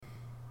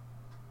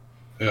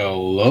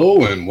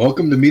Hello and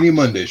welcome to Media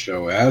Monday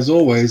Show. As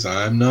always,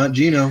 I'm not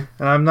Gino.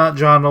 And I'm not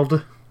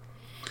Jonald.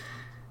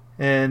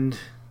 And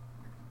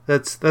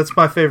that's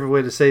my favorite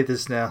way to say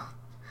this now.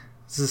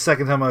 This is the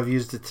second time I've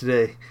used it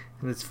today,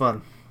 and it's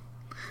fun.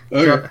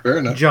 Okay, fair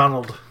enough.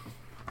 Jonald.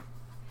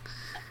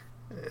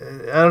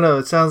 I don't know,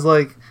 it sounds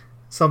like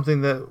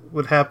something that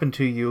would happen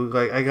to you.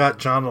 Like, I got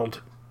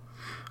Jonald.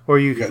 Or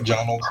you got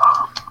Jonald.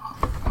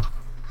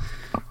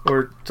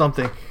 Or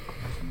something.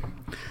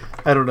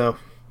 I don't know.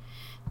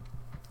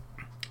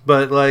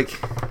 But like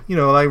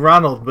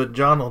Ronald, but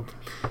Jonald.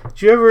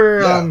 Did you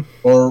ever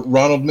or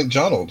Ronald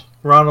McDonald?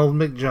 Ronald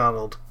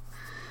McDonald.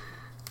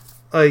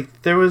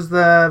 Like, there was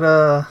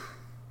that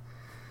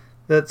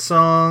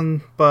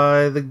song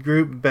by the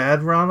group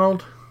Bad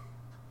Ronald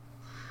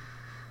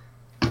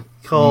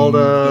called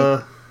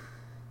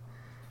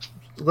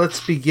Let's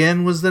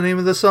Begin was the name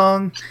of the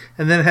song,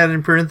 and then it had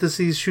in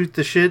parentheses Shoot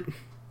the Shit.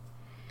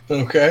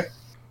 Okay.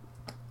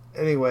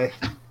 Anyway,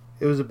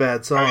 it was a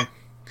bad song. I mean,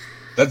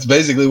 that's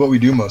basically what we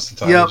do most of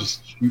the time. Yep.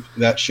 Just shoot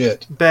that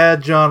shit.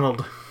 Bad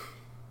Jonald.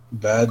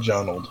 Bad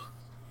Jonald.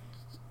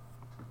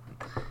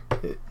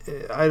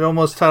 I'd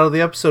almost title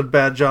the episode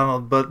Bad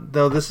Jonald, but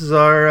no, this is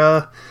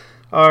our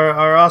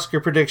Oscar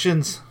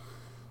predictions.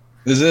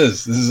 This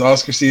is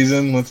Oscar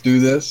season. Let's do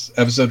this.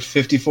 Episode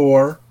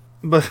 54.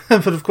 But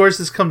of course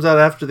this comes out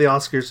after the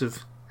Oscars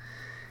have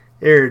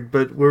aired,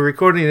 but we're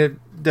recording it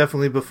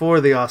definitely before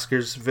the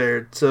Oscars have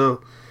aired,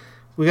 so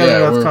we got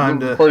enough time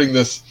to... We're recording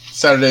this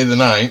Saturday the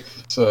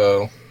 9th,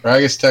 so... Or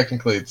I guess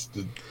technically it's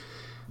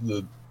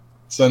the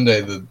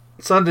Sunday the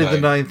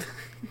 9th.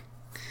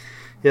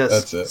 Yes,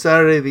 that's it.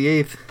 Saturday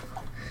the 8th.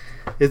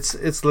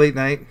 It's late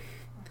night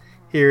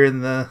here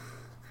in the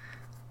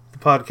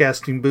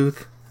podcasting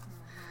booth.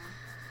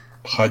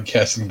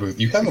 Podcasting booth?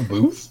 You have a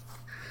booth?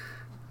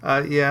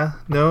 Yeah.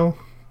 No?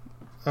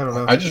 I don't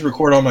know. I just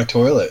record on my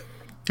toilet.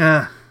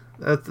 That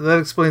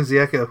explains the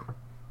echo.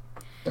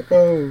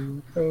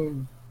 Echo.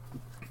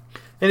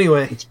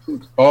 Anyway. It's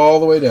all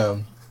the way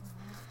down.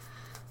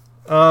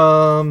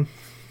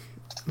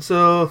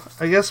 So,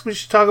 I guess we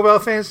should talk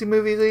about Fantasy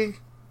Movie League.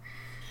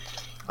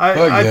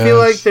 I feel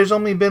like there's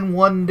only been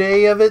one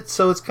day of it,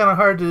 so it's kind of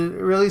hard to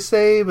really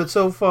say, but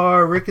so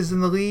far, Rick is in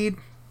the lead.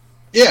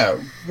 Yeah,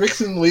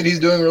 Rick's in the lead. He's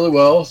doing really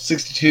well.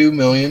 62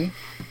 million.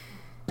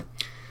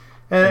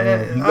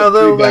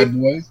 Although, like,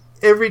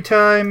 every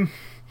time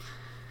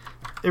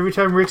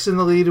Rick's in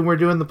the lead and we're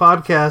doing the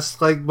podcast,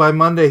 like, by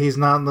Monday, he's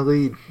not in the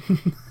lead.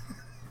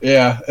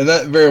 Yeah, and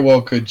that very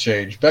well could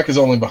change. Becca's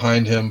only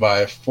behind him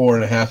by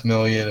 4.5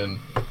 million, and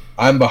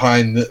I'm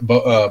behind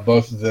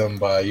both of them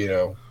by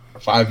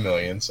 5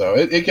 million. So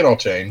it can all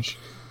change.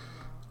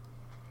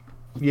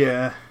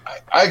 Yeah,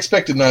 I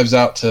expected Knives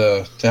Out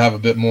to have a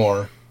bit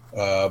more,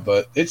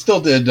 but it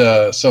still did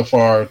so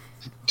far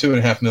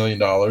 $2.5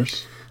 million.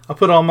 I'll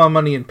put all my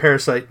money in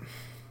Parasite.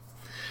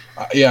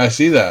 Yeah, I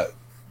see that.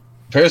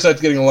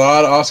 Parasite's getting a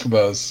lot of Oscar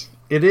buzz.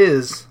 It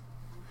is.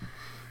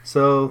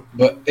 So,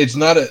 but it's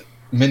not at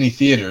many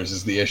theaters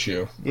is the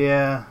issue.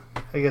 Yeah,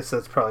 I guess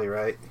that's probably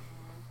right.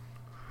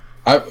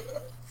 I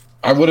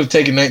would have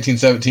taken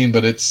 1917,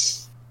 but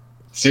it's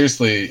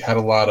seriously had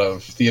a lot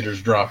of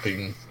theaters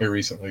dropping here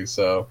recently,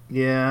 so...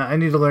 Yeah, I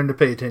need to learn to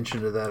pay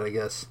attention to that, I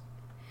guess.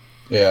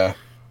 Yeah.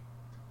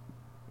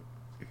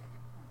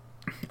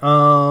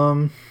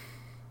 But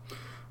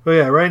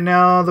yeah, right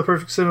now the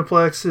Perfect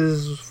Cineplex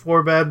is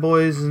 4 Bad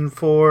Boys and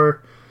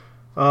 4,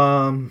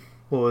 what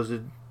was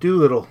it?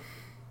 Doolittle.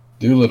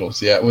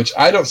 Doolittle's, yeah, which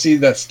I don't see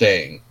that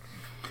staying.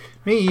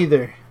 Me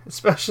either,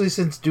 especially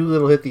since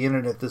Doolittle hit the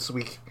internet this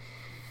week.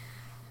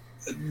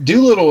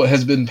 Doolittle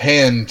has been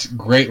panned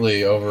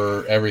greatly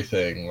over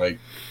everything. Like,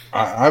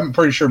 I'm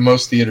pretty sure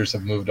most theaters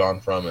have moved on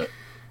from it.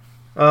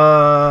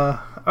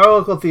 Our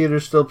local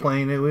theater's still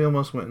playing it. We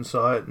almost went and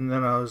saw it, and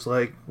then I was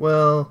like,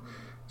 well,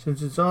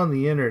 since it's on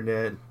the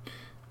internet,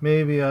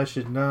 maybe I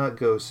should not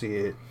go see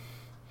it.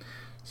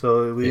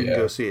 So we didn't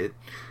go see it.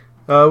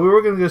 We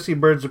were going to go see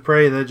Birds of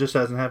Prey. That just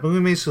hasn't happened. We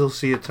may still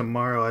see it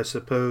tomorrow, I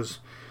suppose.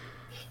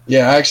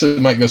 Yeah, I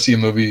actually might go see a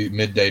movie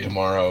midday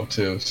tomorrow,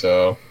 too.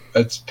 So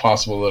it's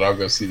possible that I'll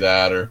go see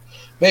that, or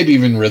maybe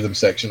even Rhythm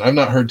Section. I've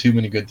not heard too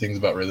many good things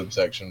about Rhythm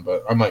Section,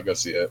 but I might go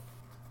see it.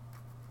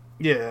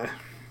 Yeah.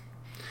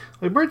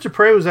 Like, Birds of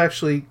Prey was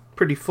actually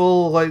pretty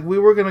full. Like, we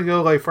were going to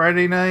go, like,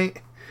 Friday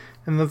night,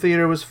 and the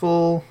theater was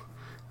full.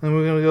 And we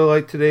were going to go,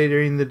 like, today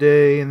during the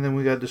day, and then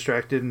we got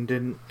distracted and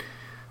didn't.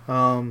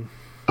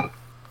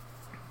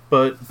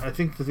 But I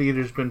think the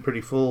theater's been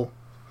pretty full.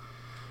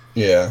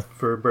 Yeah.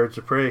 For Birds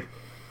of Prey.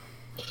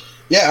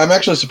 Yeah, I'm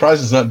actually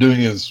surprised it's not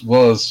doing as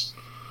well as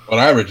what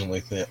I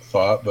originally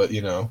thought, but,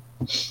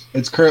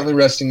 it's currently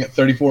resting at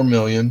 34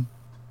 million.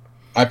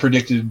 I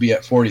predicted it'd be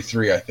at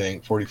 43, I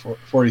think. 44,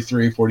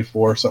 43,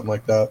 44, something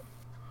like that.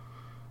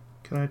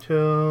 Can I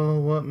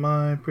tell what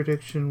my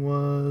prediction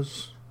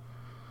was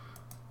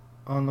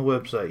on the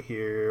website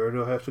here, or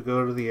do I have to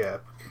go to the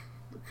app?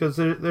 Because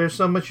there's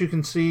so much you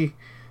can see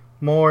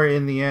more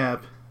in the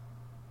app.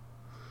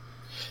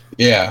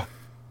 Yeah.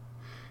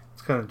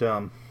 It's kind of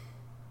dumb.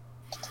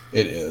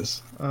 It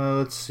is.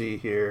 Let's see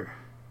here.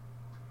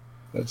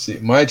 Let's see.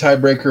 My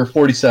tiebreaker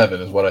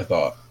 47 is what I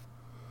thought.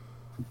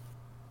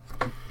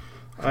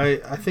 I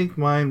think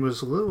mine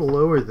was a little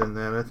lower than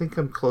that. I think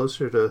I'm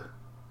closer to.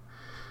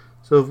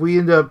 So if we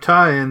end up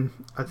tying,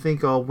 I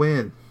think I'll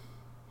win.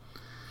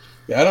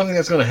 Yeah, I don't think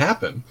that's going to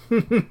happen.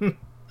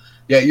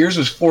 Yeah, yours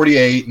was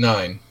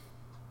 48-9.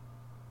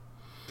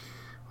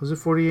 Was it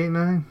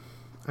 48-9?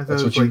 I thought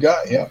That's it was what you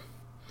got, yeah.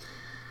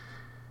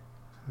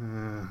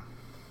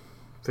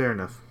 Fair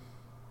enough.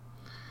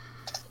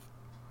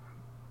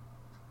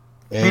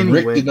 And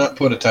Anyway. Rick did not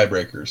put a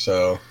tiebreaker,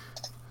 so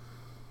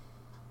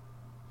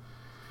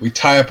we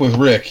tie up with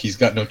Rick. He's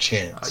got no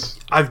chance.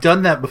 I've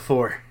done that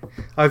before.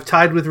 I've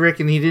tied with Rick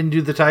and he didn't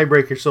do the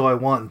tiebreaker, so I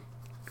won.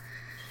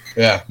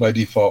 Yeah, by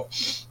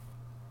default.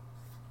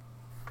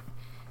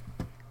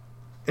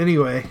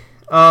 Anyway,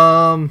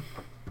 so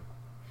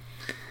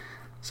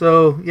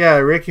yeah,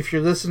 Rick, if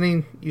you're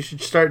listening, you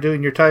should start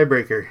doing your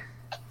tiebreaker.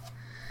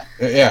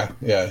 Yeah.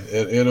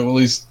 It'll at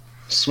least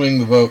swing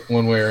the vote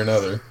one way or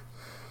another.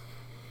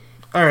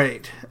 All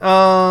right.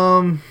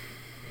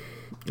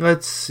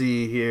 Let's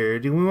see here.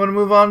 Do we want to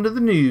move on to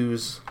the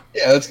news?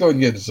 Yeah, let's go and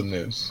get into some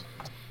news.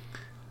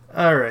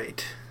 All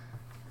right.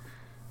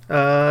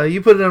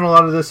 You put in a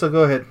lot of this, so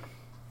go ahead.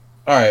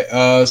 All right.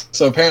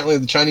 So apparently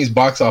the Chinese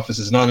box office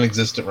is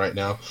non-existent right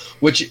now,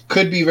 which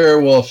could be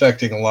very well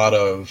affecting a lot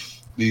of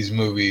these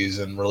movies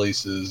and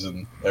releases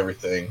and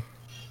everything.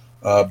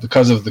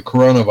 Because of the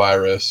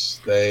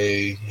coronavirus,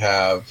 they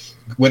have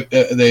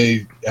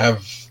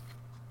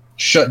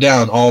shut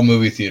down all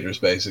movie theaters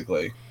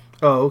basically.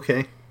 Oh,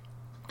 okay.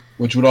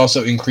 Which would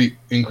also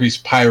increase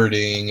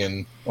pirating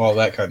and all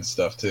that kind of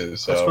stuff too.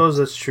 So I suppose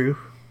that's true.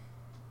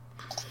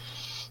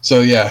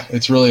 So yeah,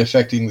 it's really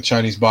affecting the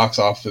Chinese box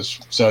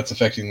office. So it's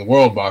affecting the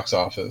world box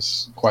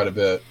office quite a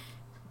bit.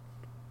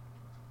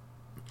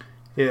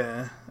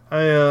 Yeah,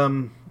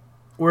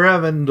 we're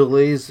having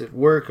delays at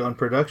work on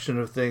production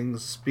of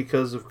things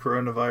because of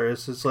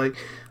coronavirus. It's like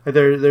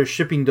there's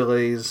shipping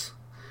delays,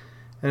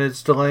 and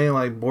it's delaying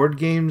like board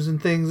games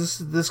and things.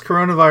 This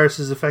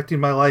coronavirus is affecting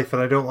my life,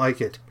 and I don't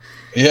like it.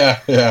 Yeah.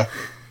 Well,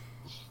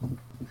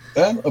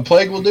 a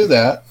plague will do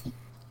that.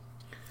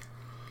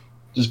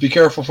 Just be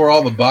careful for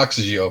all the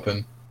boxes you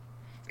open.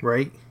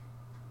 Right.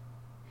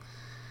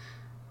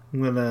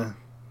 I'm gonna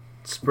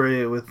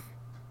spray it with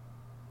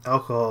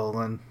alcohol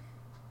and.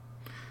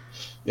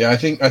 Yeah, I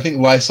think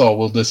Lysol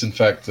will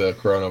disinfect the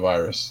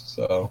coronavirus.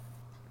 So.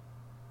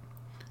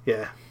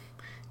 Yeah.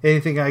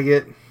 Anything I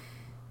get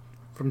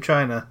from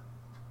China.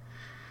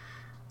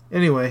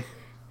 Anyway,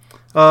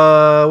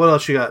 what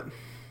else you got?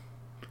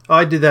 Oh,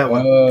 I did that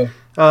one.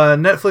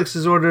 Netflix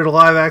has ordered a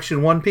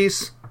live-action One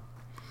Piece.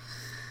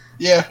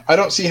 Yeah, I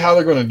don't see how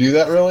they're going to do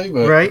that really,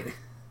 but right.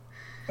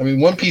 I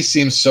mean, One Piece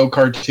seems so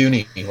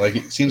cartoony. Like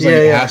it seems like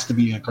it has to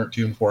be in a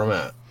cartoon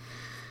format.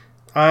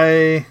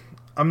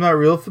 I'm not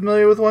real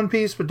familiar with One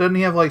Piece, but doesn't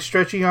he have like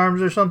stretchy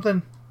arms or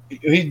something?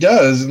 He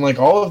does, and like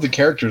all of the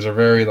characters are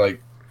very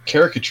like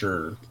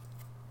caricature.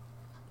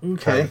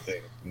 Okay. Kind of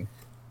thing.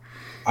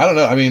 I don't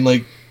know. I mean,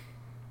 like,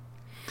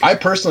 I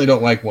personally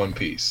don't like One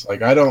Piece.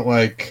 Like, I don't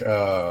like,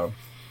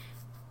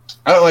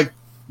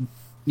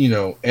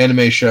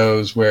 anime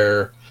shows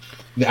where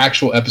the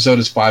actual episode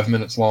is 5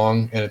 minutes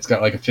long and it's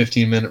got like a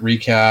 15-minute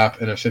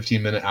recap and a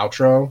 15-minute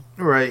outro.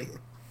 Right.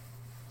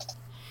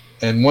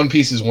 And One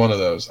Piece is one of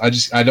those. I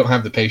don't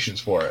have the patience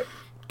for it.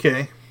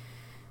 Okay.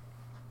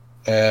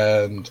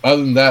 And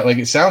other than that, like,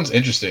 it sounds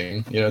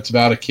interesting. You know, it's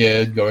about a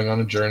kid going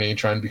on a journey,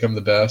 trying to become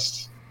the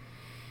best.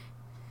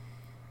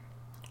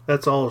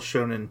 That's all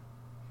shonen,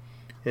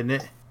 isn't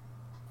it?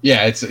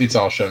 Yeah, it's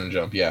all Shonen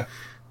Jump. Yeah.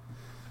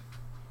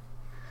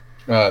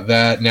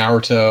 That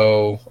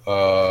Naruto.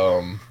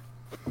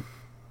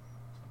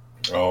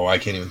 I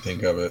can't even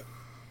think of it.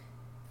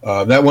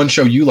 That one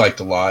show you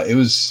liked a lot. It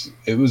was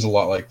a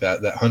lot like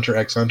that. That Hunter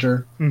x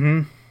Hunter.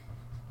 Mm-hmm.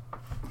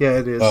 Yeah,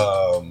 it is.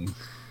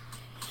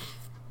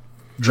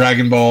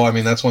 Dragon Ball. I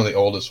mean, that's one of the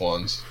oldest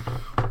ones.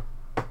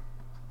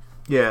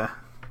 Yeah.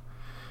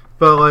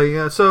 But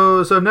like,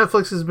 so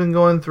Netflix has been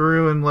going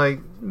through and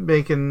like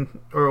making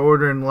or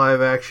ordering live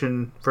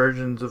action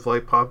versions of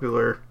like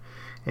popular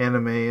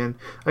anime, and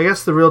I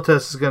guess the real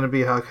test is going to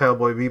be how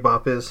Cowboy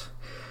Bebop is.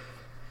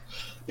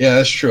 Yeah,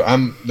 that's true.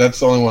 That's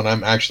the only one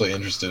I'm actually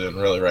interested in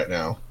really right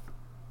now.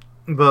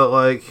 But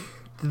like,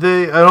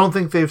 I don't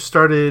think they've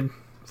started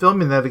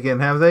filming that again,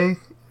 have they?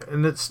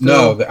 And it's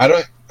still... No, I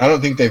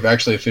don't think they've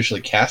actually officially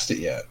cast it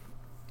yet.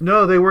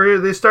 No,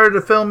 they started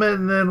to film it,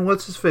 and then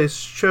what's his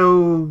face?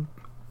 Cho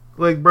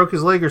like broke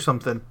his leg or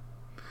something.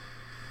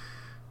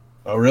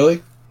 Oh,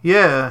 really?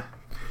 Yeah.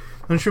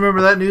 Don't you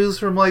remember that news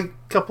from like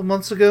a couple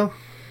months ago?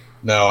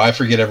 No, I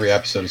forget every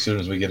episode as soon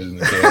as we get it in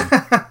the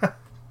can.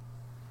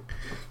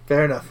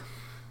 Fair enough.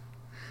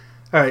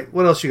 All right,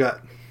 what else you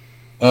got?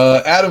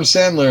 Adam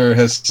Sandler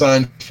has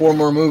signed 4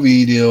 more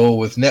movie deal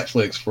with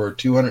Netflix for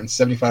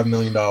 $275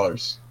 million.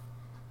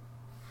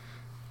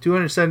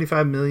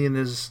 $275 million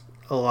is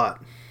a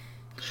lot.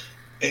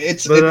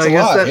 It's a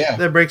lot, yeah.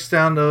 That breaks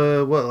down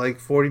to what, like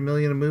 $40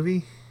 million a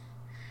movie?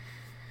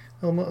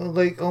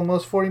 Like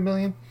almost 40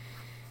 million?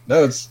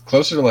 No, it's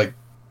closer to like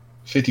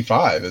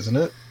 55, isn't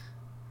it?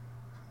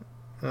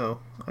 Oh,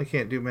 I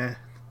can't do math.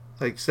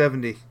 Like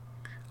 70.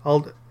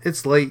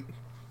 It's late.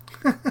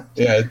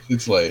 Yeah,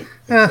 it's late.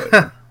 It's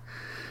late.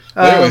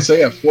 Anyway, so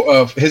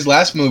yeah, his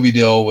last movie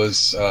deal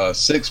was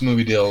 6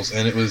 movie deals,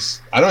 and it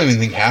was, I don't even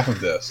think half of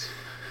this.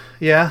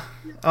 Yeah.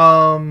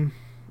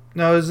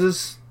 Now is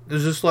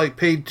this like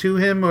paid to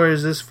him, or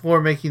is this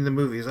for making the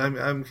movies?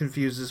 I'm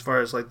confused as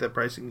far as like the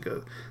pricing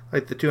goes.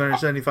 Like the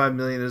 275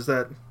 million, is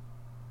that?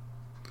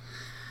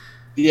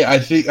 Yeah, I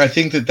think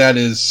that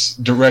is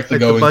directly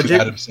Like going to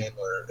Adam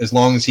Sandler as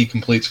long as he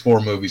completes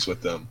 4 movies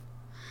with them.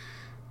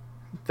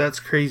 That's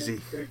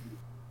crazy.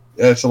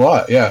 That's a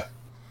lot, yeah.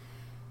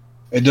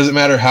 It doesn't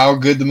matter how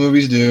good the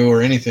movies do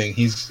or anything.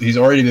 He's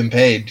already been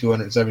paid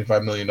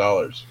 $275 million.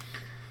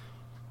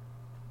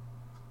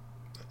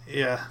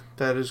 Yeah,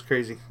 that is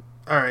crazy.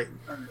 All right,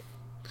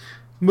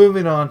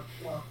 moving on.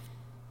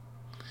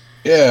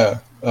 Yeah,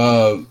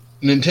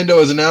 Nintendo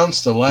has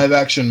announced a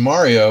live-action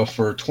Mario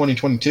for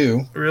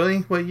 2022. Really?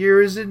 What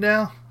year is it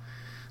now?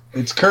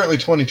 It's currently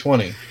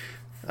 2020.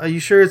 Are you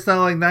sure it's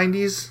not like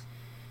 90s?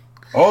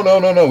 Oh,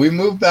 no. We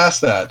moved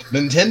past that.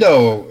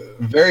 Nintendo,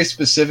 very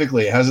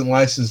specifically, hasn't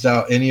licensed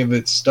out any of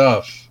its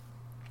stuff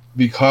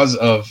because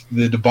of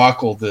the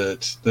debacle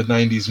that the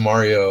 90s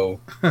Mario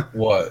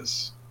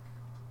was.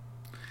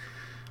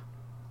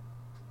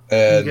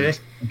 And, okay.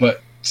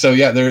 But, so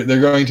yeah, they're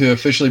going to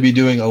officially be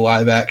doing a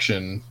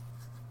live-action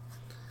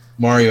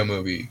Mario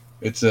movie.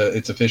 It's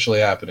officially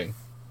happening.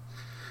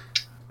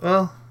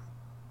 Well,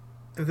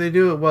 if they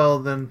do it well,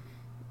 then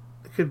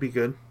it could be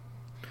good.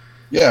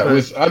 Yeah,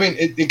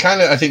 it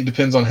kind of, I think,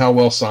 depends on how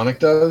well Sonic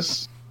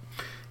does.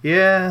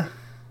 Yeah.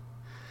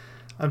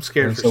 I'm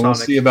scared And for so Sonic.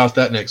 we'll see about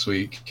that next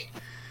week.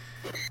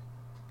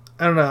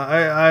 I don't know.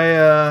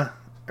 I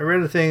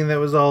read a thing that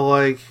was all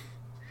like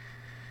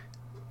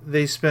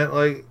they spent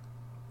like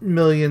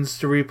millions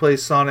to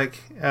replace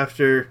Sonic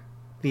after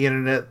the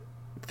internet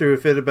threw a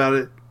fit about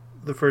it,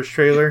 the first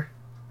trailer.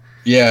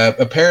 Yeah,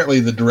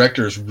 apparently the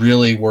director is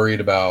really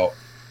worried about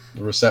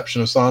the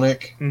reception of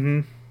Sonic.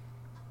 Mm-hmm.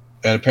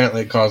 And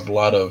apparently it caused a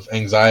lot of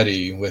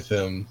anxiety with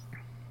him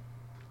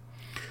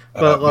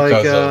But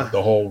because of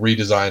the whole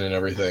redesign and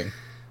everything.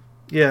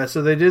 Yeah,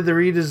 so they did the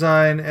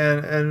redesign,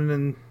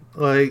 and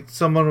like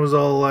someone was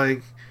all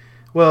like,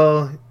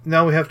 well,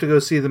 now we have to go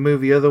see the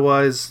movie,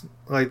 otherwise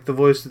like the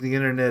voice of the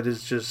internet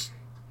is just...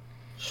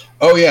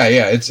 Oh yeah,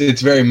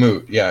 it's very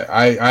moot. Yeah,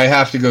 I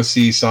have to go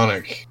see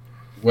Sonic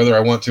whether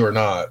I want to or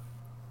not,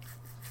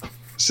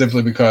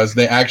 simply because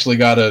they actually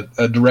got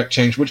a direct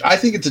change, which I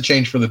think it's a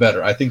change for the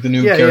better. I think the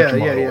new character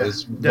model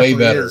is definitely way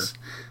better. is.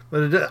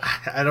 But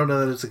I don't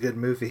know that it's a good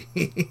movie.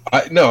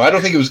 I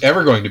don't think it was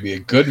ever going to be a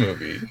good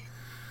movie.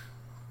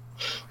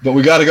 But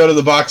we got to go to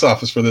the box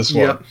office for this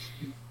one. Yep.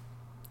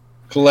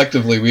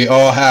 Collectively, we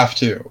all have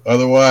to.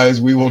 Otherwise,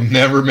 we will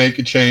never make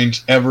a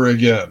change ever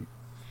again.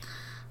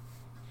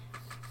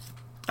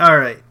 All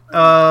right.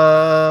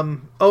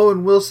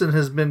 Owen Wilson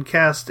has been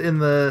cast in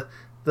the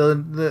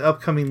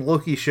upcoming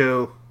Loki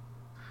show.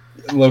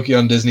 Loki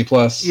on Disney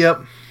Plus.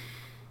 Yep.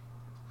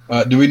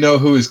 Do we know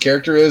who his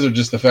character is, or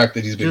just the fact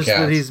that he's been cast? Just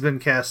that he's been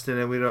cast in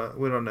it. We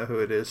don't know who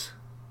it is.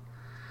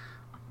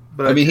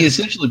 But I mean, he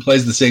essentially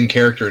plays the same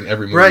character in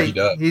every movie he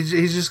does.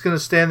 He's just going to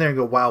stand there and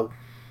go, wow.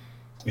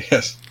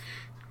 Yes.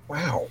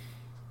 Wow.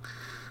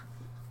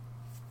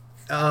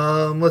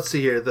 Let's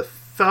see here. The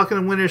Falcon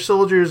and Winter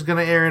Soldier is going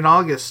to air in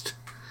August.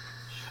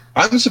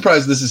 I'm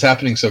surprised this is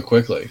happening so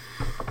quickly.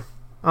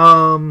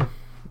 I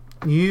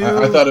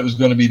thought it was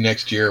going to be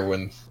next year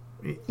when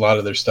a lot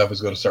of their stuff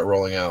is going to start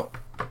rolling out.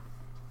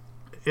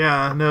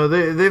 Yeah, no,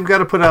 they've got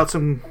to put out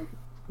some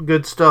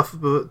good stuff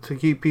to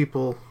keep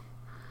people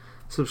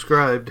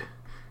subscribed.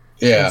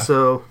 Yeah. And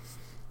so,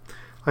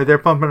 like, they're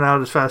pumping it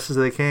out as fast as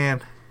they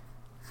can.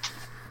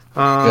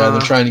 Yeah,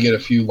 they're trying to get a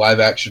few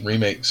live-action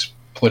remakes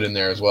put in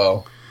there as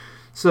well.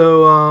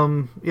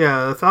 So,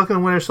 the Falcon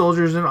and Winter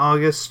Soldier is in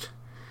August,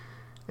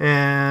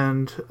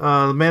 and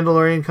The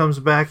Mandalorian comes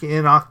back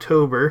in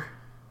October.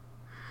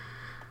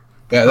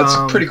 Yeah, that's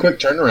a pretty quick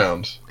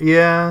turnaround.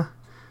 Yeah,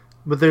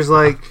 but there's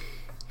like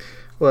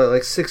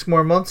 6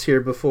 more months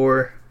here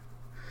before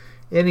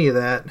any of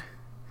that.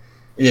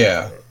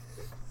 Yeah.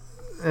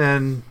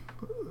 And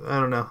I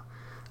don't know.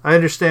 I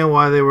understand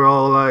why they were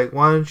all like,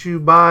 why don't you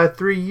buy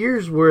 3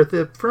 years worth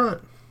up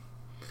front?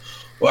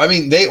 Well, I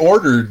mean, they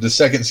ordered the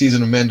second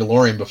season of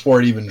Mandalorian before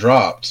it even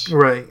dropped.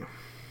 Right.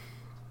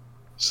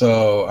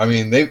 So, I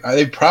mean,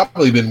 they've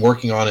probably been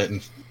working on it,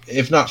 and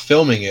if not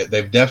filming it,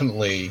 they've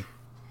definitely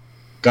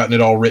gotten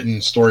it all written,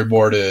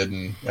 storyboarded,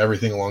 and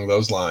everything along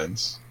those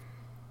lines.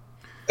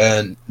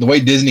 And the way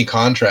Disney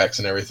contracts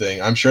and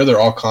everything, I'm sure they're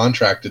all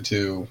contracted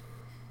to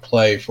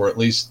play for at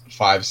least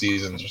 5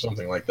 seasons or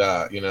something like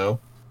that, you know?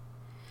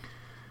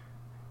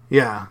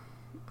 Yeah.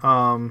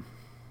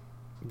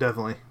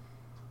 Definitely.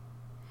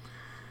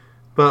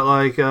 But,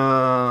 like,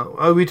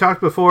 we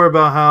talked before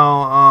about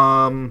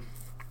how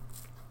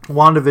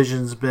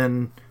WandaVision's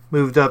been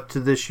moved up to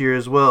this year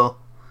as well.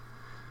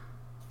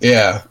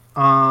 Yeah.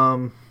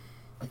 Um,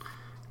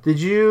 did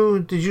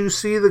you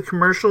see the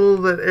commercial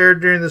that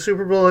aired during the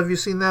Super Bowl? Have you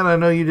seen that? I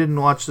know you didn't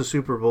watch the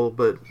Super Bowl,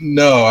 but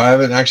No, I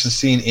haven't actually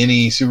seen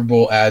any Super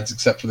Bowl ads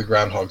except for the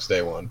Groundhog's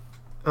Day one.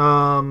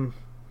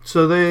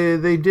 so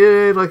they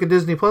did like a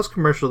Disney Plus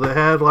commercial that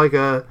had like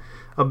a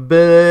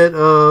bit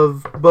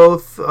of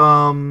both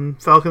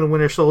Falcon and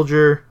Winter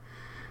Soldier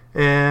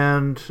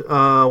and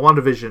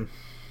WandaVision.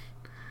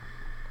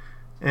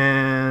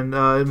 And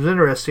it was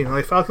interesting.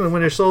 Like Falcon and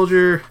Winter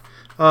Soldier,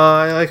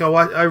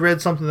 I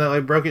read something that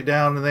like broke it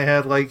down, and they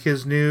had like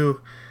his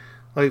new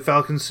like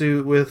Falcon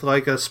suit with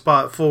like a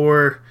spot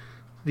for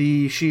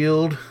the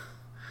shield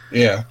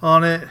Yeah.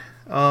 on it.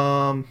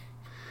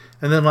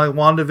 And then like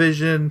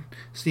WandaVision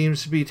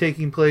seems to be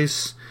taking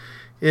place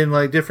in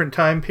like different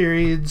time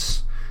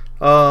periods.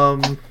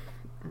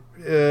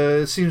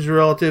 It seems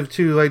relative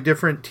to like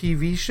different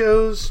TV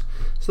shows.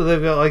 So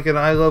they've got like an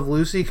I Love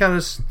Lucy kind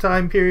of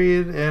time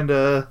period, and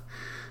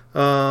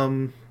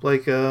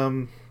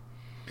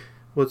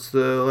what's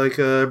the like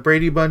a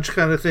Brady Bunch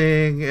kind of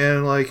thing,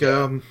 and like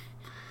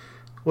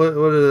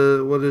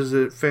what is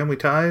it? Family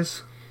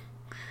Ties.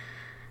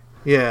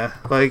 Yeah,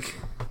 like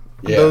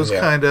those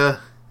kind of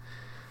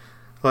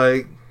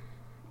like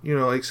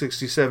like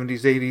 60s,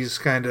 70s, 80s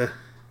kind of.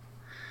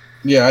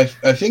 Yeah,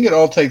 I think it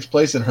all takes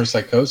place in her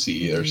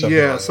psychosis or something.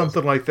 Yeah, like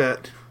something like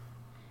that.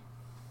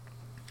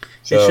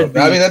 So,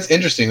 I mean, that's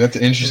interesting. That's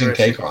an interesting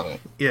take on it.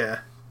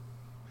 Yeah.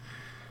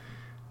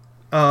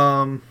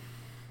 But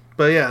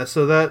yeah,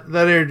 so that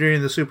aired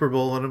during the Super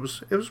Bowl, and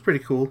it was pretty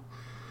cool.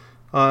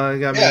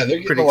 Got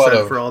me pretty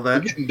excited for all that.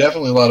 They're getting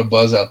definitely a lot of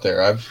buzz out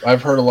there.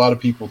 I've heard a lot of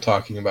people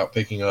talking about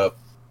picking up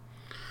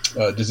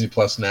Disney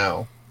Plus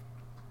now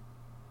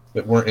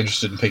that weren't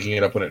interested in picking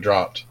it up when it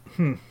dropped.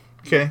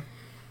 Okay.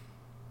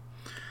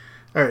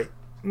 All right,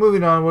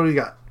 moving on. What do we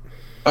got?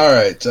 All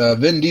right,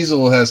 Vin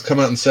Diesel has come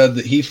out and said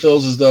that he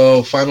feels as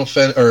though Fast and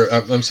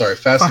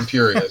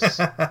Furious,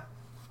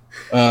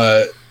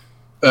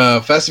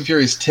 Fast and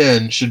Furious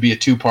 10 should be a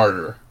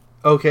two-parter.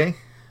 Okay.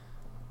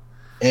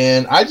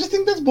 And I just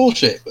think that's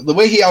bullshit. The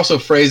way he also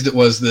phrased it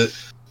was that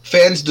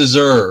fans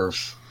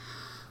deserve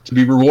to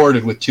be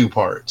rewarded with two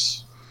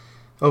parts.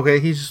 Okay,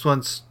 he just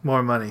wants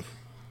more money.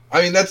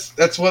 I mean,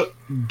 that's what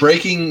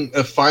breaking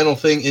a final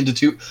thing into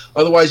two.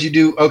 Otherwise, you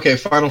do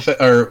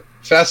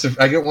Fast and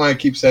I don't know why I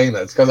keep saying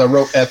that. It's because I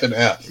wrote F and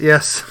F.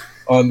 Yes.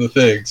 On the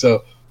thing.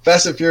 So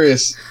Fast and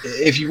Furious,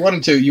 if you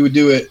wanted to, you would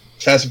do it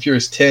Fast and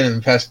Furious 10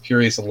 and Fast and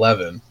Furious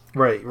 11.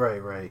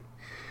 Right.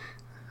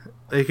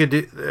 They could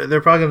do. They're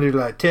probably going to do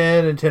like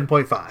 10 and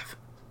 10.5.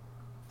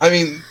 I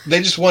mean,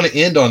 they just want to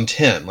end on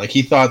 10. Like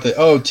he thought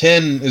that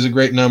 10 is a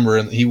great number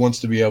and he wants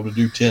to be able to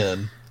do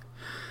 10.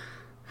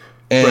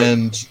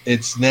 And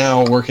it's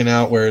now working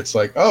out where it's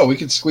like, we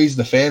could squeeze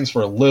the fans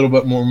for a little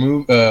bit more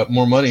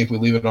money if we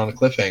leave it on a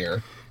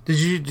cliffhanger. Did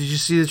you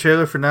see the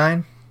trailer for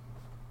 9?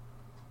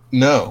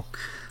 No.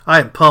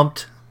 I am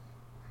pumped.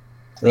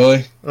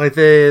 Really? Like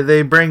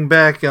they bring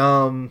back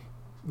the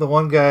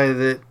one guy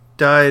that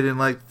died in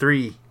like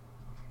 3.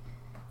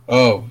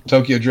 Oh,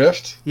 Tokyo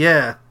Drift?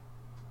 Yeah.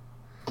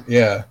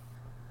 Yeah.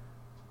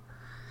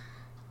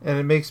 And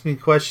it makes me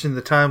question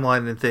the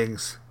timeline and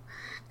things.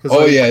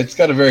 Yeah, it's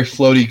got a very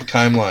floaty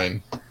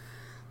timeline.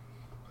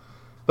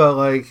 But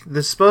like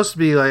this is supposed to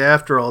be like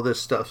after all this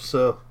stuff,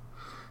 so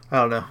I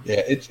don't know.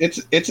 Yeah,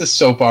 it's a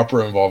soap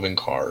opera involving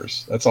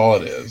cars. That's all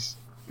it is.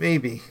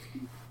 Maybe.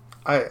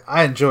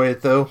 I enjoy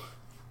it though.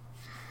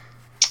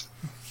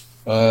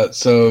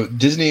 So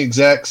Disney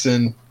execs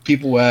and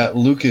people at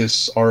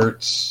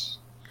LucasArts.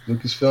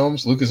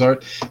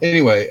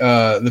 Anyway,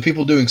 the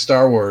people doing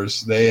Star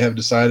Wars, they have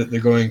decided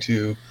they're going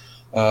to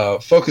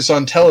focus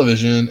on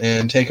television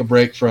and take a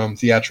break from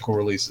theatrical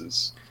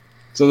releases.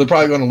 So they're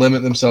probably going to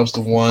limit themselves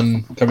to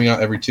one coming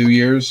out every 2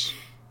 years.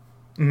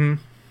 Mm-hmm.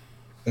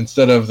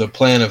 Instead of the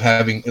plan of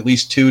having at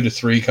least 2 to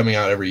 3 coming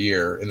out every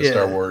year in the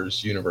Star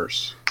Wars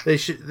universe. They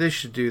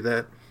should do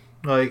that.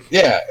 Like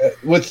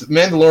with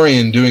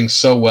Mandalorian doing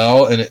so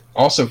well and it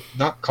also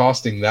not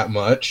costing that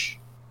much,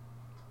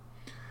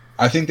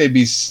 I think they're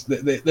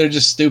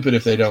just stupid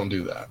if they don't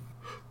do that.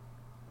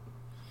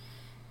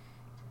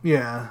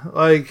 Yeah,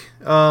 like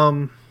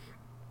I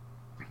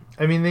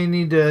mean they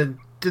need to.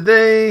 Did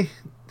I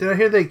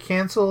hear they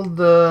canceled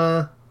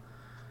the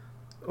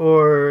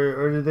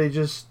or did they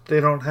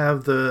don't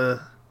have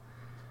the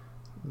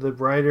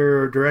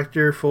writer or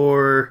director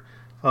for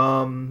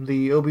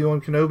the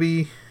Obi-Wan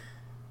Kenobi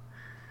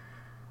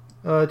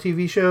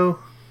TV show?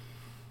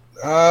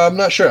 I'm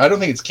not sure. I don't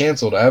think it's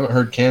canceled. I haven't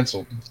heard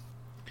canceled.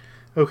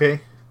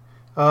 Okay.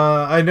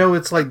 I know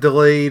it's like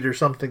delayed or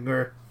something,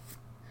 or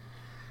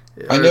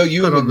I know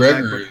Ewan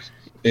McGregor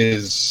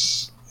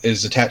is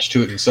attached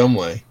to it in some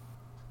way.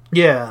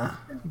 Yeah,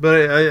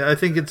 but I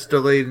think it's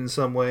delayed in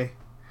some way,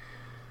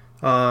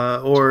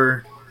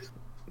 or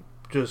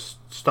just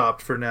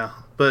stopped for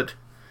now. But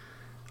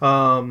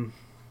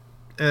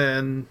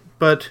they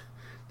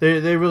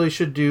really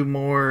should do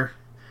more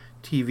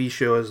TV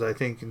shows. I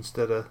think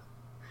instead of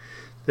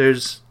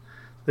there's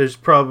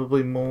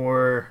probably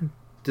more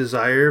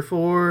desire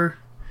for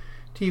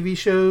TV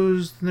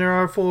shows than there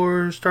are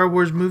for Star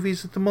Wars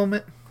movies at the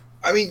moment.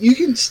 I mean, you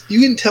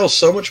can tell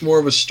so much more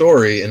of a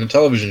story in a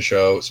television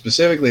show,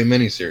 specifically a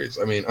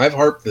miniseries. I mean, I've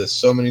harped this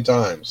so many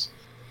times.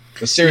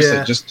 But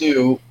seriously, just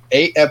do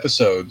 8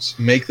 episodes,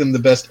 make them the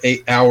best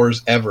 8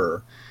 hours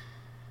ever,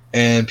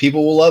 and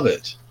people will love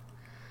it.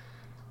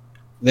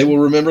 They will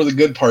remember the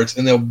good parts,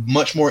 and they'll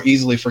much more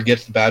easily forget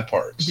the bad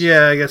parts.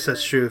 Yeah, I guess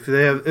that's true.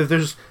 If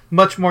there's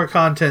much more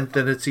content,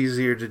 then it's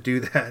easier to do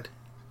that.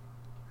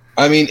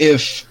 I mean,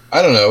 if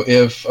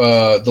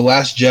The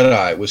Last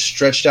Jedi was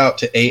stretched out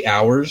to 8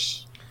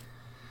 hours,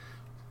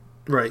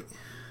 right?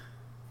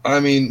 I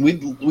mean,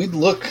 we'd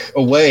look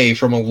away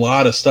from a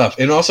lot of stuff,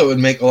 and also it would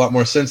make a lot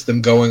more sense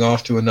them going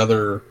off to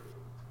another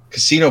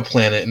casino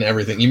planet and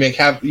everything. You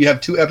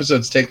have 2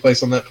 episodes take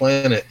place on that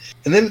planet,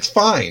 and then it's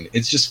fine.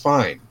 It's just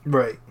fine,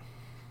 right?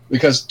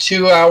 Because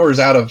 2 hours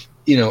out of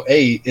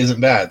 8 isn't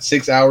bad.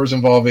 6 hours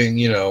involving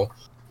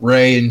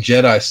Rey and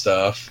Jedi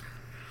stuff.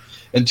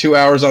 And 2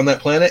 hours on that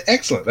planet,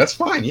 excellent. That's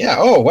fine. Yeah.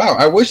 Oh wow.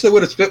 I wish they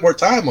would have spent more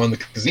time on the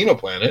casino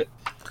planet.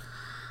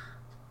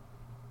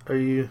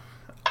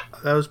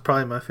 That was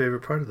probably my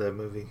favorite part of that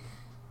movie.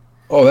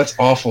 Oh, that's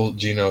awful,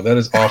 Gino. That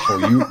is awful.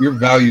 Your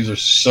values are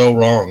so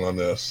wrong on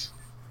this.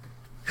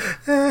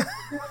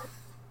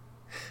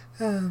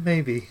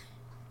 Maybe.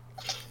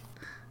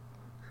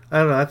 I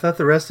don't know. I thought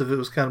the rest of it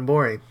was kind of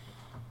boring.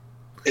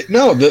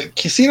 No, the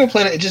casino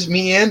planet, it just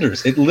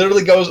meanders. It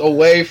literally goes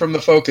away from the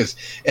focus.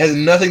 It has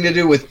nothing to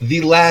do with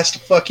The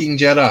Last fucking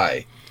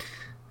Jedi.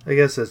 I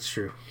guess that's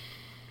true.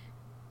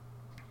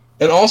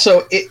 And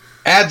also, it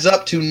adds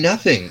up to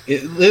nothing.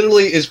 It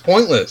literally is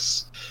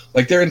pointless.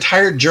 Like, their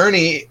entire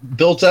journey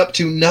built up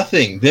to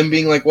nothing. Them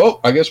being like, well,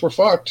 I guess we're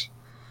fucked.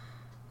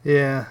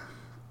 Yeah.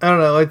 I don't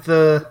know. Like,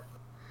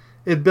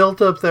 it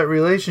built up that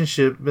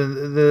relationship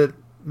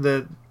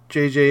that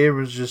J.J.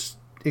 Abrams just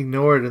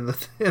ignored in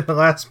the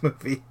last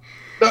movie.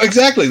 No,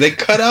 exactly. They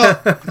cut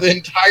out the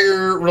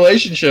entire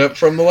relationship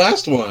from the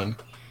last one.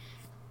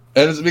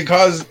 And it's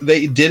because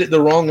they did it the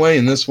wrong way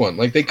in this one.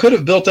 Like, they could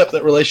have built up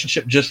that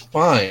relationship just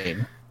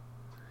fine.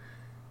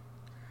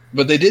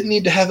 But they didn't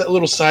need to have that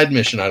little side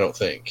mission, I don't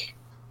think.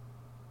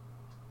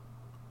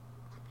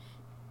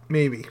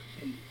 Maybe.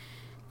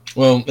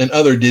 Well, in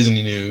other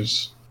Disney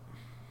news.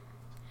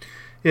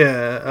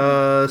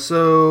 Yeah,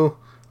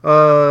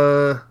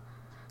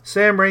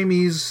 Sam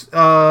Raimi's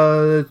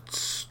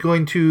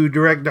going to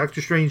direct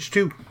Doctor Strange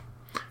 2.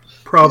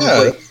 Probably.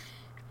 Yeah,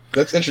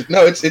 that's interesting.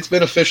 No, it's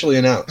been officially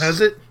announced.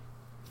 Has it?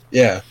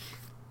 Yeah.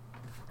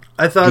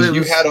 I thought it was...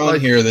 You had on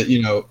here that,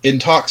 in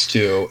talks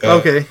to.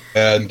 Okay.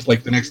 And,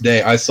 the next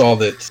day, I saw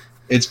that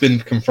it's been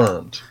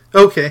confirmed.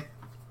 Okay.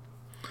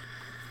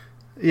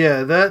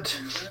 Yeah,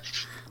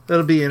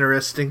 that'll be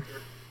interesting.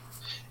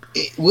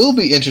 It will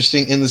be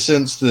interesting in the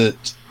sense that,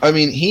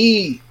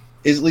 he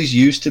is at least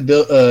used to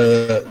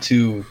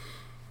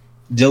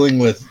dealing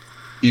with,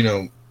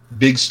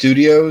 big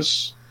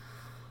studios.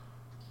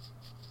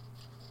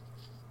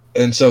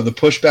 And so the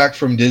pushback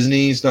from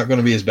Disney is not going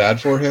to be as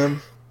bad for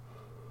him.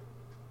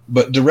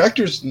 But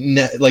directors,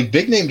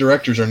 big name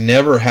directors, are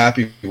never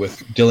happy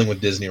with dealing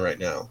with Disney right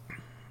now.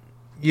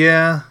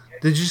 Yeah.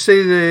 Did you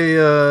say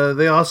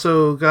they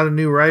also got a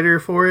new writer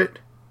for it?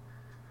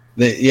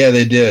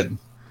 They did.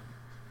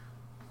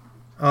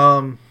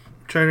 Trying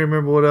to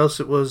remember what else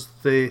it was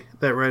that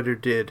writer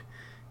did.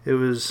 It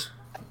was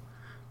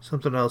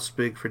something else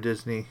big for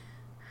Disney.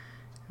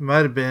 It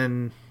might have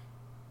been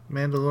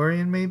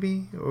Mandalorian,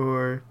 maybe,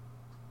 or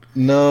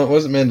no, it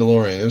wasn't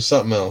Mandalorian. It was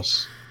something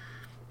else.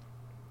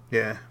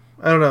 Yeah,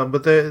 I don't know,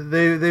 but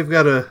they've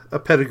got a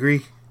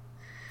pedigree.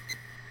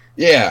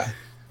 Yeah,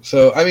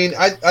 so I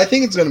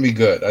think it's going to be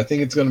good. I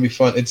think it's going to be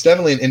fun. It's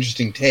definitely an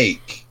interesting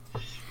take,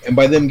 and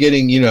by them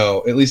getting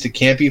at least a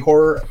campy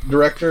horror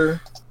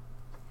director.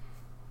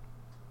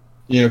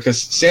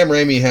 Because Sam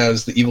Raimi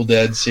has the Evil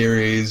Dead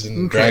series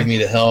and Drag Me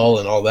to Hell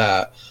and all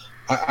that.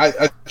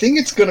 I think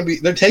it's going to be...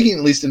 They're taking it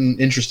at least in an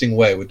interesting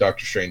way with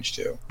Doctor Strange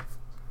 2.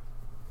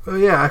 Oh,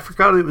 yeah. I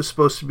forgot it was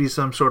supposed to be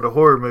some sort of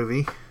horror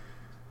movie.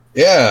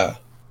 Yeah.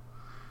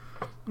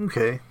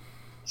 Okay.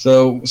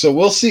 So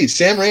we'll see.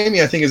 Sam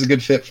Raimi, I think, is a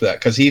good fit for that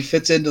because he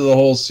fits into the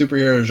whole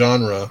superhero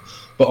genre,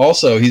 but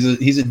also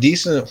he's a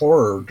decent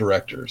horror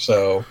director.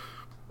 So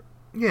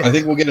yeah. I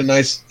think we'll get a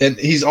nice... And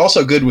he's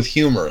also good with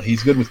humor.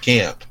 He's good with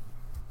camp.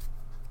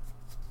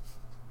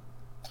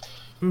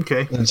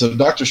 Okay. And so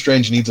Doctor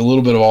Strange needs a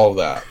little bit of all of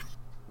that.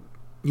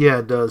 Yeah,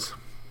 it does.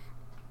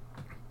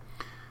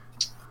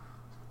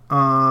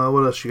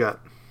 What else you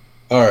got?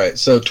 All right.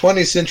 So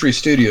 20th Century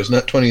Studios,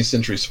 not 20th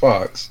Century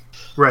Fox,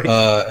 right?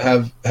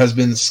 Has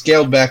been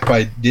scaled back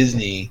by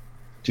Disney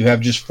to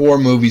have just 4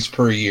 movies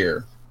per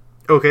year.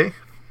 Okay.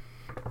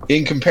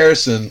 In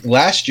comparison,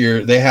 last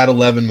year they had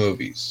 11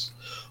 movies,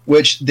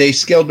 which they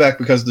scaled back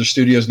because their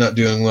studio's not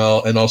doing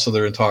well, and also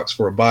they're in talks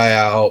for a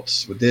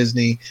buyout with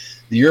Disney.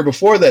 The year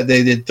before that,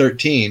 they did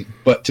 13.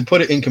 But to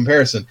put it in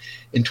comparison,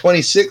 in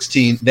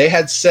 2016, they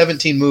had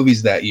 17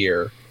 movies that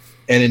year.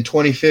 And in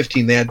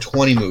 2015, they had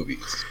 20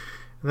 movies.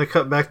 And they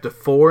cut back to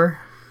 4?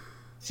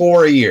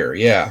 4 a year,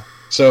 yeah.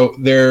 So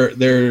they're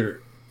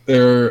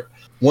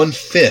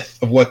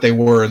 1/5 of what they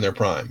were in their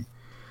prime.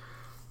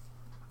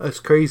 That's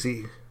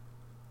crazy.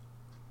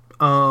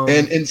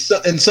 And in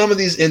some of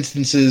these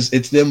instances,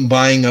 it's them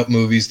buying up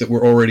movies that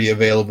were already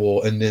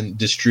available and then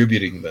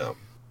distributing them.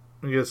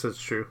 I guess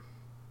that's true.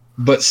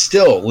 But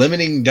still,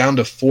 limiting down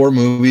to 4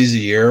 movies a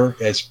year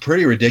is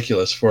pretty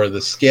ridiculous for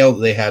the scale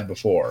that they had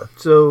before.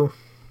 So,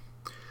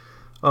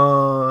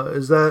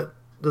 does that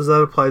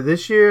apply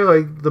this year?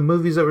 Like the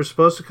movies that were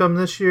supposed to come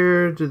this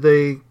year, did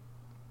they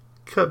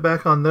cut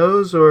back on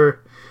those, or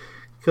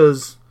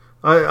because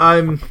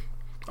I'm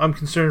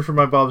concerned for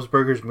my Bob's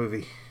Burgers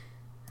movie.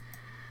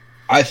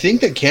 I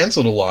think they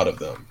canceled a lot of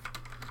them.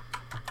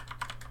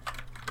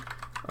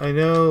 I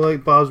know,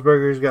 like Bob's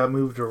Burgers got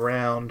moved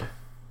around.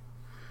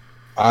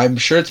 I'm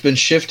sure it's been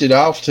shifted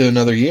off to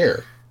another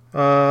year.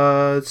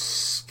 It's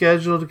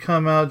scheduled to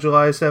come out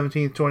July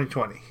 17th,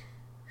 2020.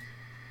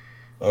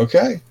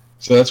 Okay.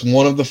 So that's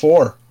one of the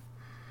 4.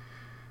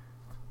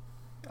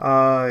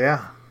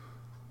 Yeah.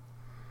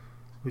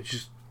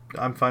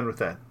 I'm fine with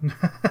that.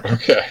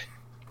 Okay.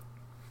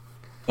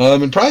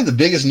 And probably the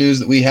biggest news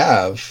that we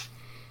have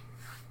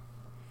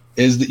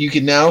is that you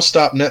can now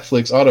stop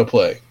Netflix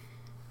autoplay.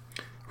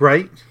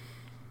 Right?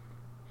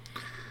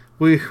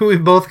 We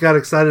both got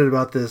excited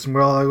about this, and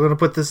we're all like, I'm going to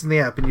put this in the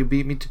app, and you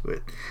beat me to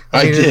it.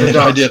 I did.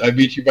 I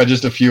beat you by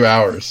just a few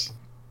hours.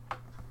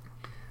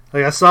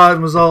 Like, I saw it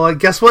and was all like,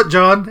 guess what,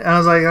 John? And I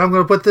was like, I'm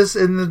going to put this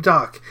in the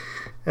dock.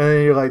 And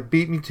then you're like,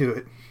 beat me to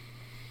it.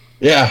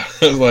 Yeah.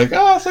 I was like,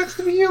 sucks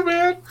to be you,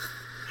 man.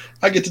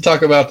 I get to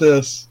talk about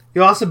this.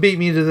 You also beat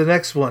me to the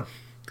next one.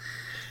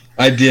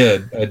 I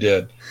did.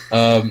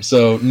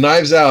 So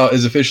Knives Out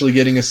is officially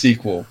getting a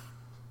sequel.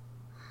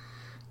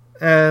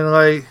 And,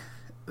 like,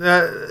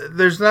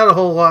 there's not a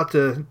whole lot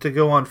to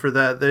go on for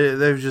that.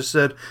 They've just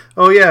said,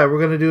 oh, yeah, we're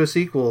going to do a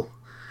sequel.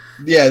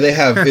 Yeah, they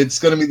have. It's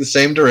going to be the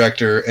same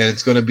director, and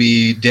it's going to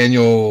be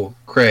Daniel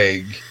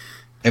Craig.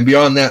 And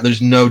beyond that,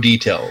 there's no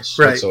details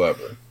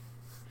whatsoever.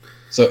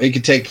 So it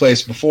could take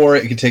place before.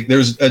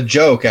 There's a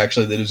joke,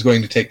 actually, that is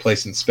going to take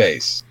place in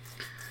space.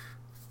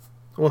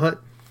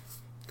 What?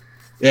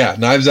 Yeah,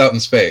 Knives Out in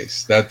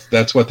space.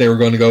 That's what they were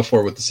going to go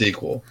for with the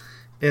sequel.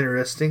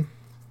 Interesting.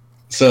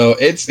 So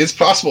it's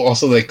possible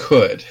also they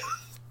could.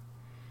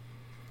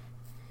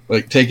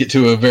 Like, take it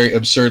to a very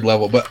absurd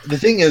level. But the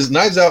thing is,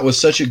 Knives Out was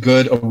such a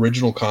good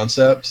original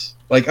concept.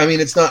 Like, I mean,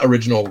 it's not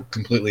original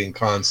completely in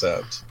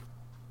concept.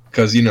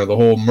 Because, the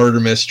whole murder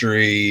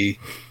mystery,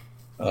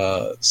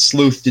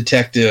 sleuth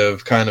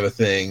detective kind of a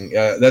thing,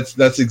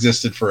 that's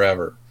existed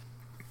forever.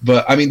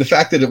 But, I mean, the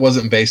fact that it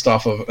wasn't based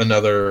off of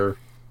another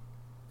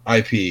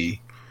IP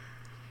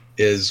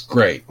is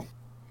great.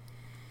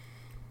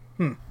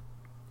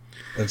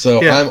 And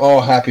so I'm all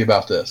happy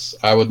about this.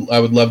 I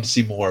would love to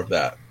see more of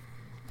that.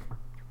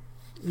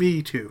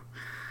 Me too.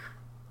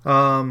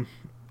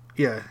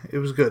 Yeah, it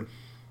was good.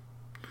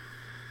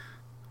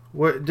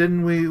 What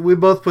didn't we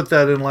both put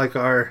that in like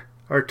our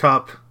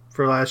top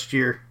for last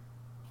year?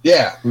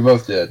 Yeah, we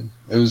both did.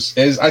 It was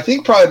I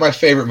think probably my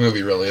favorite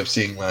movie really of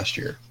seeing last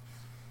year.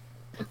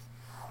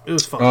 It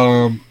was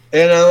fun.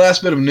 And a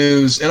last bit of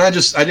news, and I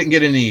didn't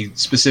get any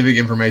specific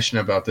information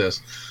about this,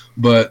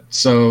 but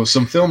so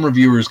some film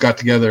reviewers got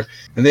together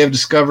and they have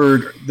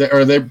discovered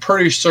they're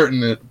pretty certain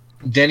that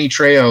Danny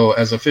Trejo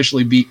has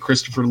officially beat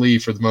Christopher Lee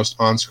for the most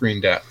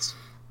on-screen deaths.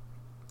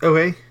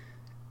 Okay.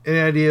 Any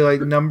idea, like,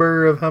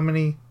 number of how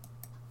many?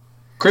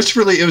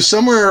 Christopher Lee, it was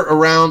somewhere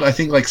around, I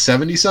think, like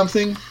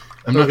 70-something.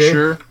 I'm not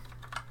sure.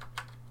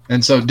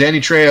 And so Danny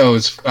Trejo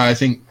is, I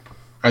think,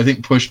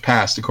 pushed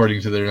past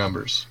according to their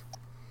numbers.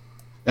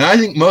 And I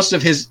think most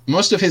of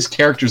his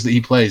characters that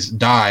he plays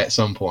die at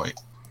some point.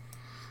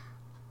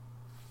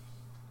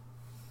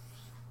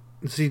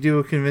 Does he do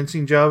a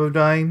convincing job of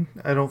dying?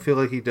 I don't feel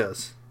like he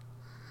does.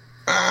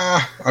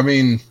 I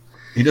mean,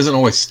 he doesn't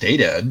always stay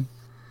dead.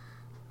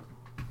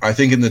 I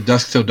think in the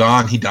Dusk Till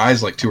Dawn, he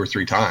dies like 2 or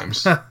 3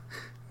 times.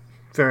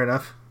 Fair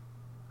enough.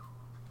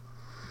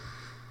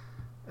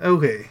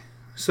 Okay,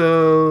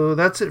 so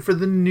that's it for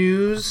the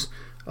news.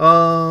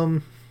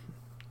 Let's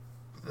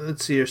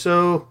see here.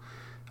 So,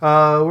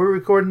 we're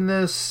recording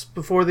this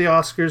before the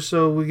Oscars,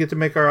 so we get to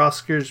make our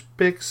Oscars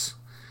picks.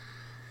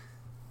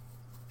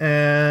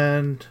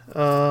 And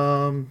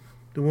do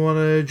we want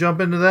to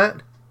jump into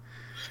that?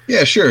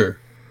 Yeah, sure.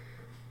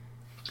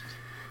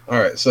 All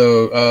right,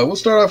 so we'll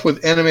start off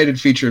with animated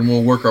feature, and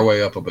we'll work our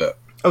way up a bit.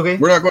 Okay.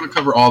 We're not going to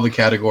cover all the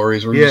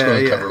categories. We're just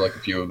going to cover like a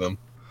few of them.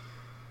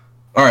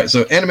 All right,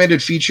 so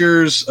animated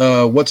features.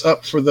 What's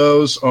up for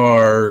those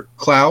are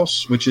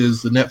Klaus, which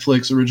is the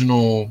Netflix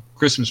original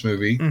Christmas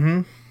movie.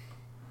 Mm-hmm.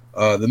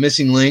 The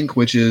Missing Link,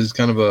 which is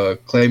kind of a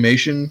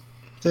claymation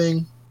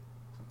thing.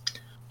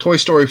 Toy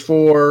Story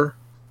 4,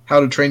 How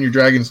to Train Your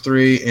Dragons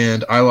 3,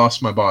 and I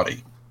Lost My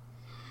Body.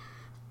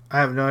 I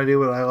have no idea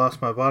what I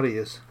Lost My Body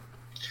is.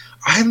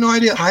 I have no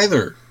idea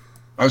either.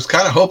 I was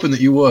kind of hoping that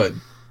you would.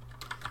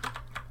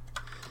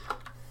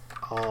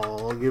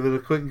 I'll give it a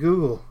quick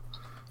Google.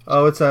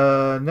 Oh, it's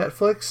a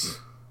Netflix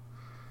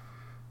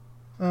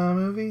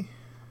movie?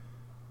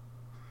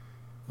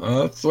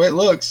 That's the way it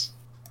looks.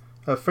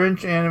 A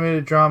French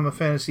animated drama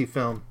fantasy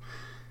film.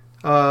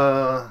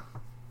 I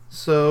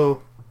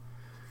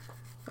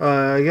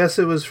guess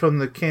it was from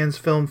the Cannes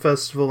Film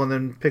Festival and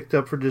then picked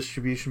up for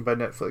distribution by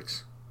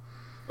Netflix.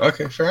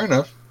 Okay, fair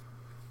enough.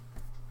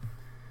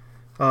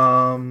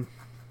 I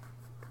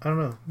don't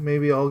know.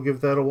 Maybe I'll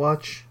give that a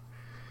watch.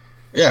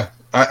 Yeah,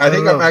 I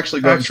think I'm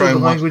actually going to try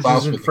and watch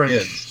Klaus with the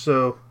kids.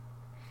 So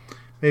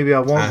maybe I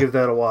won't give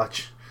that a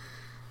watch.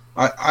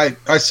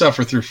 I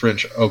suffer through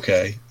French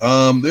okay.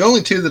 The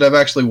only two that I've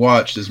actually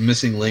watched is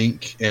Missing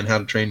Link and How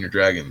to Train Your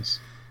Dragons.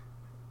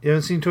 You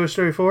haven't seen Toy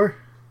Story 4?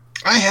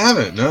 I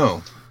haven't,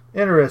 no.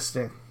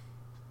 Interesting.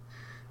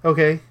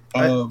 Okay.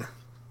 I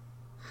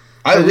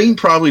lean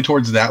probably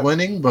towards that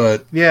winning,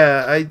 but...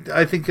 Yeah,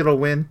 I think it'll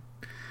win.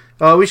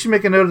 We should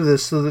make a note of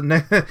this so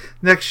that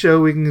next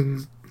show we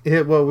can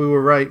hit what we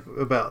were right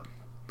about.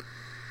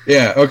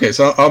 Yeah, okay,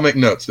 so I'll make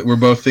notes that we're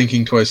both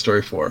thinking Toy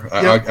Story 4.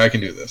 Yep. I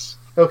can do this.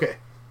 Okay.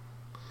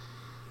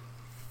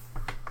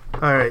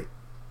 Alright.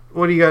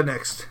 What do you got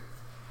next?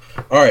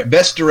 Alright,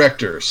 Best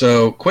Director.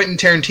 So, Quentin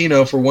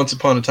Tarantino for Once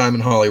Upon a Time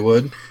in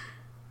Hollywood.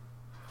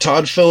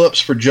 Todd Phillips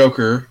for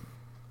Joker.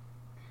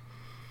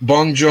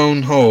 Bong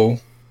Joon-ho,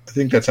 I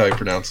think that's how he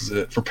pronounces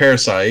it, for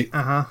Parasite.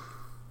 Uh-huh.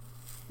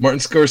 Martin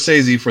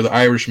Scorsese for The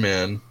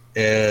Irishman.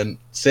 And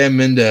Sam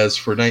Mendes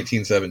for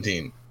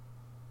 1917.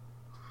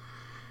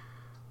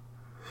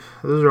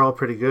 Those are all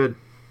pretty good.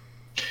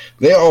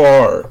 They all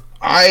are.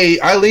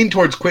 I lean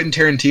towards Quentin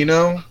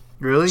Tarantino.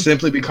 Really?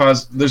 Simply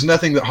because there's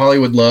nothing that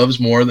Hollywood loves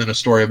more than a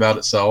story about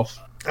itself.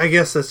 I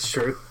guess that's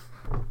true.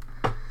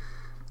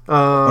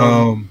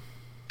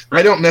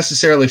 I don't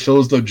necessarily feel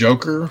as though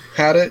Joker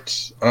had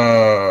it.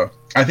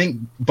 I think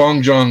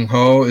Bong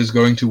Joon-ho is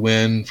going to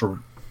win for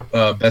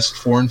Best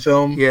Foreign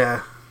Film.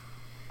 Yeah.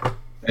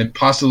 And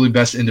possibly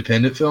Best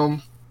Independent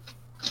Film.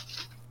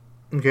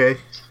 Okay.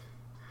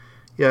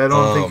 Yeah, I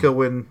don't think he'll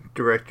win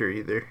Director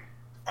either.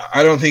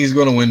 I don't think he's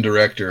going to win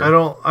Director. I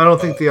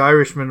don't think The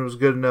Irishman was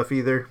good enough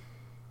either.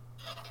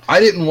 I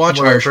didn't watch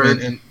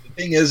Irishman, and the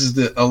thing is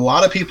that a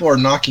lot of people are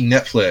knocking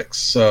Netflix,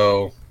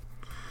 so...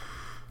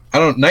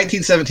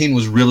 1917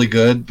 was really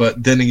good,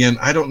 but then again,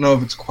 I don't know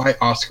if it's quite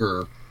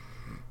Oscar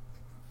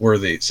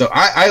worthy. So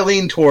I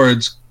lean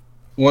towards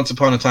Once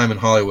Upon a Time in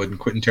Hollywood and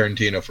Quentin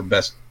Tarantino for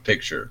Best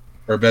Picture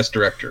or Best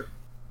Director.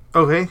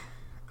 Okay.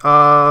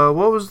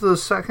 What was the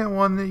second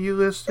one that you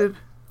listed?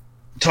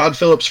 Todd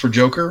Phillips for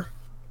Joker.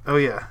 Oh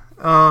yeah.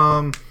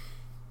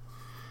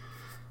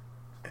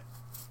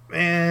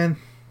 Man,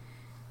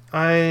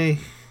 I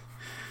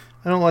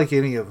don't like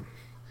any of them.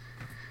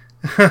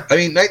 I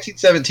mean,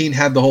 1917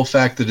 had the whole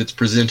fact that it's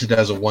presented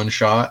as a one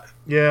shot.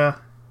 Yeah.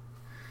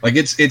 Like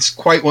it's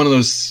quite one of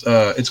those.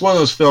 It's one of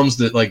those films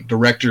that like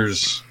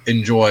directors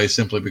enjoy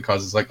simply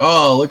because it's like,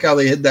 oh, look how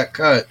they hit that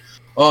cut.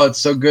 Oh, it's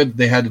so good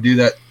they had to do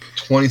that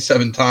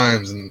 27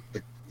 times, and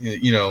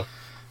the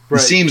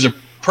seams are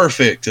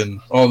perfect, and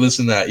all this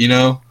and that.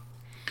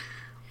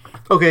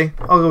 Okay,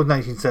 I'll go with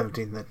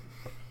 1917 then.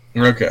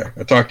 Okay,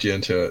 I talked you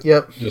into it.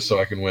 Yep. Just so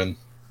I can win.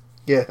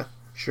 Yeah,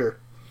 sure.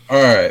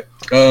 All right.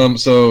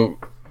 So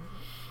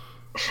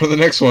for the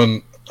next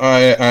one,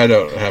 I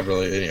don't have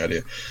really any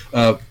idea.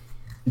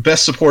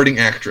 Best Supporting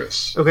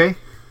Actress. Okay.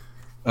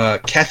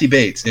 Kathy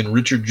Bates in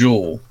Richard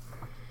Jewell.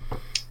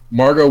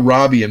 Margot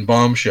Robbie in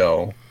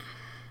Bombshell.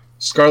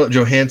 Scarlett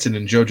Johansson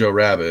in Jojo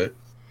Rabbit.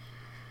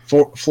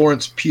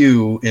 Florence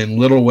Pugh in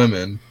Little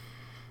Women.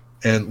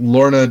 And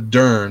Lorna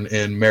Dern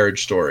in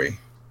Marriage Story.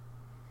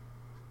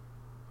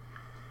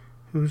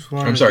 Who's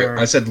Lorna I'm sorry, Dern?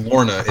 I said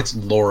Lorna. It's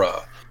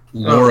Laura.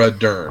 Laura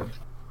Dern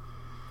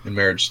in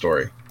Marriage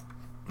Story.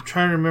 I'm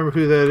trying to remember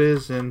who that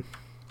is in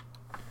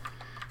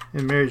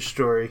Marriage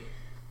Story.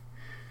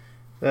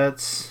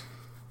 That's...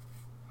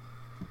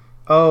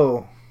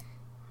 Oh.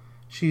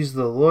 She's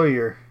the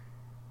lawyer.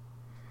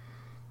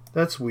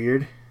 That's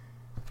weird.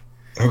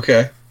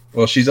 Okay.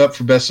 Well, she's up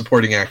for Best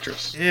Supporting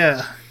Actress.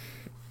 Yeah.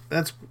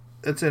 That's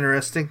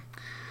interesting.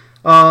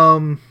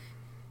 Scarlett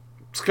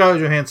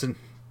Johansson.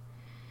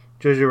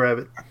 Jojo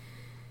Rabbit.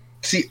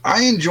 See,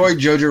 I enjoyed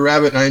Jojo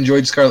Rabbit and I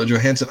enjoyed Scarlett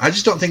Johansson. I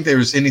just don't think there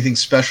was anything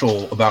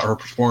special about her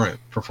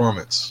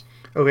performance.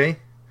 Okay.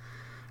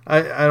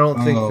 I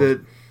don't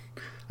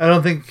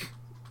think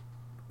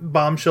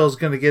Bombshell's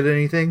going to get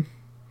anything.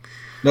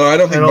 No, I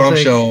don't think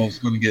Bombshell's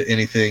going to get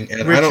anything.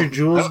 And Richard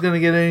Jewell's going to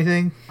get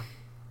anything.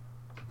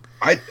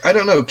 I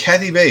don't know.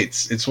 Kathy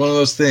Bates. It's one of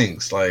those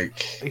things.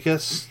 Like, I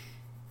guess.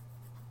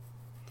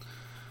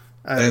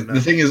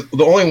 The thing is,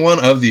 the only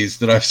one of these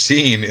that I've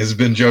seen has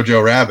been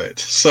Jojo Rabbit.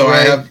 So right.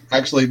 I have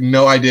actually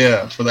no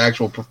idea for the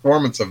actual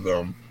performance of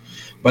them.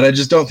 But I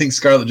just don't think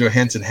Scarlett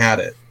Johansson had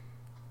it.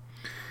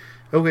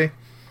 Okay.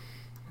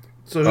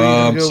 So who are you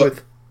going to go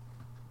with?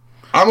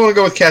 I'm going to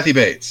go with Kathy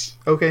Bates.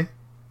 Okay.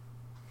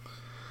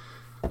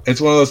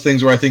 It's one of those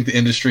things where I think the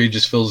industry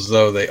just feels as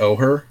though they owe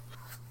her.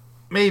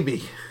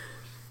 Maybe.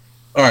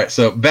 All right,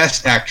 so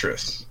Best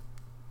Actress.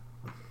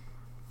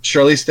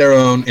 Charlize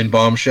Theron in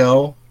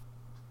Bombshell.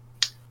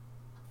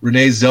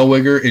 Renee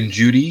Zellweger in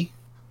Judy.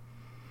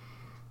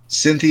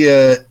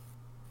 Cynthia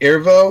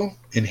Erivo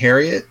in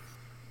Harriet.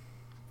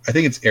 I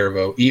think it's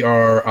Erivo.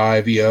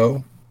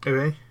 Erivo.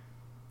 Okay.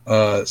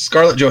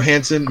 Scarlett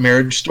Johansson,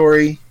 Marriage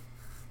Story.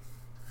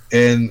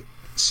 And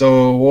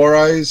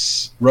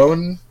Saoirse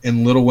Ronan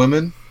in Little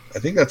Women. I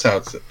think that's how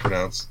it's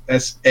pronounced.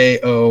 Saoirse.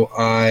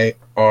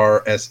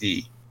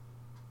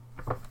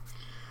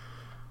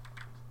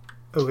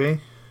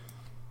 Okay.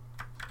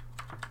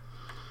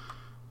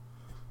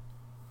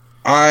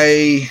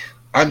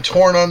 I'm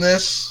torn on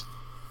this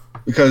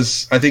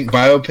because I think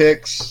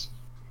biopics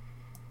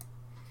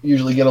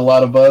usually get a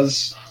lot of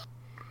buzz,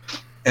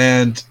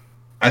 and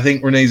I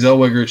think Renee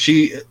Zellweger,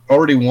 she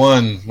already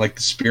won like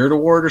the Spirit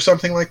Award or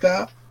something like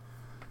that.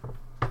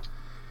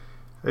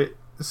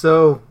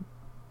 So,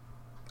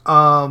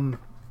 that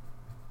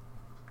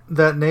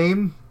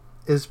name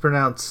is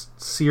pronounced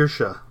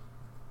Saoirse.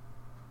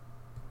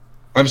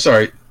 I'm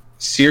sorry,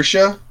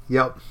 Saoirse.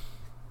 Yep.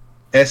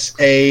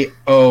 Saoirse.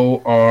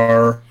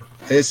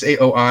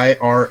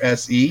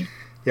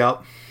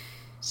 Yep.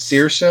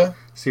 Saoirse.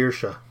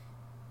 Saoirse.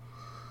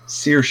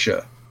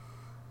 Saoirse.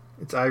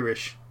 It's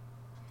Irish.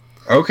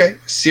 Okay,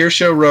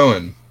 Saoirse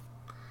Ronan.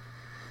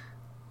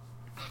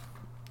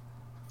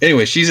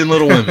 Anyway, she's in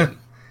Little Women.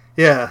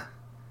 Yeah.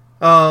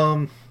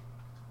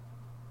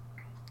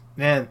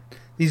 Man,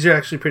 these are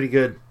actually pretty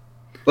good.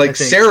 Like,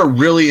 Sarah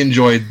really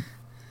enjoyed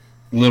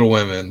Little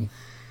Women.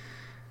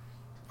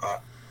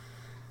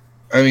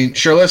 I mean,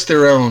 Charlize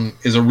Theron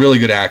is a really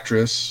good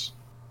actress.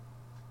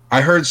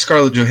 I heard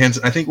Scarlett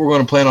Johansson. I think we're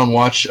going to plan on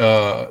watch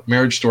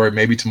Marriage Story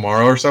maybe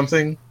tomorrow or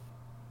something.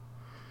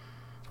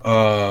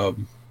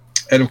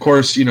 And of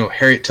course, you know,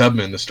 Harriet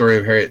Tubman, the story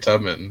of Harriet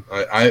Tubman.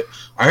 I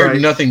heard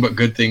nothing but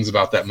good things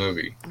about that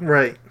movie.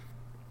 Right.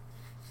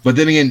 But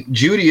then again,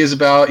 Judy is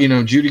about, you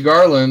know, Judy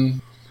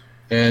Garland,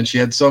 and she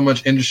had so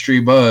much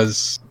industry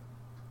buzz.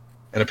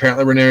 And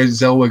apparently Renee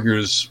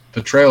Zellweger's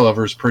portrayal of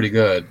her is pretty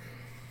good.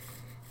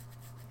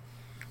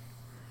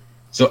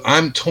 So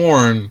I'm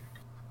torn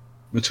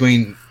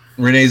between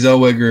Renee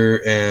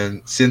Zellweger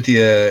and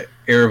Cynthia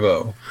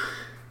Erivo.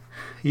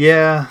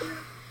 Yeah.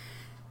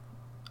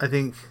 I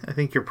think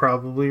you're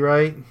probably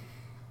right.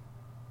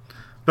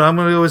 But I'm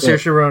going to go with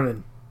Saoirse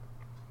Ronan.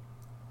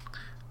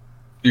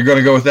 You're going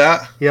to go with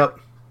that? Yep.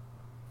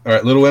 All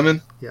right, Little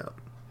Women? Yep.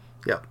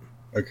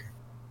 Okay.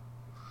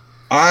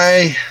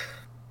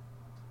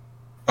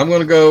 I'm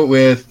going to go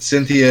with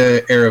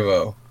Cynthia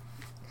Erivo.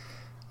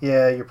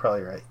 Yeah, you're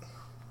probably right.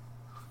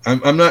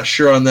 I'm not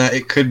sure on that.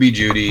 It could be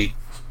Judy.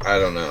 I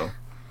don't know.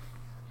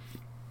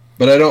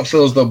 But I don't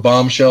feel as though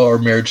Bombshell or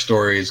Marriage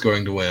Story is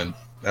going to win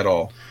at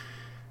all.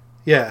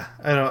 Yeah,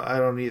 I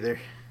don't either.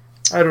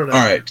 I don't know. All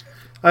right.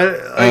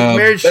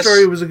 Marriage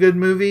Story was a good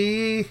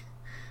movie.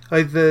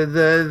 Like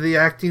the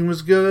acting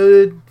was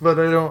good, but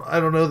I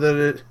don't know that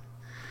it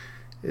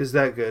is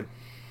that good.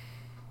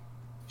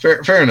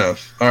 Fair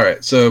enough. All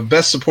right. So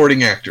Best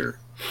Supporting Actor: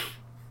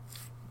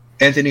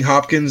 Anthony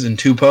Hopkins in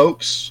Two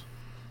Popes.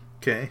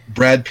 Okay.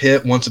 Brad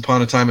Pitt, Once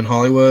Upon a Time in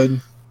Hollywood.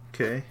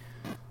 Okay.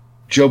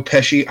 Joe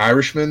Pesci,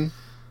 Irishman.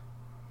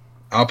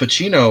 Al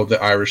Pacino,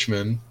 The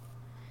Irishman.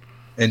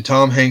 And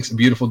Tom Hanks, A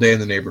Beautiful Day in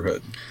the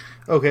Neighborhood.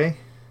 Okay.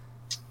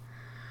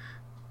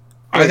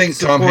 I think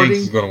Tom Hanks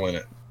is going to win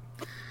it.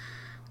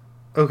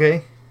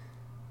 Okay.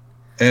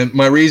 And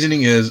my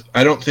reasoning is,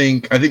 I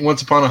think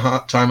Once Upon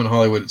a Time in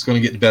Hollywood, it's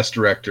going to get Best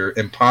Director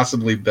and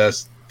possibly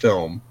Best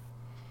Film.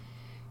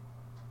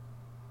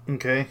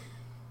 Okay.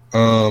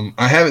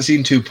 I haven't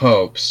seen Two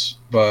Popes,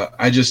 but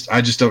I just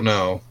don't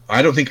know.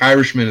 I don't think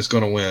Irishman is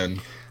going to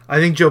win. I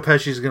think Joe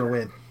Pesci is going to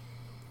win.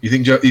 You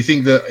think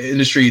the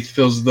industry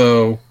feels as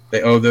though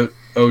they owe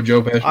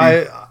Joe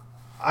Pesci?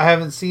 I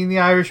haven't seen The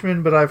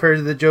Irishman, but I've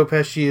heard that Joe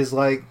Pesci is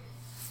like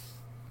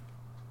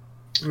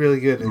really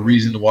good. A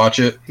reason to watch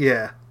it.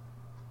 Yeah.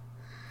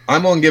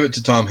 I'm going to give it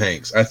to Tom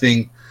Hanks. I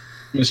think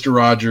Mr.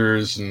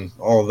 Rogers and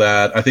all of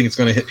that, I think it's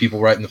going to hit people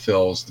right in the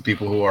feels, the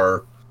people who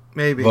are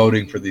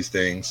voting for these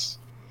things.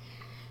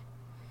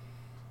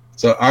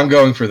 So I'm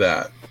going for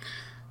that.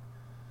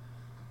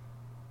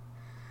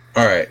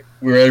 All right.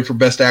 We ready for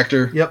Best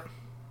Actor? Yep.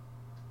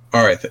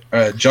 All right.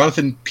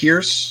 Jonathan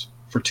Pierce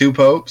for Two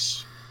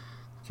Popes.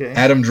 Okay.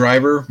 Adam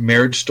Driver,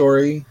 Marriage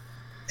Story.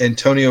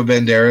 Antonio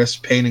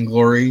Banderas, Pain and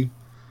Glory.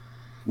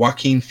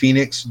 Joaquin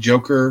Phoenix,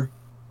 Joker.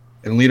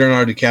 And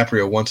Leonardo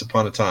DiCaprio, Once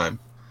Upon a Time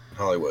in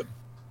Hollywood.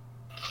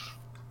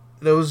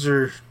 Those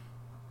are...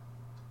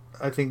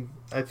 I think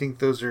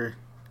those are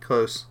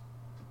close.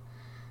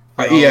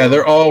 Yeah,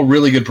 they're all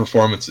really good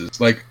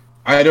performances. Like,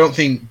 I don't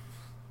think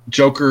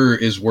Joker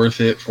is worth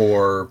it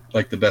for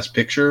like the Best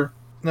Picture.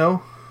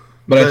 No,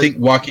 but I think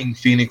Joaquin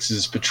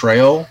Phoenix's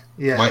portrayal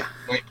might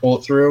pull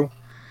it through.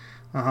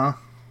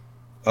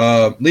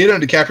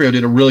 Leonardo DiCaprio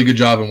did a really good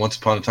job in Once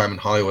Upon a Time in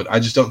Hollywood. I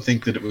just don't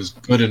think that it was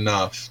good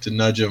enough to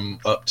nudge him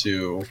up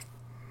to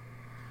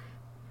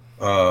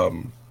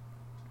the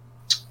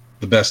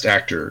Best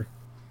Actor.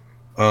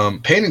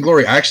 Pain and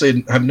Glory, I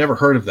actually have never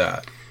heard of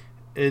that.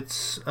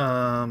 It's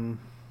I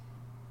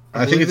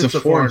think it's a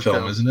foreign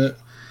film, isn't it?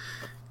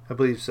 I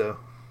believe so.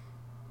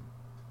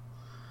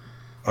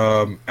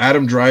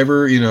 Adam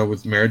Driver,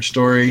 with Marriage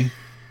Story.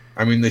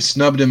 I mean, they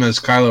snubbed him as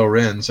Kylo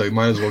Ren, so he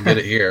might as well get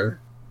it here.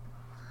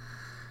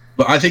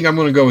 But I think I'm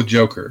going to go with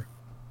Joker.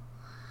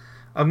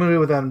 I'm going to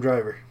go with Adam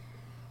Driver.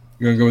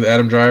 You're going to go with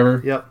Adam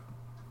Driver? Yep.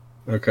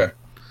 Okay.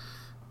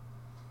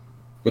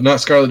 But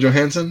not Scarlett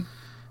Johansson?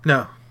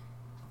 No.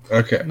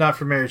 Okay. Not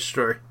for Marriage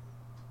Story.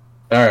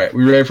 All right.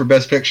 We ready for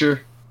Best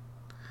Picture?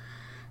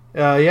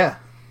 Yeah.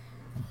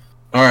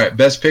 All right.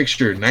 Best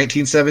Picture,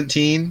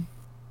 1917,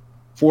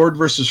 Ford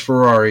versus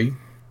Ferrari,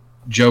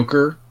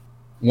 Joker,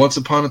 Once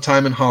Upon a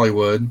Time in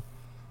Hollywood,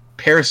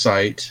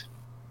 Parasite,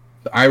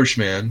 The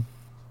Irishman,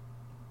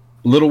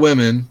 Little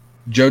Women,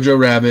 Jojo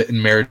Rabbit,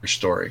 and Marriage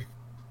Story.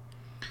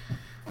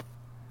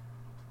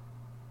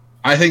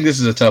 I think this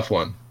is a tough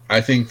one.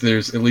 I think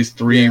there's at least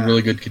three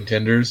really good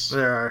contenders.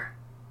 There are.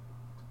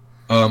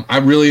 I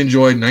really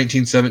enjoyed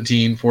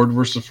 1917, Ford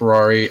versus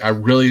Ferrari. I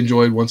really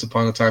enjoyed Once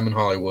Upon a Time in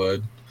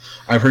Hollywood.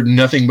 I've heard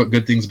nothing but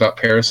good things about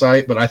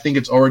Parasite, but I think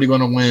it's already going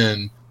to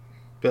win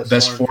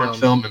Best Foreign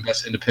Film and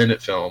Best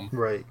Independent Film.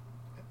 Right.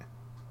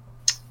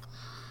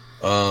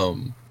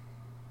 Jojo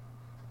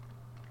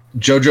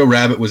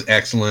Rabbit was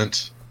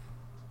excellent.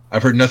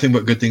 I've heard nothing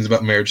but good things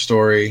about Marriage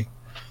Story.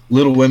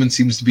 Little Women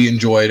seems to be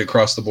enjoyed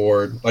across the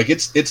board. Like,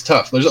 it's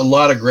tough. There's a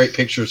lot of great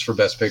pictures for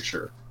Best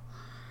Picture.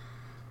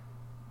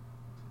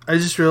 I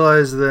just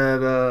realized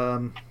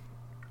that,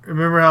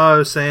 remember how I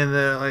was saying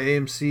that like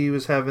AMC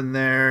was having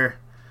their,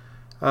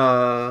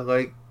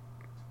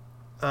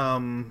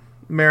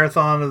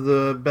 marathon of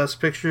the Best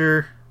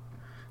Picture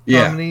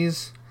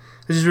nominees?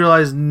 I just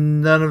realized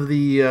none of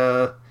the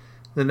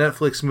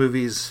Netflix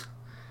movies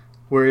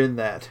were in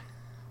that.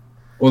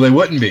 Well, they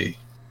wouldn't be.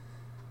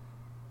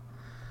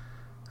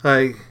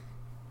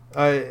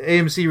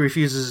 AMC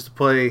refuses to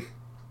play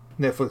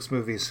Netflix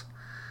movies.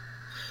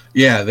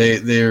 Yeah,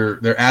 they're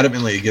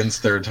adamantly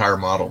against their entire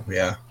model.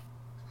 Yeah.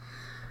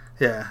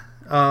 Yeah.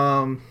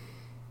 I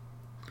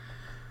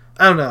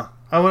don't know.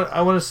 I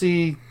want to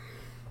see.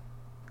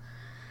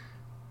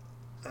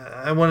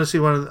 I want to see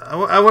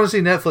I want to see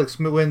Netflix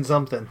win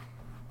something.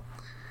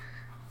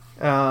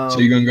 So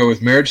you're gonna go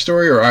with Marriage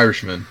Story or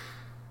Irishman?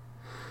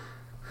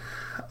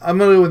 I'm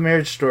gonna go with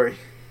Marriage Story.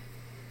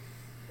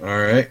 All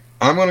right.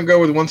 I'm going to go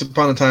with Once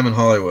Upon a Time in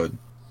Hollywood.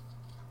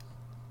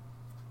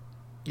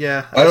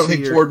 Yeah. I don't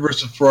think Ford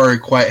versus Ferrari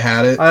quite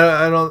had it.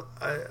 I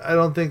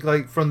don't think,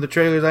 like, from the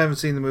trailers, I haven't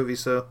seen the movie,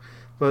 so,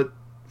 but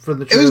from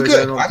the trailers, it was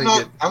good.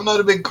 I I'm not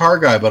a big car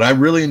guy, but I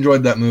really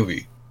enjoyed that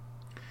movie.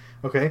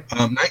 Okay.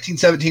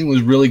 1917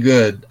 was really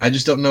good. I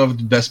just don't know if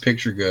it's Best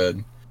Picture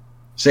good.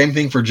 Same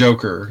thing for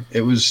Joker.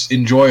 It was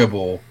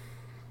enjoyable.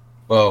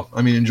 Well,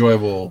 I mean,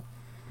 enjoyable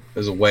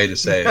is a way to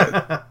say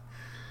it.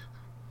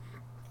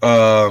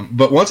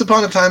 But Once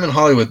Upon a Time in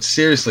Hollywood,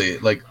 seriously,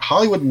 like,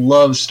 Hollywood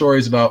loves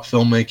stories about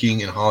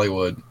filmmaking in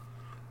Hollywood,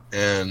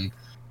 and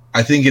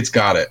I think it's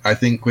got it. I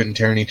think Quentin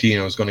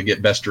Tarantino is going to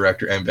get Best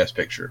Director and Best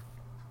Picture.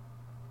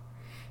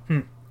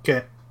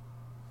 Okay.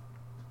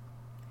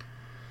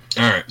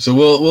 All right, so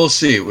we'll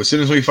see. As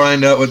soon as we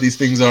find out what these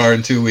things are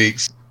in 2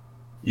 weeks,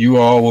 you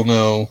all will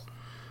know.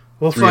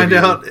 We'll find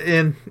out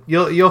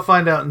you'll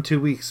find out in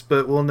 2 weeks,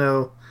 but we'll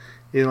know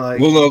in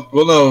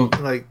we'll know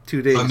in like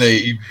 2 days. Sunday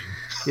evening.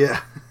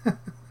 Yeah.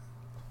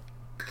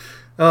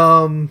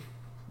 All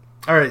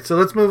right, so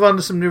let's move on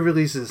to some new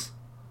releases.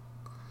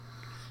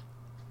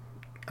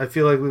 I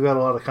feel like we've got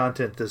a lot of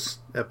content this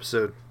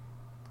episode.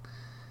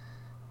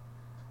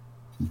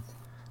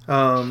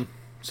 So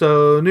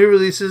new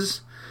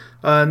releases.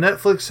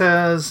 Netflix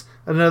has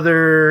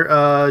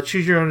another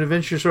choose your own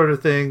adventure sort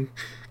of thing.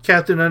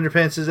 Captain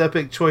Underpants'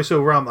 Epic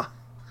Choice-O-Rama.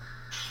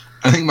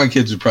 I think my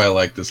kids would probably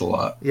like this a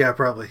lot. Yeah,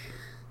 probably.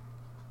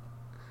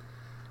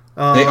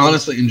 They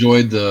honestly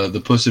enjoyed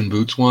the Puss in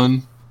Boots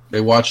one.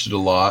 They watched it a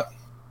lot.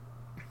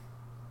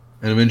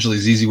 And eventually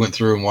Zizi went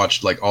through and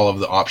watched like all of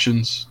the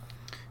options.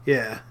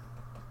 Yeah.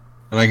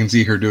 And I can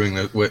see her doing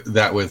that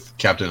with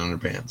Captain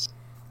Underpants.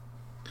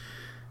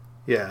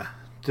 Yeah.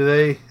 Do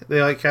they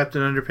like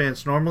Captain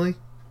Underpants normally?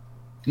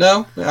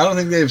 No, I don't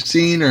think they've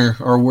seen or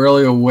are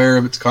really aware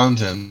of its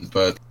content,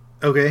 but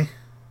okay.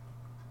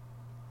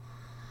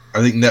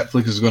 I think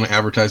Netflix is going to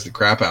advertise the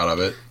crap out of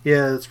it.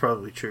 Yeah, that's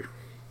probably true.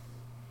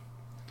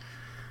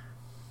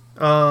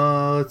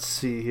 Let's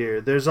see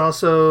here. There's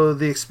also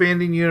the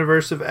expanding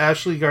universe of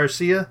Ashley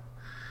Garcia,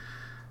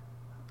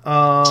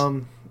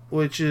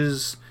 which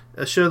is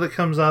a show that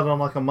comes out on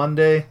like a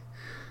Monday.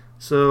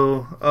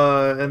 So,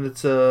 and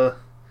it's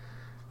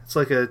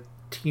like a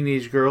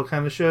teenage girl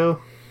kind of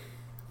show.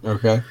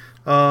 Okay.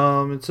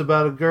 It's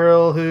about a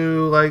girl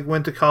who like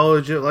went to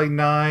college at like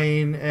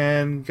 9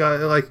 and got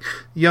like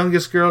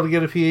youngest girl to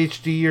get a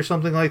PhD or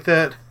something like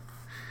that.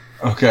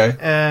 Okay.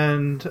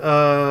 And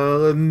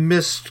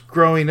missed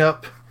growing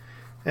up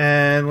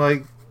and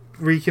like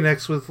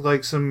reconnects with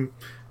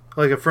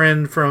like a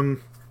friend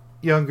from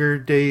younger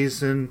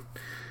days and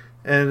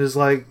is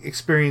like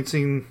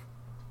experiencing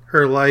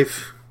her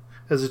life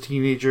as a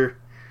teenager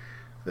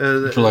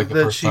for like the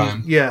first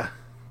time. Yeah.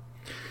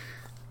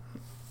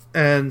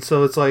 And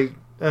so it's like,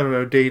 I don't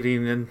know,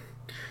 dating and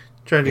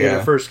trying to get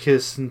her first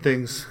kiss and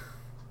things.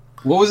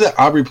 What was that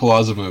Aubrey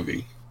Plaza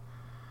movie?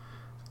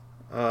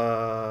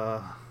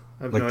 I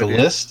have Like no The idea.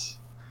 List?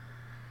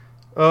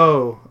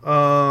 Oh,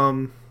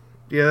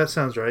 yeah, that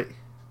sounds right.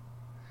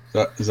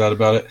 Is that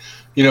about it?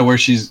 You know, where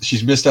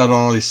she's missed out on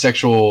all these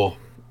sexual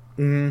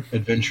Mm.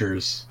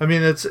 adventures. I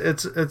mean, it's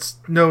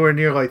nowhere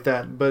near like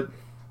that, but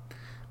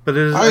it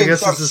is. I I mean, it guess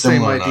it's sounds the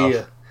same similar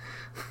idea.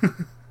 enough.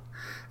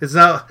 It's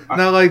not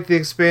like the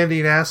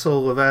expanding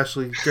asshole of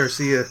Ashley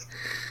Garcia.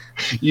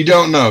 You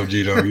don't know,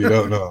 Gino. You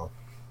don't know.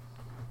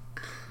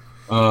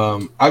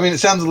 I mean, it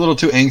sounds a little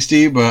too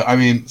angsty, but I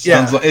mean,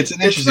 sounds like it's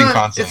an interesting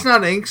concept. It's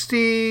not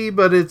angsty,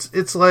 but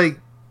it's like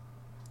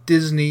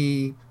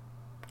Disney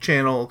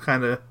Channel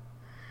kind of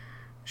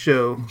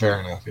show. Fair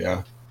enough.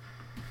 Yeah.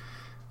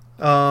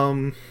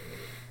 Let's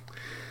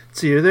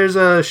see here. There's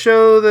a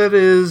show that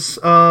is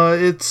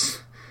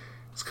it's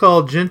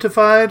called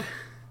Gentified,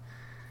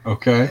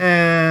 Okay.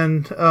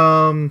 and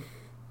I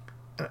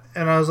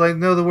was like,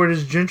 no, the word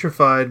is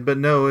gentrified, but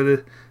no,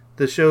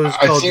 the show is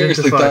I called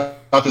seriously Gentified.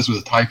 thought this was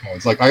a typo.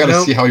 It's like I got to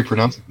Nope. see how he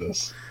pronounces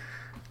this.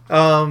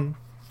 But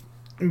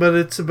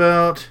it's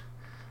about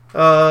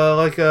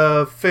like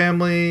a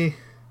family,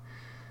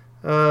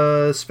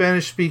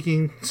 Spanish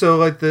speaking. So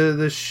like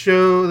the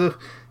show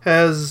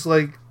has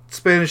like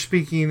Spanish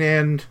speaking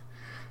and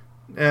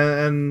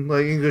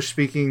like English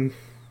speaking,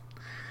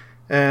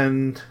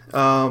 and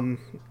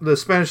the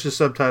Spanish is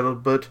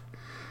subtitled,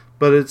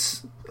 but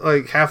it's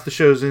like half the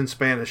show's in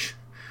Spanish.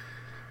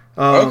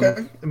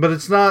 Okay. But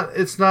it's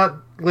not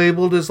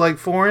labeled as like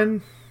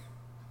foreign.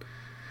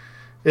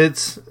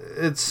 It's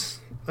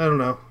I don't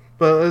know,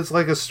 but it's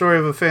like a story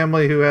of a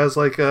family who has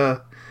like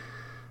a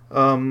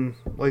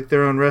like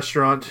their own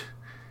restaurant,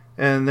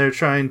 and they're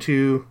trying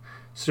to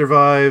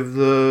survive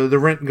the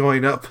rent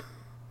going up.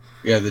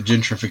 Yeah, the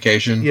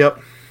gentrification.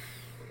 Yep.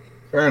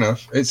 Fair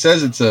enough. It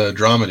says it's a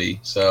dramedy,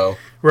 so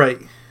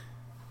Right.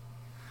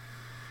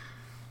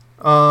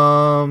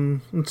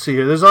 Let's see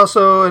here. There's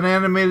also an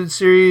animated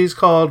series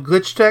called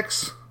Glitch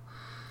Techs,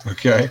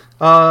 okay.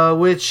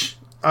 which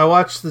I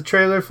watched the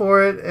trailer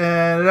for it,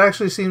 and it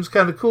actually seems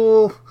kind of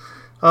cool.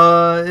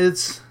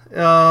 It's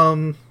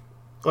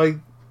like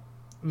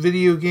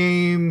video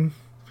game,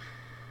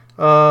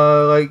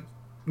 like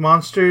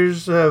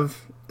monsters have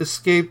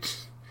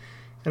escaped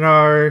and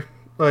are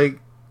like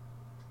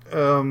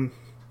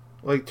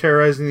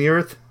terrorizing the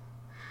earth.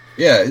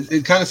 Yeah,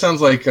 it kind of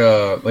sounds like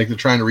they're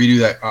trying to redo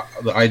that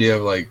the idea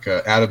of like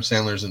Adam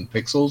Sandler's in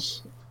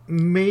Pixels.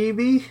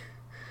 Maybe,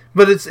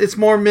 but it's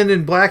more Men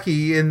in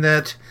Blacky in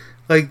that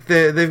like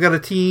they've got a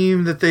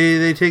team that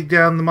they take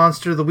down the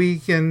monster of the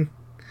week, and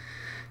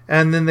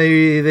then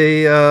they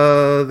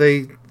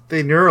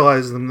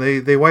neuralize them.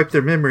 They wipe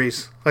their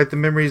memories, like the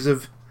memories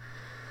of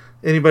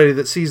anybody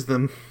that sees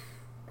them.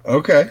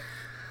 Okay.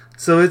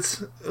 So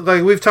it's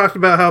like we've talked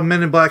about how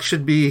Men in Black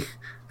should be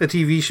a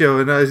TV show,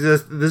 and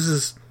this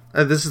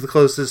is the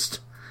closest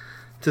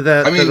to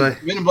that. I mean,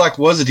 that Men in Black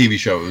was a TV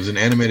show. It was an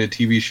animated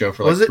TV show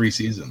for Was like it? 3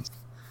 seasons.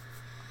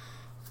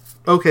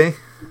 Okay.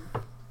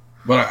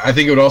 But I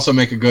think it would also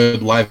make a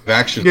good live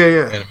action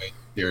Yeah. animated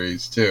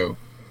series too,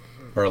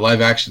 or a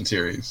live action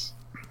series.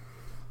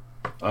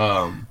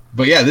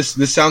 But yeah,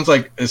 this sounds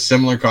like a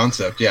similar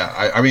concept.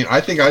 Yeah, I mean,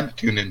 I think I'd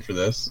tune in for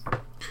this.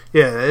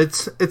 Yeah,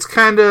 it's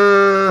kind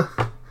of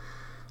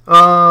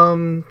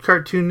Cartoon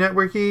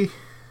Networky,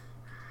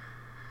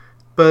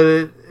 but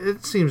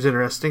it seems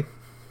interesting.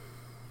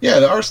 Yeah,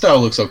 the art style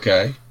looks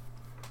okay.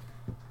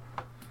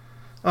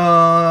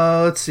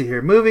 Let's see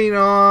here. Moving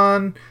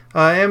on,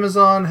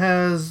 Amazon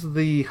has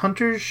the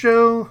Hunters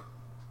show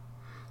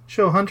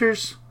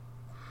Hunters,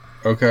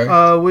 Okay.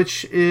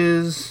 which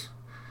is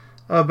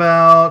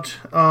about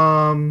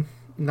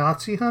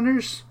Nazi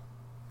hunters.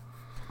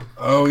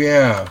 Oh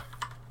yeah.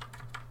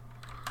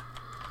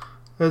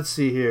 Let's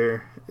see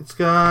here. It's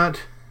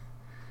got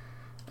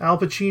Al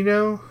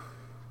Pacino.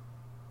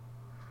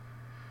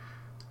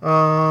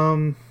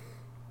 Let's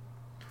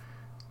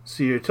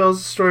see here. It tells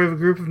the story of a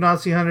group of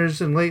Nazi hunters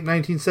in late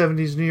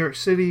 1970s New York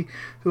City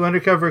who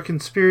uncover a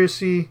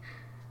conspiracy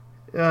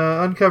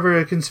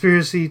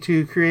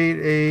to create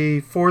a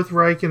Fourth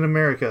Reich in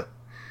America.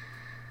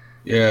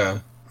 Yeah.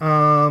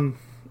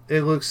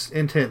 It looks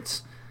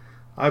intense.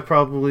 I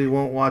probably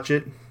won't watch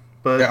it,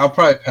 but Yeah, I'll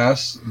probably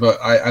pass, but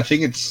I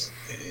think it's.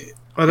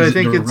 but Is I it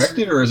think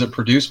directed or is it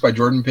produced by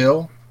Jordan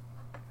Peele?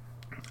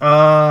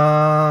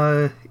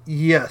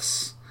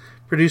 yes,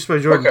 produced by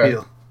Jordan Okay.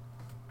 Peele.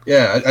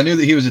 Yeah, I knew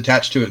that he was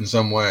attached to it in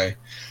some way.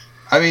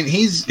 I mean,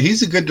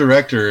 he's a good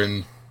director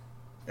and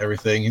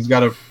everything. He's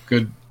got a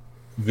good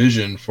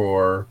vision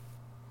for,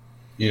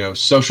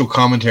 social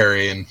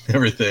commentary and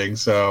everything.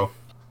 So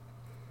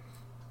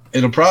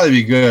it'll probably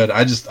be good.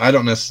 I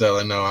don't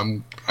necessarily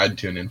know. I'd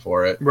tune in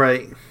for it,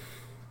 Right.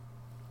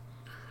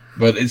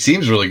 but it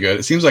seems really good.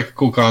 It seems like a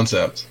cool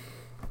concept.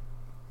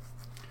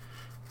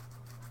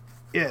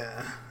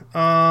 Yeah.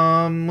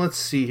 Let's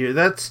see here.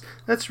 That's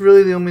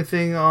really the only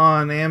thing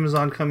on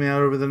Amazon coming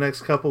out over the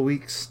next couple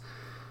weeks.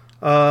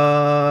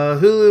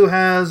 Hulu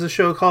has a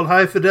show called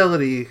High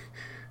Fidelity,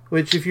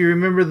 which, if you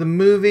remember the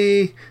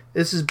movie,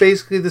 this is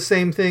basically the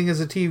same thing as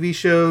a TV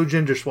show,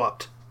 gender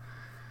swapped.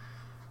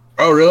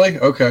 Oh, really?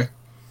 Okay.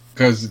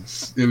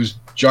 Because it was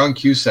John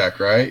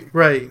Cusack, right?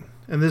 Right.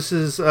 And this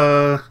is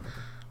Zoe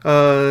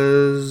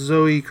Is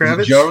it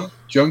Kravitz?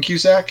 Joan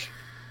Cusack?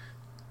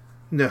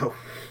 No.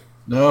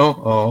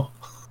 No? Oh.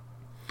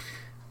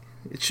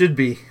 It should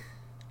be.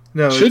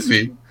 No, Should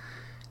be.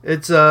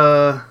 It's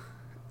a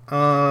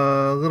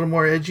little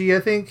more edgy, I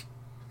think.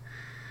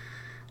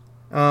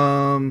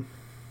 And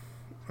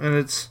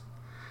it's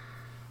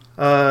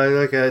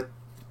like a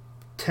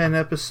 10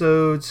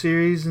 episode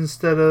series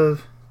instead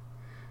of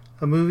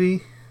a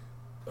movie.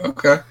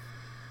 Okay.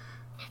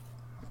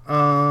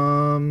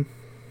 I mean,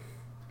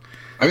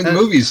 the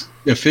movie's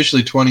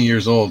officially 20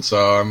 years old,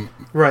 so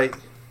right.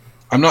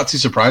 I'm not too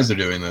surprised they're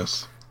doing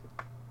this.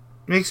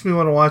 Makes me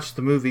want to watch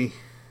the movie.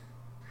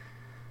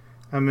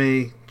 I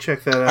may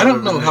check that out. I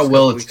don't know how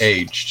well it's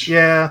aged.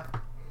 Yeah.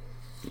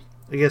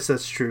 I guess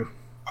that's true.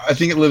 I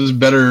think it lives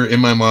better in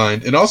my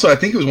mind. And also, I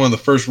think it was one of the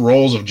first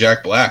roles of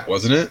Jack Black,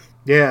 wasn't it?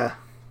 Yeah.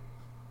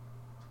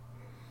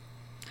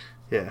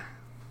 Yeah.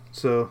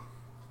 So,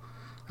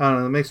 I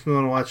don't know. It makes me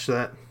want to watch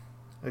that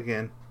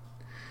again.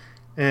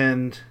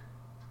 And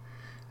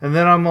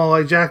then I'm all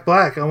like, Jack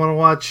Black, I want to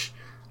watch,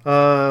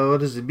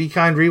 what is it, Be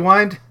Kind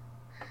Rewind?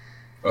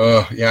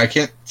 Yeah, I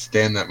can't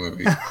stand that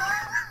movie.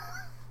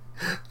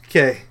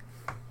 Okay.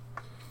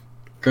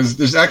 Because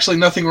there's actually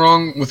nothing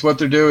wrong with what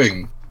they're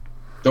doing.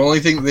 The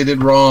only thing they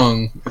did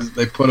wrong is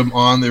they put them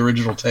on the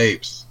original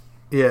tapes.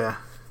 Yeah.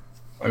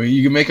 I mean,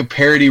 you can make a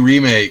parody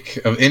remake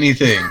of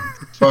anything.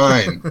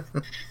 Fine.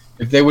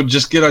 If they would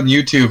just get on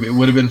YouTube, it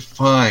would have been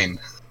fine.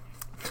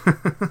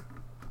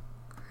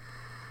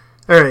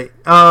 Alright.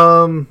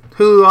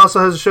 Hulu also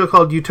has a show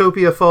called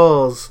Utopia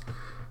Falls,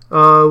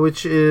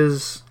 which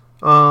is,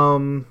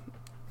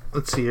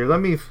 let's see here. Let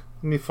me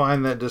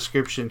find that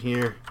description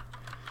here.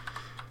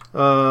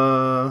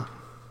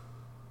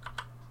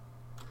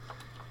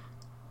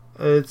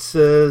 It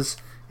says,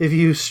 if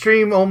you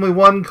stream only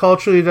one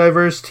culturally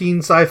diverse teen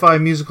sci-fi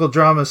musical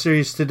drama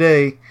series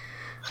today,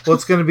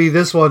 what's going to be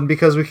this one,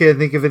 because we can't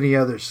think of any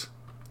others.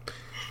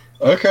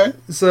 Okay.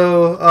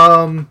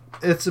 So,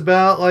 it's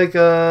about like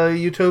a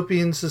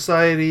utopian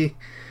society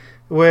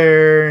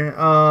where,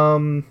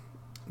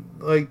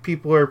 like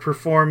people are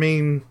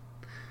performing,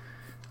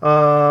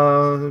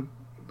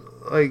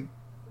 like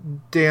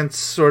dance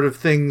sort of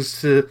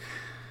things to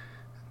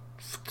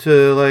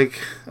like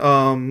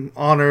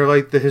honor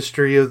like the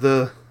history of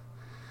the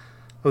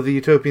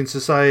utopian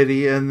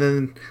society, and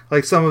then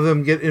like some of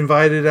them get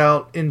invited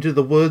out into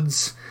the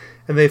woods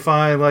and they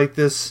find like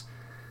this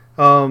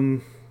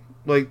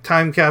like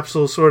time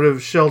capsule sort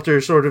of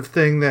shelter sort of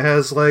thing that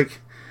has like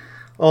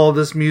all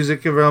this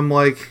music from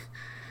like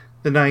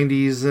the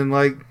 90s, and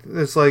like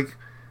it's like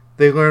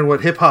they learn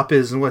what hip hop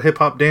is and what hip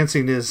hop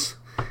dancing is.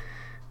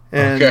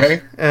 And,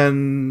 okay.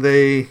 And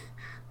they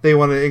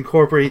want to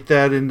incorporate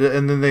that into,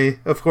 and then they,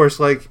 of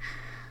course, like,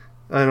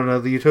 I don't know,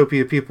 the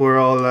Utopia people are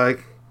all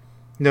like,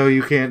 no,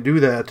 you can't do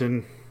that,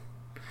 and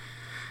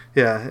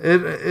yeah,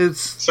 it's.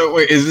 So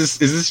wait, is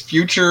this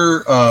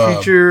future?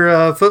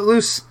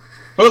 Footloose?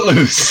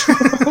 Footloose.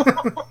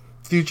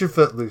 Future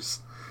Footloose.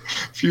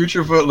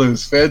 Future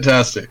Footloose.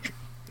 Fantastic.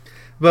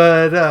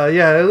 But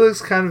yeah, it looks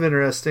kind of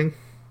interesting.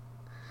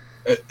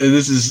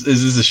 Is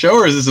this a show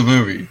or is this a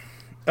movie?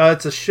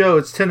 It's a show.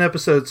 It's 10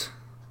 episodes.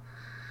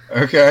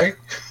 Okay.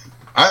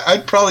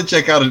 I'd probably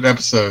check out an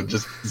episode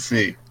just to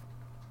see.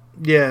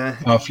 Yeah.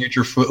 How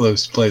Future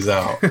Footloose plays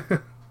out.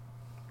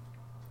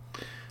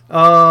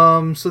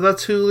 So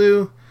that's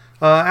Hulu.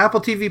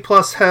 Apple TV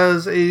Plus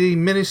has a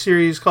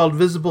miniseries called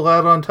Visible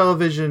Out on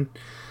Television.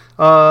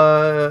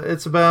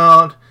 It's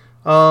about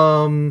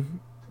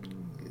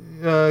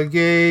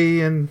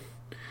gay and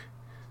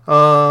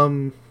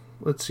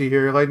let's see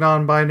here, like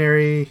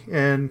non-binary,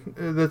 and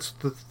that's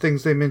the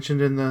things they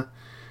mentioned in the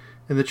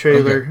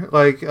trailer. Okay.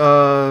 Like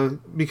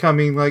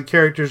becoming like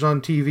characters on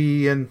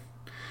TV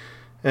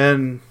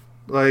and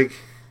like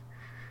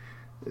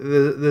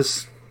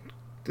this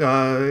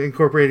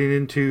incorporating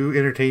into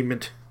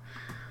entertainment.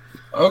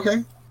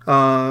 Okay.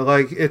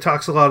 Like it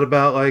talks a lot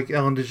about like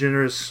Ellen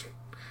DeGeneres,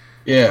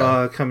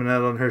 coming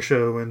out on her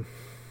show and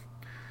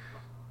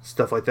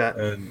stuff like that.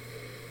 And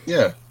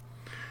yeah.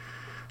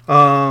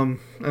 And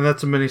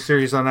that's a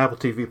miniseries on Apple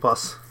TV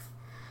Plus.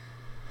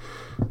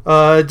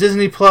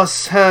 Disney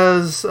Plus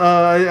has.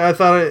 I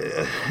thought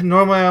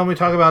normally I only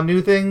talk about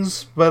new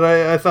things, but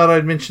I thought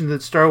I'd mention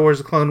that Star Wars: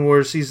 The Clone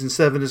Wars Season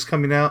 7 is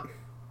coming out.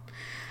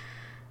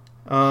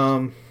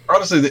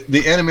 Honestly,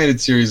 the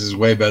animated series is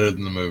way better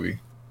than the movie.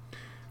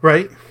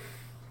 Right.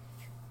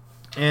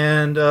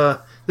 And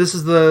this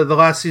is the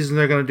last season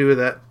they're going to do with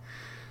that.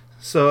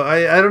 So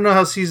I don't know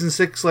how Season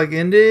 6 like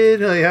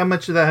ended. Like, how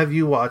much of that have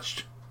you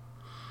watched?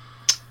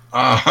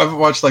 I've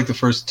watched like the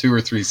first 2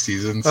 or 3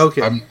 seasons.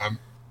 Okay.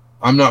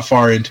 I'm not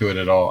far into it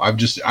at all.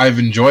 I've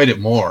enjoyed it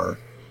more.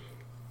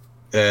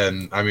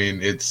 And I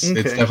mean, it's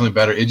definitely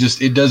better.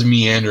 It does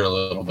meander a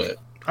little bit.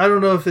 I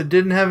don't know if it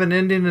didn't have an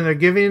ending and they're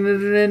giving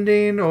it an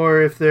ending,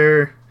 or if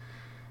they're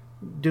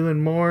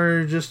doing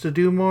more just to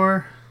do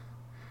more.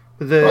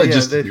 But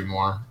to do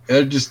more.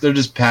 They're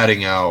just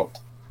padding out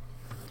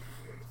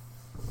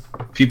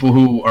people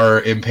who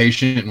are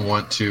impatient and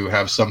want to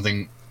have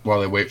something while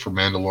they wait for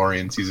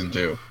Mandalorian season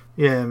 2.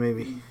 Yeah,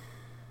 maybe.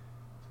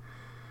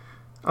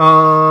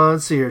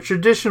 Let's see here.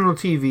 Traditional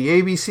TV.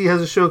 ABC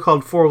has a show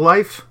called For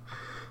Life,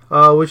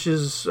 which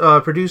is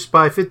produced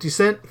by 50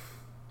 Cent.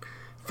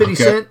 50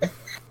 Cent.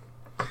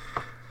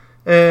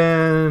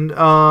 And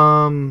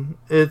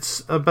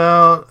it's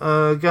about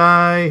a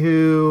guy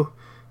who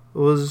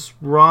was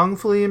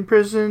wrongfully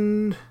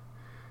imprisoned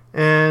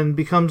and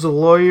becomes a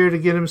lawyer to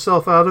get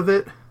himself out of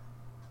it.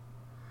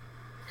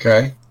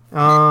 Okay.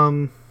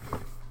 And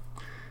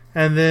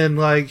then,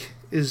 like,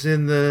 is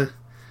in the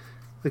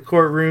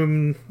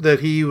courtroom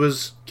that he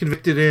was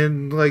convicted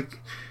in, like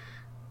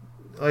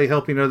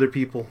helping other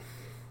people.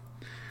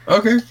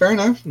 Okay, fair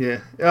enough. Yeah.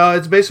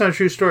 It's based on a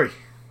true story.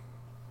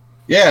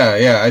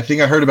 Yeah, I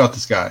think I heard about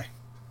this guy.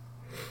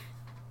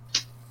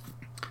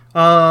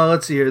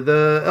 Let's see here.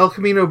 The El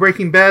Camino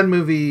Breaking Bad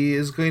movie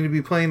is going to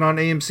be playing on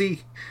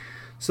AMC.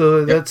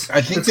 So that's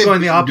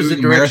going the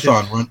opposite direction.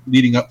 Marathon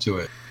leading up to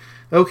it.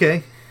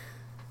 Okay.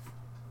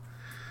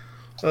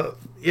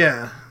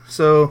 Yeah.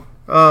 So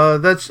I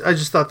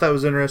just thought that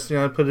was interesting.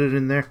 I put it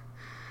in there.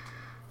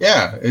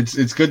 Yeah,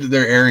 it's good that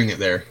they're airing it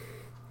there.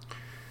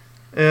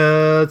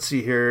 Let's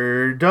see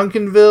here.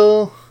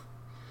 Duncanville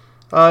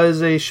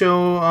is a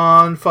show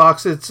on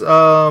Fox. It's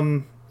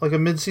like a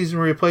mid-season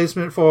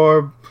replacement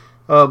for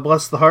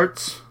Bless the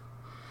Hearts.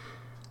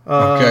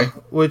 Okay.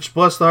 Which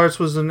Bless the Hearts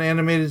was an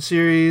animated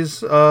series.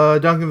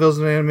 Duncanville's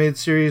an animated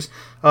series.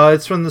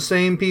 It's from the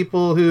same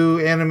people who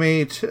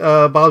animate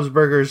Bob's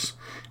Burgers,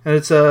 and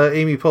it's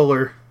Amy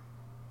Poehler.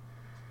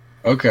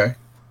 Okay.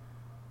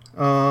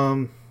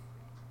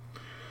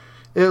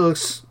 It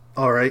looks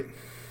alright.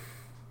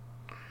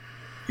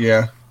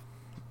 Yeah.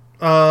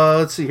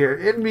 Let's see here.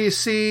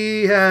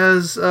 NBC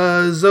has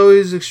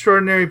Zoe's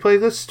Extraordinary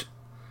Playlist.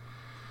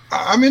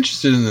 I'm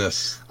interested in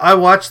this. I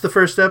watched the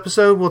first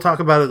episode. We'll talk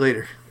about it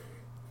later.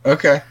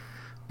 Okay.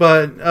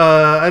 But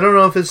I don't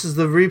know if this is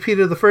the repeat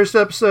of the first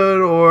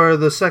episode or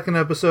the second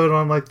episode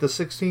on like the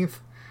 16th.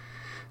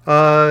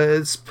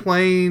 It's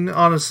playing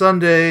on a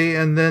Sunday,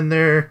 and then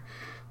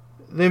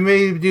they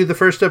may do the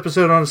first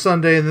episode on a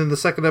Sunday, and then the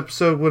second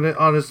episode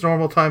on its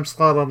normal time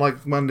slot on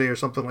like Monday or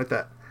something like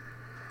that.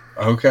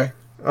 Okay.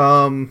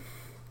 But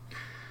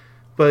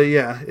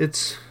yeah,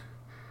 it's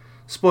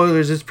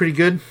spoilers. It's pretty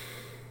good.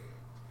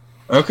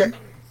 Okay.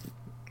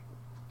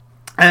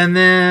 And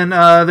then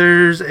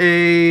there's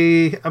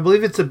I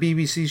believe it's a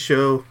BBC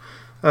show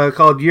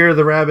called Year of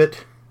the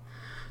Rabbit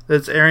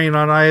that's airing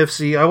on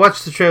IFC. I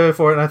watched the trailer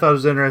for it and I thought it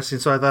was interesting,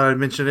 so I thought I'd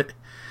mention it.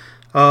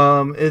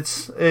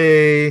 It's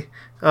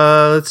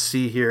let's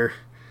see here.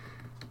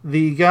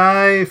 The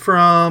guy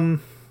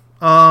from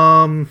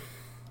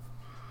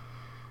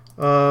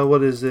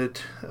what is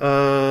it?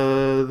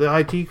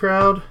 The IT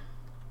Crowd.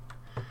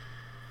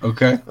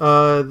 Okay.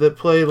 That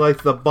played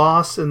like the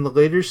boss in the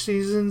later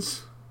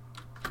seasons.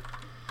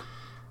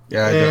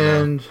 Yeah, I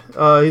don't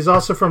know. And he's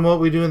also from What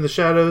We Do in the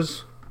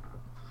Shadows.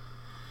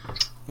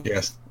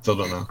 Yeah, still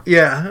don't know.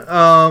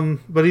 Yeah,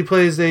 but he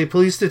plays a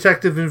police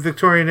detective in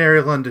Victorian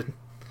era London.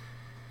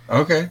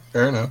 Okay,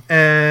 fair enough.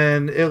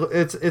 And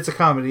it's a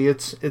comedy.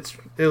 It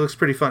looks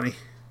pretty funny.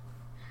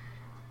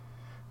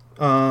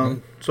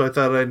 So I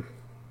thought I'd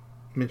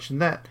mention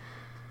that.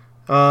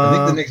 I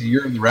think the next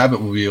Year of the Rabbit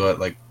will be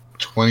like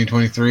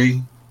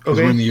 2023. Because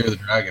we're in the Year of the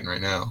Dragon right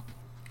now.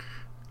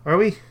 Are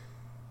we?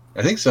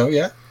 I think so.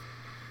 Yeah.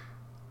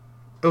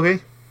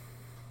 Okay.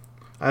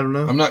 I don't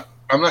know. I'm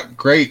not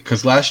great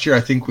because last year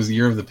I think was the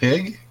Year of the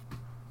Pig.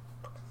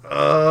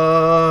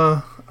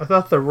 I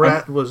thought the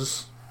rat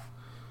was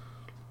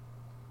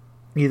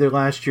either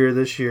last year or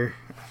this year.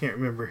 I can't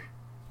remember.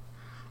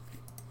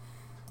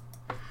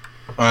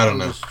 I don't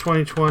know. It was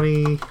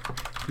 2020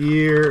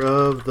 Year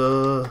of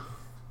the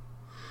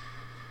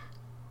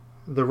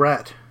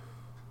Rat.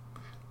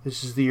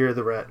 This is the Year of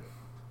the Rat.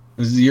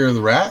 This is the Year of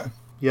the Rat?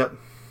 Yep.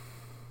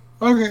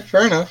 Okay,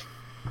 fair enough.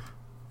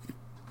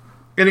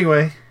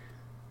 Anyway.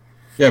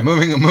 Yeah,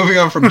 moving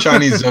on from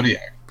Chinese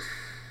Zodiac.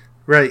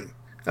 Right.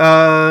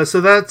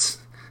 So that's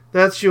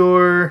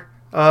your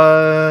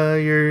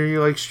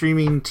like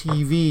streaming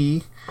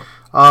TV,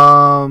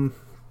 and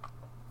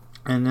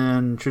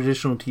then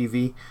traditional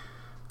TV.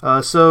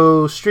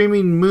 So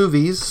streaming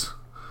movies.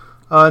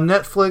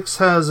 Netflix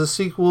has a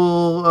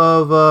sequel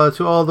of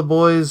To All the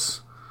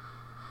Boys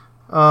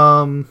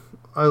I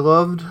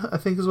Loved, I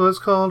think is what it's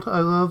called. I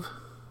Love.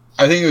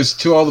 I think it was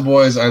To All the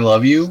Boys I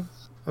Love You.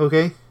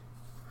 Okay.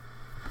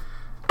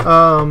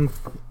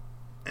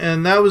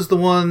 And that was the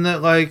one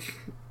that, like,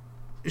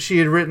 she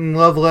had written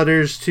love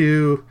letters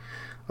to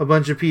a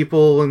bunch of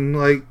people and,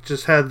 like,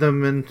 just had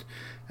them, and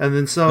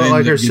then some,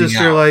 like, her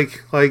sister,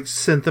 like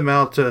sent them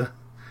out to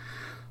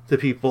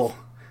people.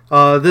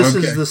 This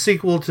is the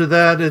sequel to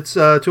that. It's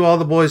To All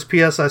the Boys,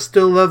 P.S. I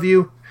Still Love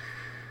You.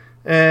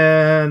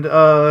 And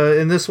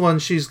in this one,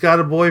 she's got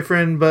a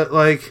boyfriend, but,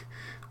 like,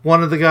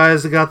 one of the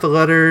guys that got the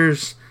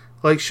letters,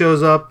 like,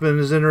 shows up and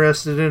is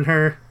interested in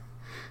her,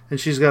 and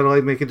she's got to,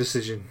 like, make a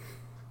decision.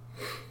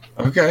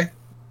 Okay.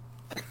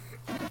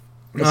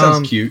 That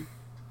sounds cute.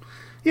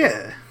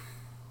 Yeah.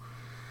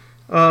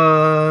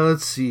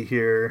 Let's see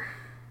here.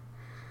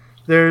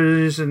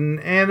 There's an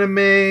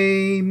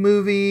anime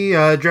movie,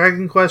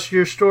 Dragon Quest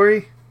Your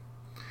Story.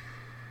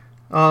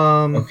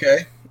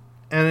 Okay.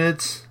 And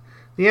it's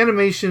the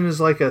animation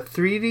is like a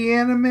 3D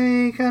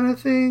anime kind of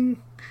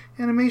thing.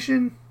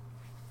 Animation.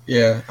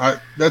 Yeah,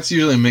 that's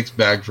usually a mixed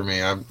bag for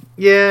me.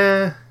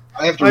 Yeah.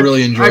 I have to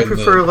really enjoy. I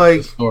prefer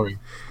the story,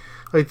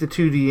 like the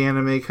 2D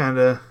anime kind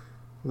of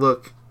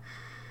look.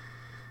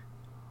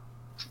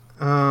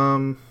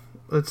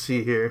 Let's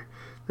see here.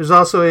 There's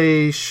also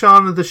a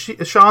Shaun of the Sheep.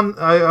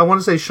 I want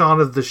to say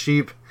Shaun of the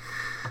Sheep,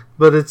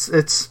 but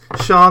it's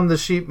Shaun the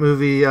Sheep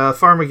movie,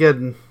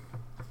 Farmageddon.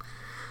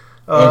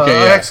 Okay,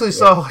 yeah, I actually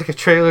saw like a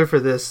trailer for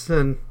this,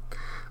 and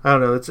I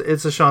don't know.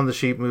 It's a Shaun the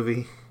Sheep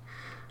movie.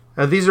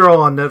 These are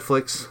all on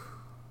Netflix.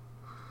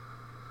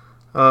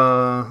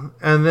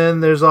 And then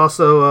there's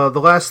also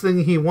The Last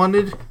Thing He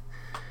Wanted,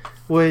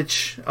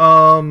 which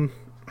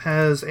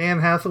has Anne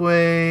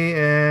Hathaway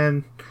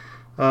and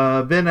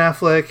Ben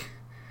Affleck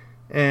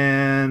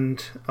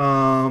and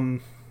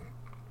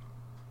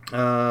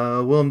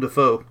Willem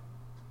Dafoe.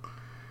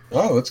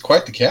 Oh, that's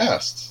quite the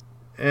cast.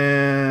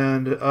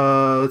 And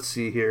let's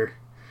see here.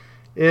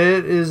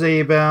 It is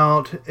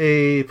about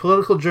a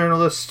political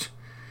journalist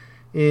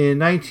in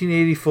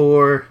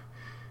 1984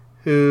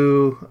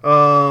 who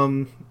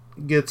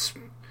gets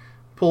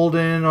pulled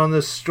in on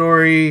this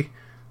story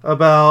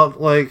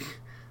about like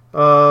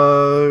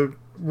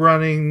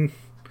running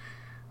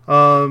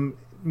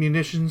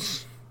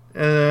munitions,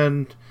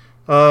 and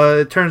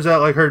it turns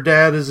out like her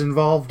dad is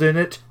involved in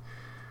it.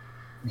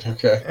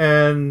 Okay.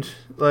 And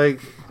like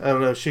I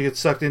don't know, she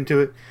gets sucked into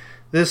it.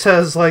 This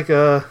has like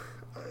a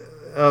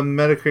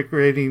Metacritic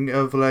rating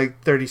of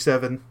like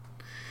 37.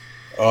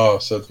 Oh,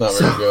 so it's not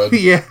very good.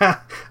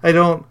 Yeah, I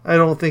don't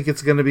think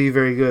it's going to be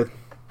very good.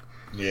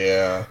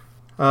 Yeah.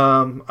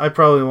 I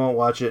probably won't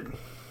watch it.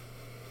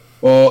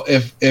 Well,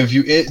 if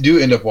you do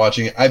end up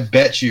watching it, I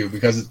bet you,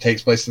 because it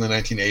takes place in the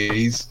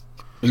 1980s,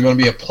 there's going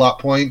to be a plot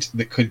point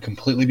that could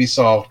completely be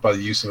solved by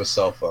the use of a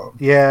cell phone.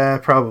 Yeah,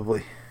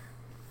 probably.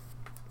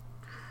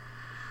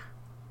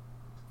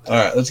 All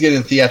right, let's get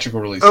into theatrical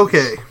releases.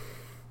 Okay.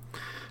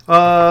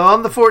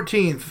 On the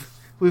 14th,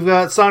 we've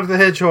got Sonic the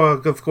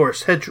Hedgehog, of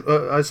course.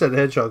 I said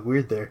Hedgehog,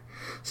 weird there.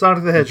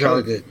 Sonic the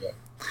Hedgehog. Did, yeah.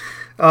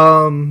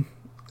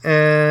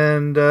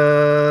 And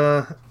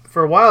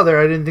for a while there,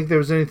 I didn't think there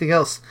was anything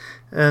else.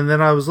 And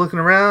then I was looking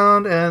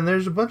around, and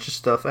there's a bunch of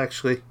stuff,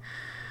 actually.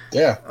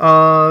 Yeah.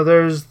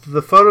 There's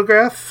The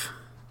Photograph,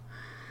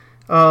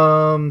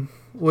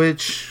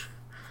 which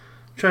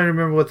I'm trying to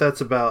remember what that's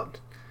about.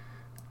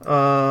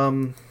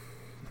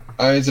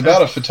 It's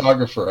about a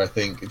photographer, I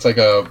think. It's like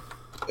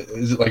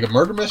is it like a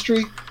murder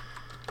mystery?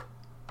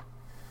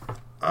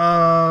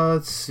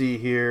 Let's see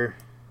here.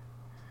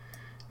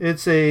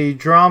 It's a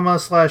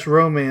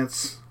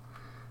drama/romance.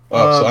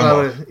 Oh, so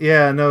I'm off.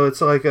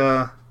 It's like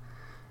a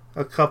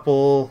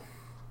couple.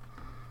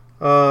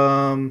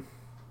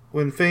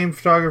 When famed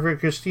photographer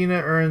Christina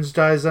Ernst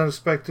dies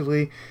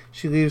unexpectedly,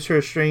 she leaves her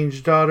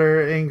estranged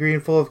daughter angry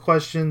and full of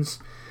questions.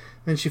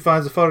 Then she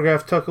finds a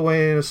photograph tucked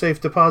away in a safe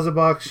deposit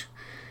box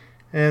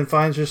and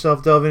finds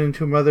herself delving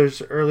into her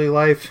mother's early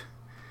life.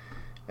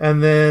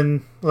 And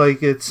then,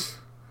 like, I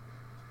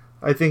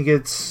think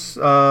it's,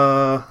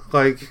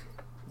 like,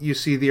 you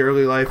see the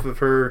early life of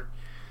her,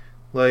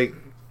 like,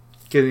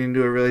 getting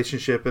into a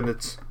relationship, and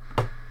it's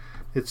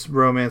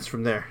romance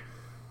from there.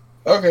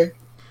 Okay.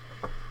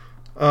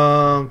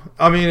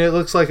 I mean, it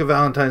looks like a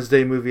Valentine's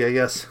Day movie, I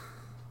guess.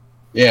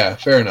 Yeah,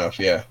 fair enough,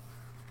 yeah.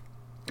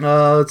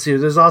 Let's see.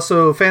 There's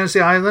also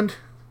Fantasy Island.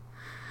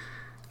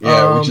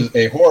 Yeah, which is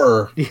a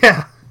horror.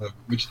 Yeah.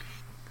 Which,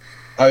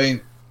 I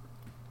mean,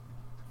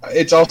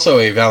 it's also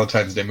a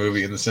Valentine's Day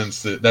movie in the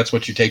sense that that's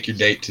what you take your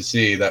date to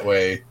see. That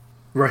way,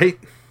 right?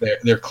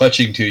 They're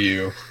clutching to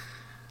you.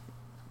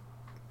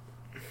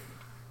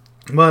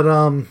 But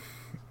I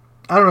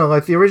don't know.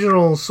 Like the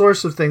original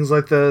source of things,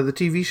 like the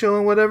TV show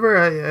and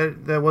whatever,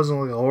 that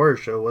wasn't like a horror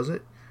show, was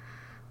it?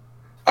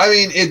 I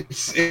mean,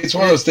 it's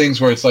one of those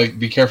things where it's like,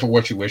 be careful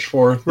what you wish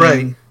for.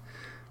 Right.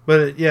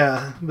 But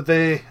but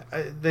they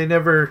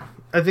never.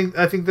 I think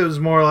that was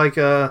more like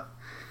a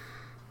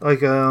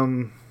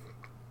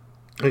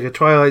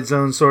Twilight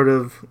Zone sort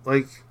of,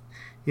 like,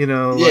 you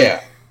know,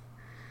 yeah,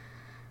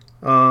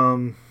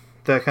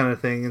 that kind of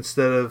thing,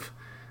 instead of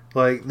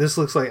like this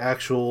looks like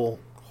actual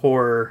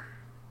horror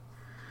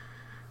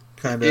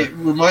kind of.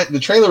 The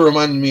trailer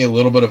reminded me a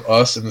little bit of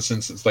Us in the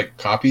sense it's like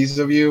copies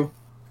of you.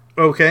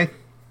 Okay.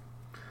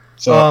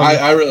 So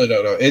I really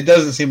don't know. It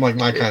doesn't seem like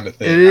my kind of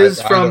thing. It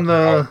is from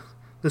the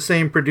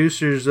same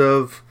producers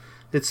of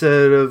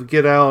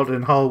Get Out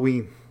and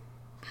Halloween.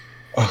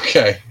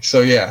 Okay,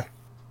 so yeah.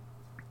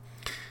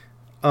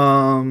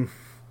 And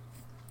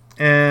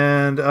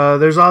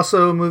there's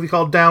also a movie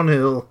called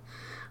Downhill,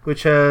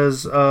 which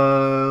has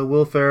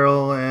Will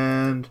Ferrell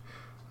and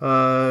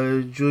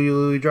Julia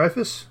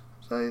Louis-Dreyfus,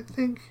 I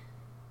think.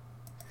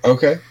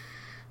 Okay.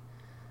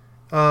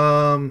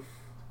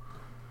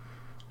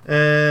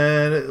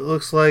 And it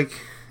looks like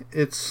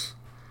it's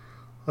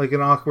like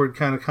an awkward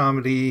kind of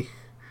comedy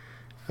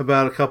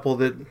about a couple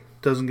that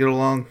doesn't get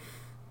along,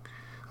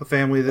 a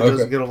family that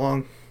doesn't get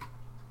along.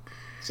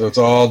 So it's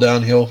all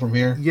downhill from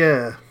here?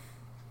 Yeah.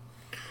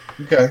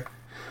 Okay.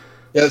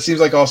 Yeah, it seems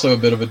like also a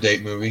bit of a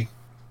date movie.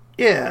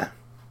 Yeah.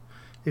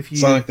 If you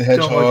Sonic the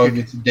Hedgehog, like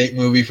it's a date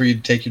movie for you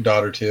to take your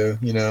daughter to,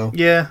 you know?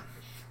 Yeah.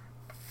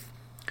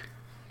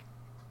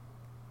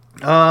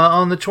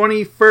 On the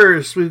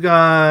 21st, we've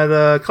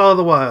got Call of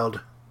the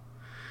Wild.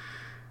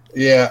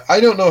 Yeah, I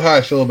don't know how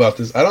I feel about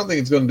this. I don't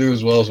think it's going to do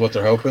as well as what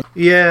they're hoping.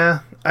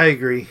 Yeah, I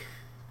agree.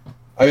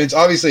 I mean, it's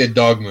obviously a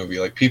dog movie.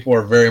 Like, people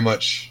are very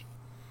much...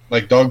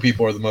 Like, dog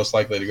people are the most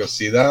likely to go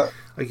see that.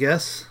 I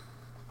guess.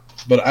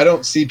 But I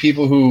don't see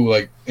people who,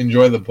 like,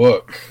 enjoy the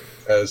book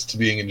as to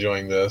being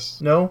enjoying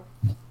this. No?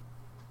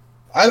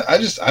 I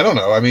don't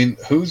know. I mean,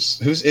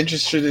 who's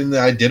interested in the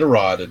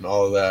Iditarod and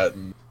all of that?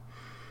 And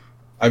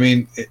I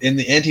mean, in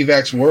the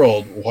anti-vax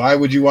world, why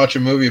would you watch a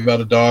movie about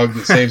a dog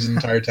that saves an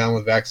entire town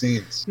with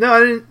vaccines? No, I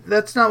didn't.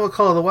 That's not what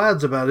Call of the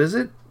Wild's about, is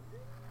it?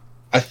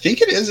 I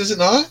think it is it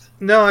not?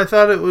 No, I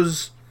thought it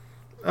was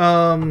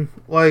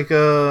like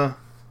a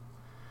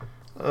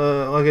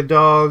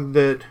dog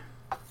that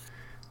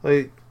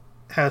like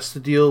has to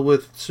deal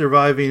with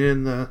surviving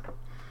in the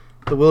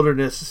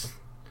wilderness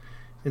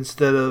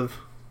instead of,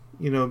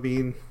 you know,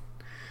 being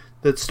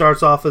that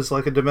starts off as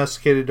like a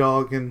domesticated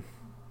dog and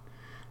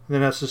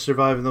then has to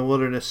survive in the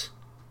wilderness.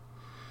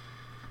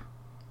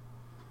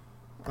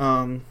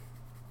 I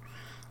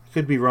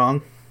could be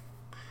wrong.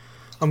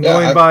 I'm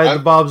going by the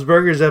Bob's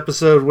Burgers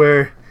episode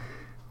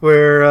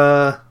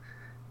where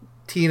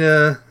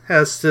Tina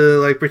has to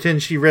like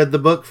pretend she read the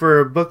book for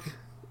a book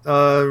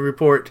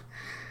report,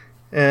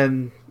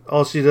 and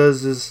all she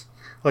does is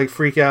like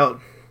freak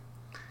out.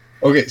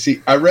 Okay,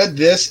 see, I read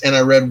this and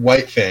I read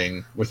White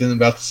Fang within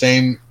about the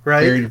same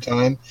period of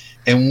time,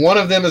 and one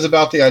of them is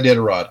about the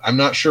Iditarod. I'm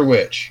not sure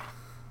which.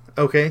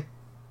 Okay.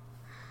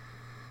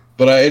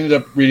 But I ended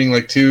up reading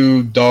like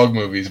 2 dog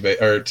movies,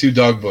 or 2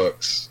 dog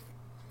books.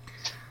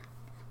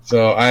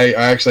 So I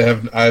actually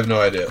have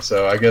no idea.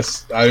 So I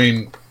guess, I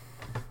mean,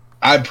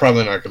 I'm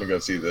probably not going to go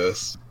see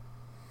this.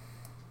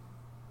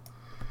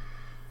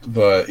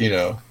 But, you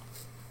know,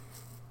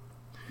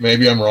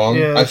 maybe I'm wrong.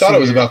 Yeah, I thought it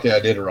was about the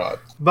Iditarod.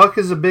 Buck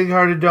is a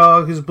big-hearted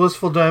dog whose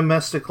blissful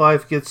domestic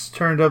life gets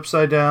turned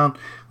upside down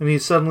when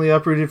he's suddenly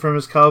uprooted from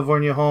his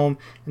California home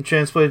and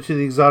transplanted to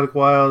the exotic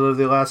wild of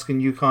the Alaskan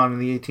Yukon in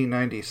the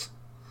 1890s.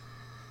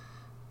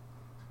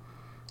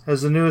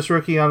 As the newest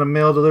rookie on a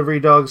mail delivery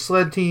dog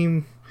sled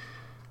team,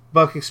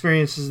 Buck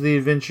experiences the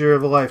adventure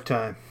of a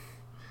lifetime.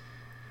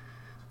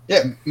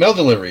 Yeah, mail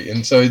delivery,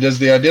 and so he does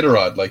the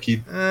Iditarod, like he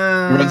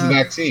runs the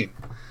vaccine.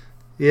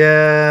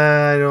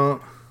 Yeah, I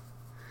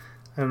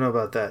don't know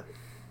about that.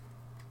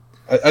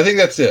 I think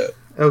that's it.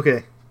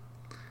 Okay.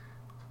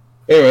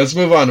 Anyway, let's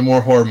move on to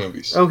more horror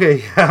movies.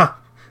 Okay, yeah.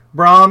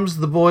 Brahms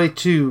the Boy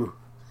 2.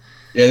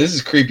 Yeah, this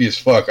is creepy as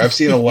fuck. I've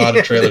seen a lot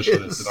of trailers for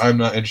this, and I'm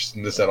not interested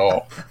in this at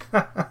all.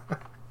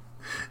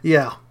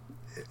 Yeah.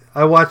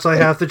 I watched like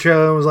half the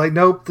trailer and was like,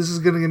 nope, this is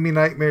going to give me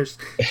nightmares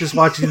just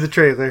watching the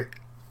trailer.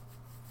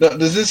 Now,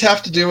 does this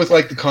have to do with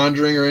like The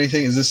Conjuring or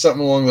anything? Is this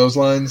something along those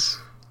lines?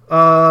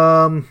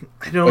 I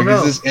don't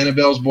know. Is this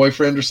Annabelle's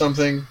boyfriend or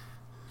something?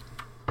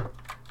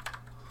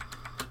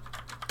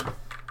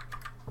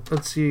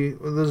 Let's see.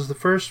 Well, there's the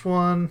first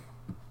one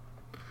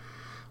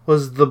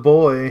was The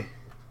Boy.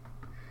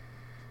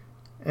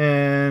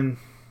 And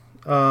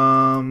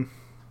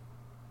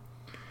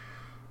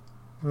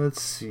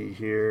let's see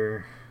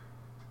here.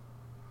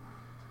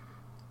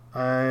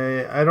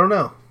 I don't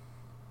know.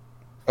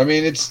 I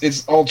mean,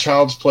 it's all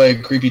Child's Play,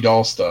 creepy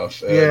doll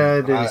stuff. Yeah,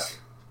 it is.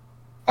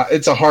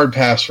 It's a hard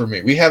pass for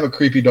me. We have a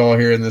creepy doll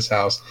here in this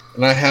house,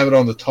 and I have it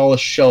on the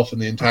tallest shelf in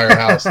the entire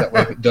house. That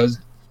way, if it does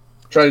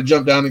try to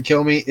jump down and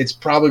kill me, it's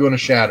probably going to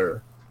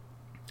shatter.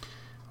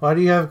 Why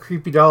do you have a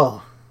creepy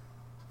doll?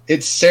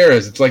 It's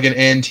Sarah's. It's like an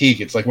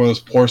antique. It's like one of those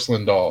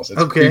porcelain dolls.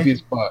 It's creepy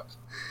as fuck.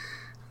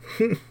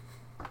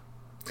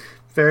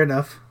 Fair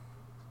enough.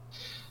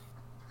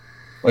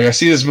 Like, I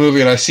see this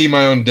movie and I see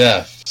my own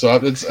death. So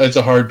it's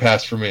a hard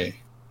pass for me.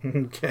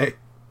 Okay.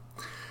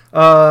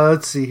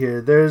 Let's see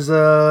here. There's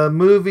a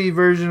movie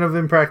version of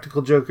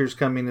Impractical Jokers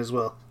coming as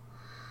well.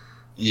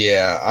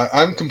 Yeah,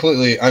 I'm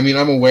completely... I mean,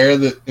 I'm aware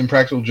that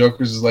Impractical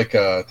Jokers is like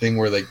a thing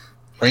where they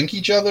prank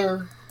each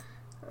other.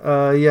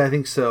 Yeah, I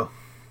think so.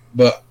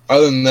 But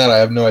other than that, I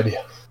have no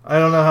idea. I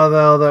don't know how the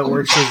hell that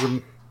works as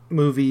a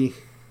movie.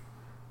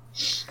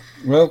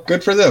 Well,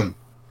 good for them.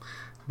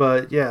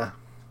 But, yeah.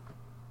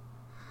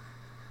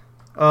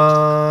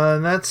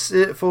 And that's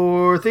it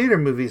for theater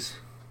movies.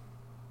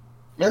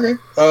 Okay.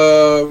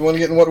 Want to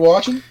get in what we're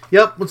watching?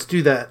 Yep, let's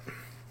do that.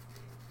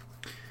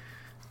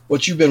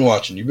 What you been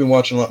watching? You've been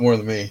watching a lot more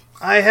than me.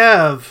 I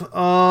have.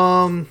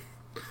 I'm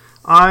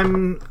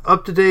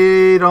up to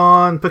date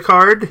on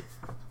Picard.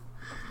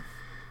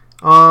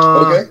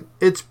 Okay.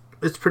 It's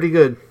pretty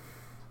good.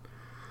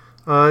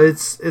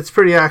 It's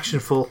pretty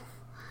actionful.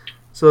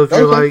 So if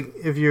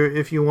you're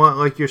if you want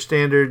like your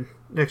standard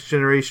Next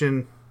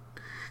Generation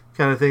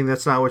kind of thing,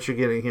 that's not what you're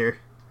getting here.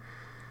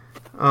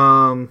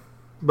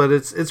 But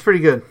it's pretty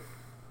good.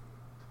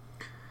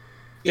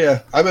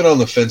 Yeah, I've been on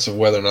the fence of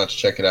whether or not to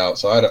check it out,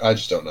 so I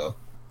just don't know.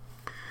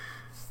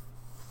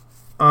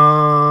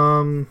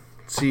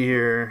 Let's see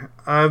here.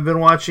 I've been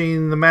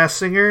watching The Masked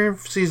Singer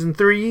season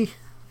 3. Is this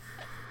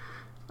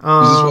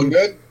one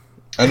good?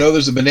 I know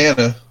there's a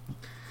banana.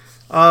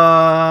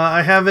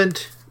 I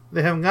haven't.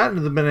 They haven't gotten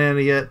to the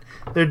banana yet.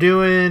 They're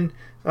doing.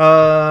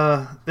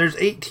 There's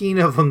 18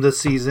 of them this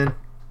season.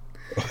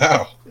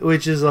 Wow,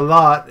 which is a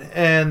lot,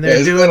 and they're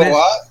isn't doing that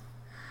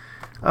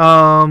a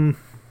lot?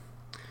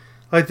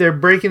 Like they're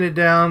breaking it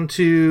down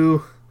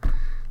to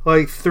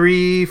like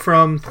 3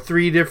 from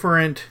 3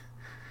 different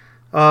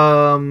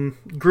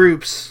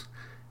groups,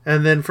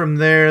 and then from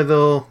there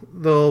they'll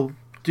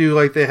do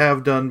like they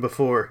have done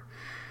before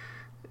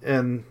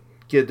and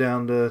get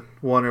down to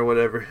 1 or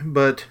whatever.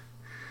 But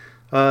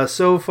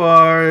so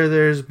far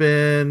there's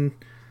been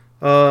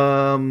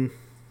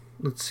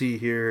let's see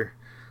here,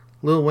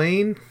 Lil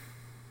Wayne,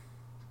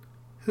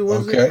 who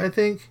was it, I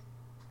think,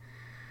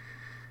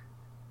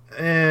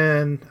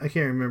 and I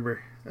can't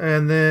remember.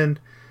 And then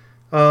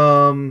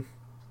who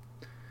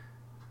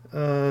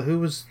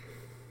was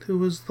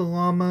the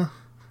llama?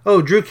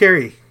 Oh, Drew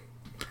Carey.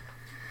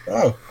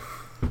 Oh.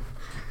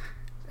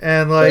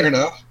 And like, fair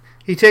enough.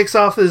 He takes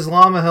off his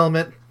llama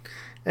helmet,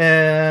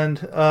 and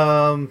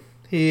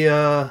he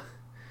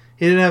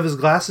didn't have his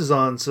glasses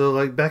on, so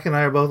like Beck and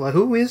I are both like,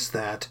 who is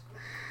that?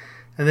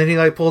 And then he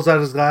like pulls out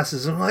his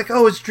glasses, and I'm like,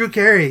 oh, it's Drew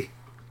Carey.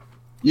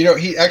 You know,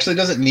 he actually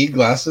doesn't need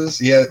glasses.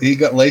 He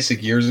got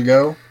LASIK years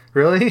ago.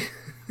 Really?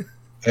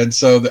 And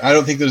so I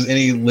don't think there's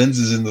any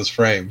lenses in those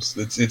frames.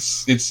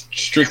 It's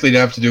strictly to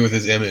have to do with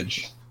his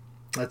image.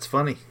 That's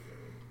funny.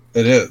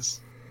 It is.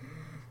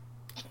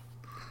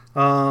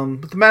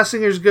 But The Masked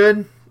Singer's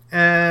good,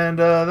 and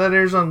that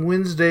airs on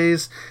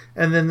Wednesdays.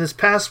 And then this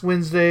past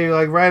Wednesday,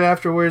 like right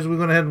afterwards, we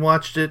went ahead and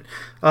watched it.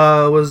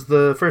 Was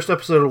the first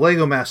episode of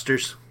Lego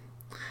Masters.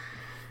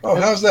 Oh,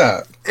 how's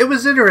that? It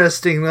was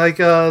interesting. Like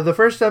the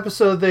first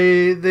episode,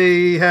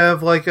 they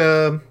have like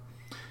a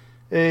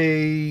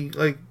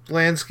like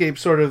landscape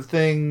sort of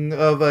thing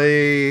of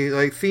a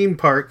like theme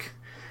park,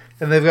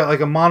 and they've got like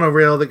a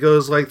monorail that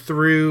goes like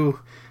through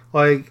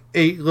like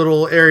 8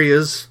 little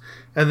areas,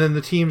 and then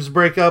the teams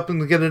break up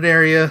and get an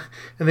area,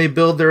 and they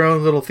build their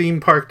own little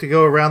theme park to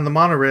go around the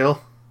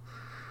monorail,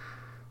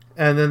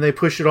 and then they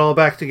push it all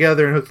back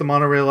together and hook the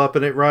monorail up,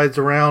 and it rides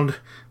around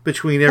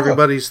between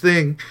everybody's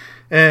thing.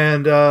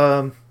 And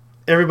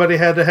everybody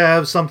had to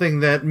have something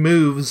that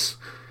moves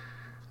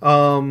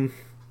in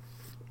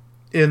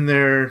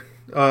their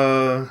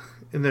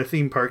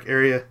theme park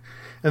area.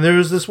 And there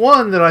was this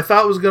one that I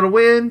thought was going to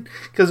win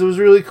because it was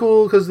really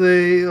cool, because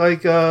they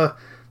like it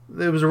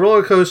was a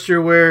roller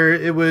coaster where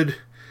it would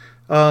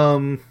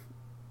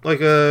like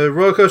a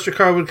roller coaster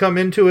car would come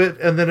into it,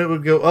 and then it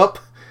would go up,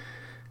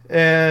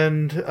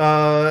 and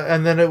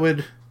then it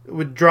would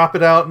drop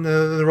it out, and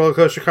the roller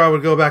coaster car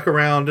would go back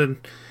around and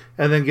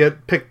then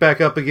get picked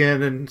back up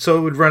again, and so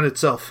it would run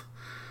itself.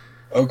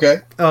 Okay.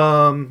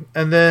 And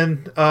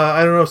then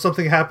I don't know if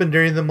something happened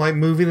during them like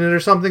moving it or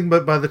something,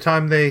 but by the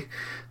time they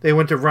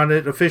went to run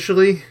it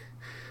officially,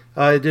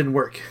 it didn't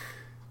work.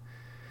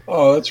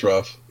 Oh, that's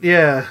rough.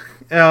 Yeah.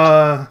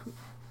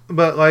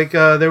 But like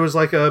there was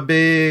like a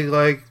big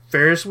like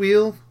Ferris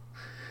wheel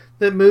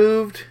that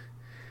moved,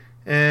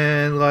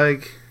 and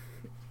like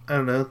I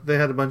don't know, they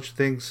had a bunch of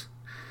things.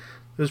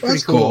 It was pretty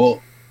That's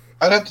cool.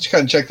 I'd have to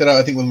kind of check that out.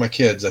 I think with my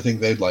kids, I think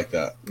they'd like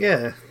that.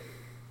 Yeah.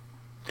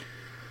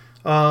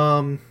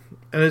 And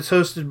it's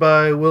hosted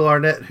by Will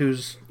Arnett,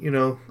 who's,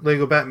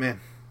 Lego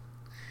Batman.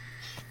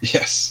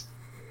 Yes.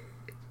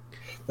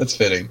 That's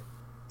fitting.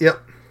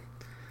 Yep.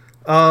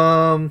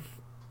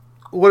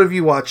 What have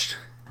you watched?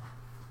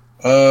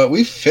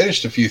 We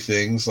finished a few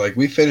things. Like,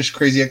 we finished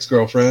Crazy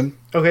Ex-Girlfriend.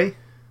 Okay.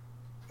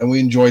 And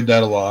we enjoyed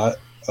that a lot.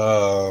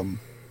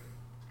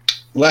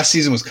 Last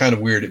season was kind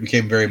of weird. It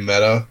became very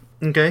meta.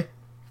 Okay.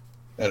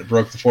 And it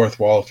broke the fourth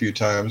wall a few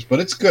times, but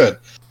it's good.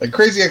 Like,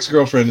 Crazy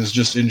Ex-Girlfriend is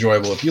just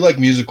enjoyable. If you like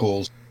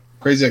musicals,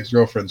 Crazy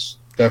Ex-Girlfriend's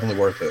definitely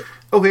worth it.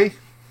 Okay.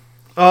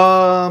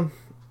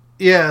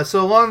 Yeah,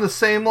 so along the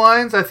same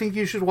lines, I think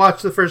you should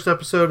watch the first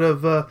episode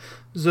of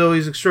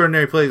Zoe's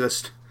Extraordinary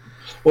Playlist.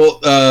 Well,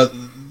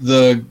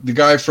 the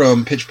guy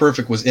from Pitch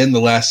Perfect was in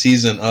the last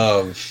season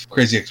of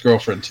Crazy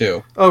Ex-Girlfriend,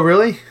 too. Oh,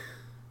 really?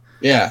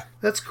 Yeah.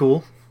 That's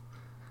cool.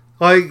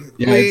 Like,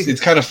 yeah, it's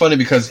kind of funny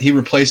because he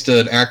replaced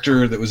an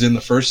actor that was in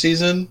the first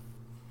season.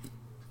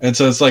 And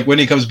so it's like when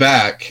he comes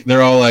back,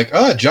 they're all like,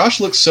 oh,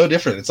 Josh looks so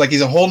different. It's like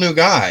he's a whole new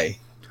guy.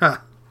 Huh.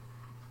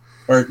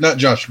 Or not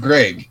Josh,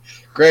 Greg.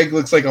 Greg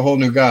looks like a whole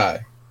new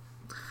guy.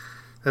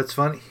 That's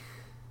funny.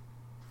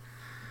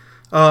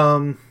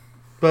 But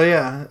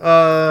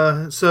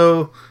yeah,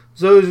 so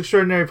Zoe's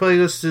Extraordinary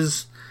Playlist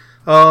is,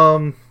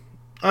 I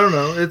don't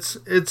know,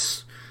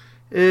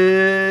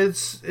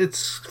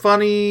 it's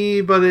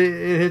funny, but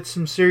it hits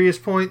some serious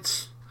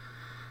points.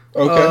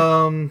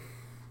 Okay.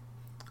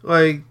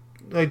 Like,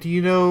 do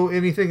you know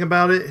anything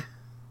about it?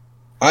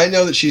 I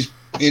know that she's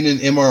in an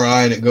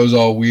MRI and it goes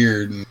all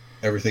weird. And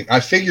everything. I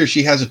figure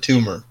she has a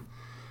tumor.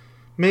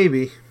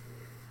 Maybe.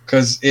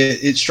 Because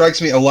it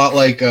strikes me a lot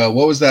like,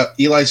 what was that,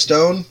 Eli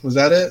Stone? Was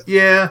that it?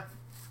 Yeah.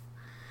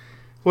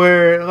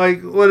 Where,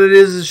 like, what it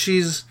is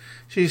she's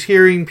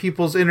hearing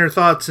people's inner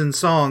thoughts in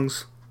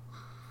songs.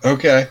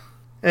 Okay.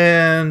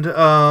 And,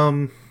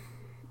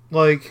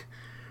 like,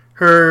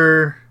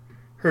 her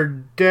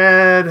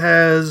dad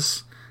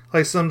has,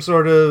 like, some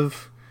sort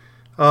of,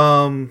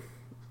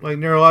 like,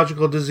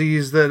 neurological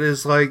disease that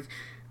is, like,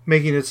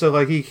 making it so,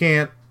 like, he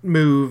can't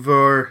move,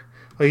 or,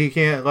 like, he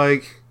can't,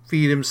 like,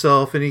 feed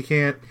himself, and he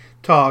can't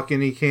talk,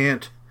 and he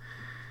can't,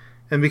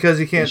 and because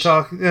he can't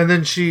talk, and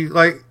then she,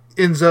 like,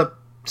 ends up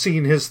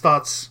seeing his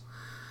thoughts.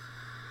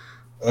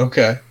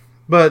 Okay.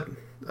 But,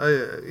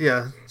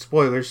 yeah,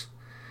 spoilers.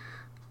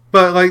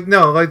 But, like,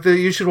 no, like,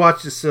 you should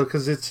watch this still,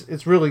 because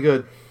it's really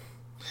good.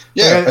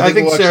 Yeah, like, I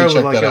think we'll Sarah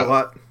would like it a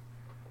lot.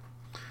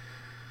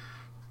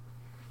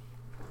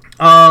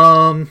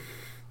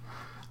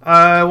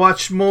 I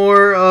watched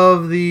more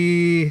of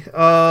the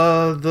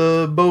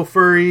Bo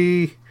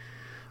Furry.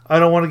 I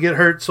don't want to get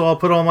hurt, so I'll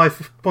put all my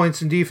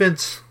points in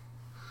defense.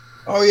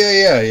 Oh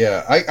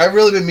yeah. I've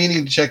really been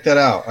meaning to check that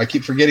out. I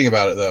keep forgetting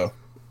about it though.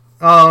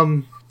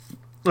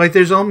 Like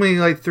there's only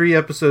like 3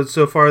 episodes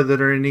so far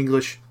that are in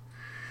English.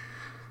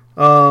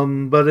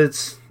 But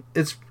it's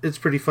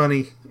pretty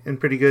funny and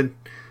pretty good.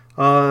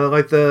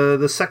 Like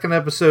the second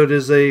episode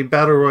is a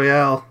battle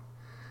royale,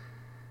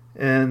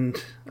 and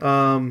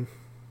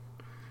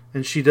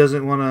she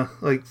doesn't want to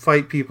like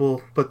fight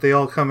people, but they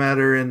all come at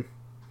her,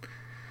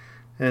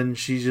 and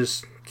she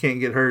just can't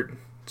get hurt.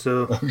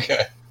 So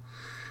okay.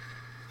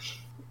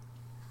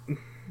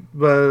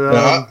 But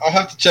I'll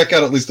have to check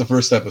out at least the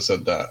first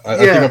episode. I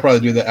think I'll probably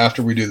do that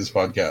after we do this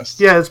podcast.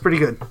 Yeah, it's pretty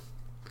good.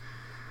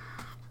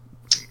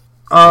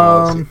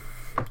 Go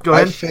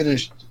ahead.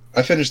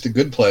 I finished The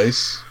Good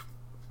Place.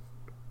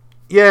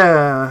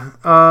 Yeah,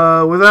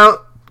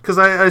 because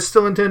I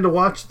still intend to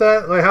watch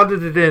that. Like, how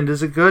did it end?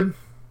 Is it good?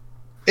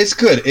 It's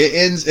good. It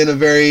ends in a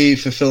very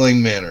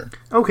fulfilling manner.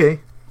 Okay.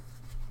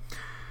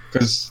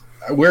 Because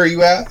where are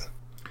you at?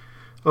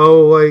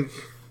 Oh, like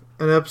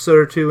an episode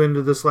or 2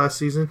 into this last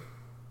season.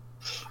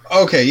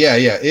 Okay, yeah.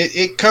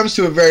 It comes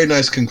to a very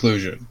nice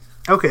conclusion.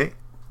 Okay.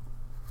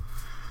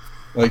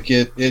 Like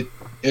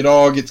it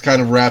all gets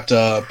kind of wrapped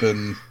up,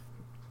 and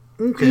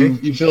okay,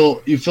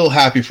 you feel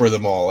happy for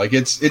them all. Like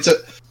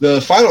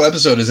the final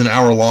episode is an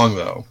hour long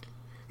though.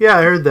 Yeah,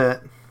 I heard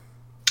that.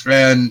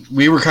 And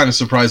we were kind of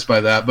surprised by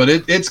that, but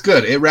it's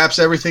good. It wraps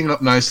everything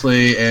up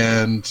nicely,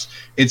 and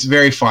it's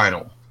very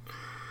final.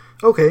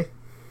 Okay.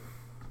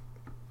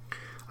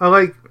 I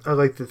like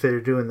that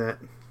they're doing that.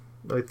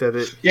 Like that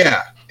it.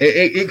 Yeah,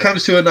 it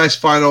comes to a nice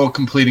final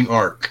completing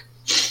arc.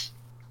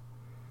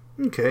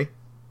 Okay.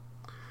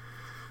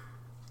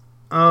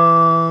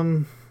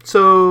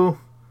 So,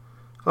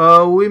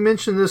 we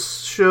mentioned this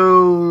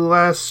show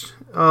last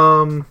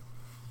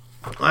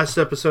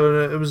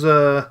episode. It was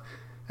a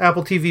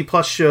Apple TV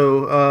Plus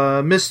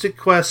show, Mystic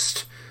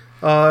Quest,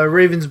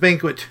 Raven's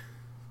Banquet.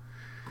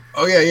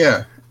 Oh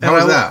yeah. How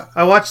was that?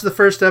 I watched the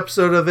first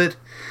episode of it,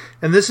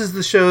 and this is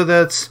the show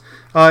that's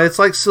it's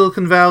like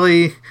Silicon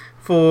Valley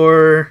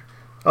for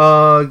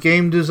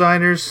game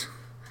designers.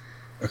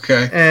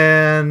 Okay.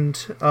 And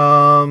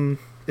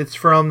it's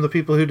from the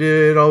people who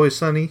did Always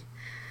Sunny.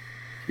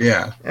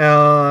 Yeah.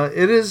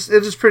 It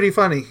is pretty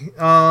funny.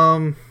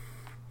 And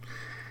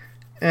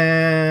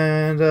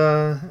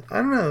I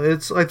don't know.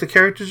 It's like the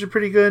characters are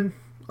pretty good.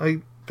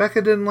 Like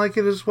Becca didn't like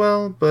it as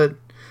well, but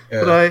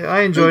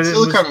I enjoyed it.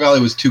 Silicon Valley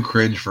was too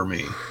cringe for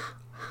me.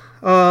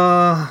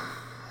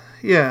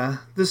 Yeah.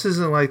 This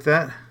isn't like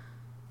that.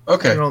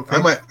 Okay.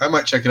 I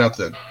might check it out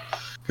then,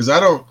 because I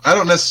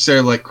don't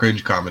necessarily like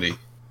cringe comedy.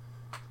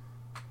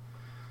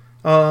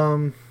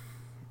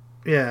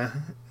 Yeah,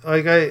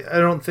 like I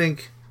don't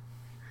think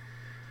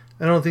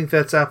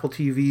that's Apple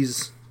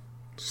TV's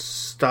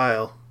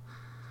style.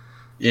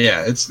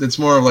 Yeah, it's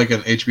more of like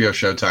an HBO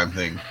Showtime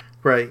thing.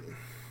 Right.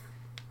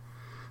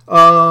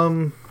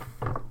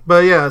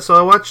 But yeah, so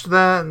I watched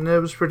that and it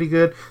was pretty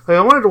good. Like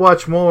I wanted to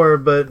watch more,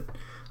 but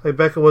like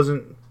Becca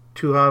wasn't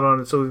too hot on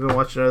it, so we've been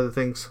watching other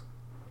things.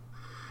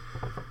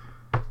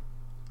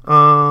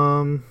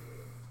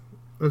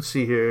 Let's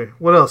see here.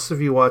 What else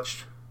have you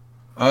watched?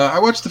 I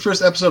watched the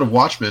first episode of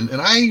Watchmen,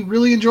 and I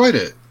really enjoyed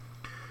it.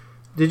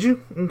 Did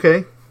you?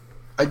 Okay.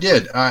 I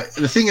did.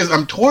 The thing is,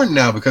 I'm torn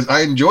now because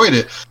I enjoyed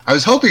it. I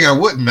was hoping I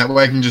wouldn't. That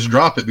way I can just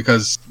drop it,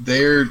 because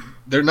they're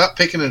not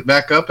picking it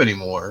back up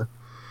anymore.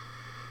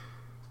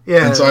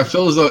 Yeah. And so I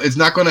feel as though it's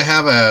not going to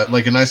have a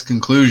nice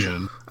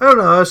conclusion. I don't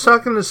know. I was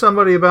talking to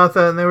somebody about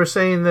that, and they were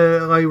saying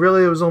that like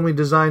really it was only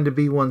designed to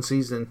be one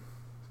season.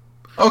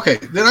 Okay,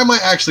 then I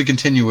might actually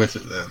continue with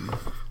it then.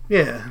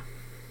 Yeah.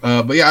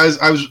 But yeah,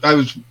 I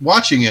was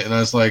watching it, and I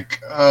was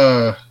like,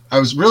 I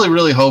was really,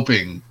 really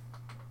hoping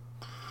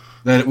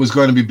that it was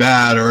going to be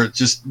bad, or it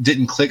just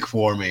didn't click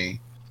for me.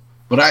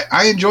 But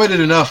I enjoyed it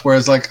enough where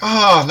it's like,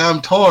 now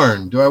I'm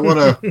torn. Do I want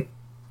to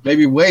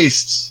maybe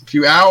waste a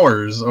few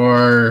hours,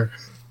 or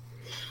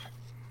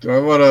do I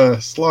want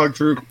to slog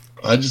through?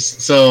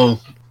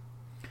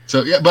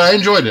 So yeah, but I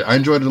enjoyed it. I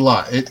enjoyed it a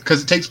lot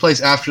because it takes place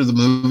after the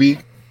movie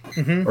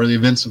or the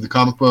events of the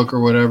comic book or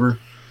whatever.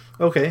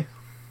 Okay.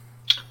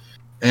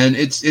 And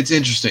it's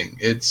interesting.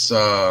 It's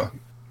got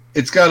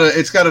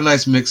a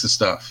nice mix of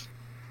stuff.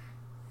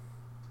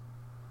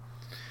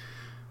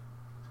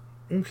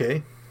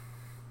 Okay.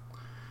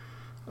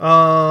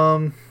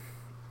 Becca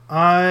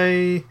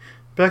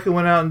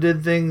went out and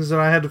did things,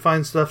 and I had to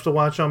find stuff to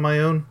watch on my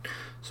own.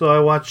 So I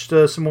watched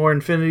some more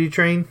Infinity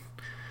Train.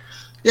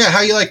 Yeah,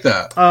 how you like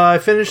that? I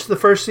finished the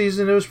first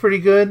season. It was pretty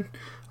good.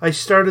 I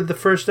started the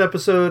first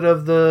episode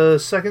of the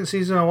second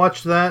season. I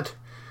watched that.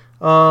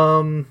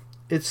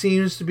 It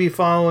seems to be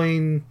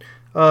following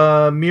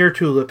Mirror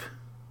Tulip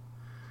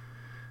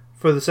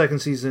for the second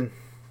season.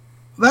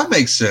 That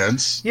makes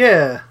sense.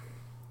 Yeah.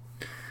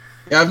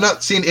 Yeah, I've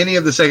not seen any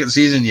of the second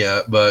season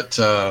yet, but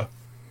I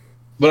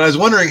was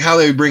wondering how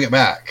they would bring it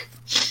back.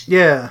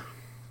 Yeah.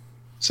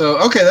 So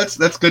okay,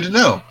 that's good to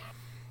know.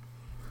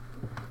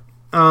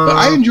 But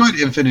I enjoyed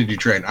Infinity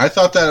Train. I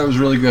thought that it was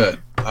really good.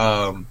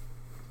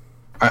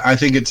 I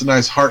think it's a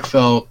nice,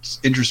 heartfelt,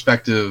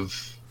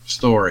 introspective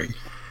story.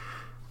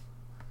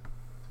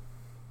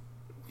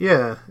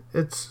 Yeah,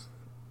 it's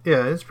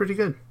pretty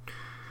good.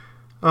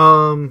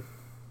 I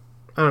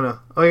don't know.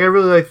 Like, I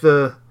really like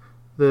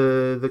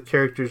the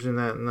characters in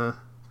that. And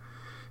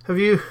have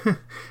you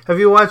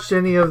watched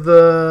any of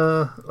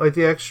the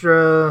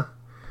extra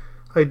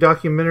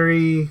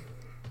documentary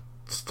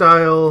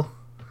style?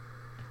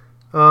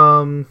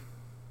 No,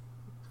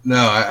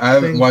 I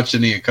haven't watched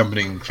any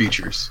accompanying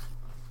features.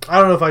 I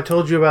don't know if I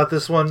told you about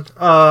this one.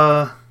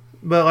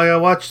 But I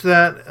watched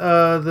that.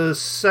 The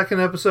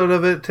second episode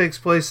of it takes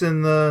place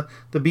in the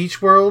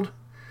beach world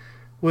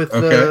with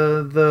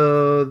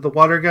the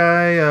water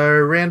guy,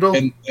 Randall.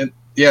 And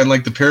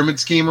like the pyramid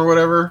scheme or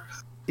whatever.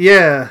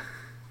 Yeah.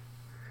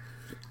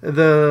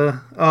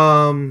 The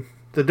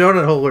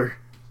donut holer.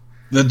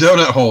 The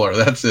donut holer.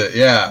 That's it.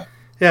 Yeah.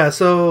 Yeah.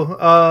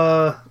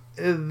 So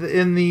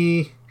in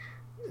the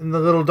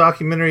little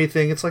documentary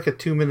thing, it's like a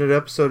 2-minute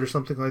episode or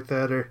something like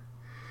that.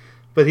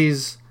 But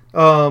he's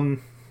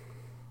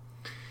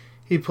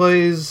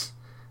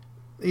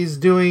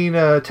doing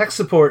tech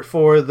support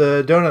for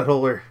the donut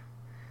holer.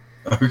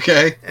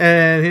 Okay.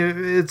 And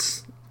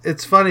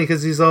it's funny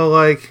because he's all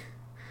like,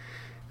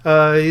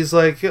 he's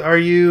like,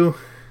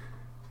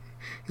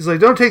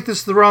 don't take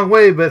this the wrong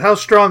way, but how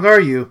strong are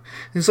you?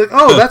 And he's like,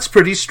 oh, that's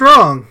pretty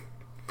strong.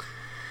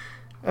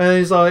 And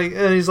he's like,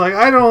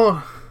 I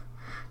don't.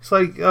 It's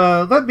like,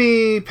 let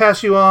me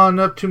pass you on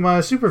up to my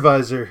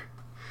supervisor.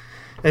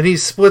 And he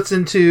splits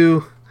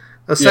into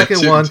a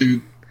second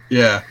one.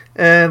 Yeah.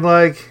 And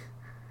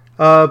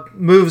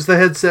moves the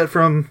headset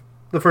from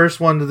the first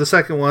one to the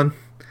second one.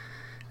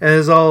 And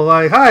is all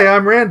like, hi,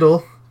 I'm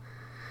Randall.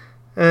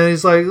 And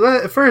he's like,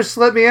 first,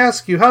 let me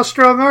ask you, how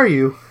strong are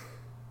you?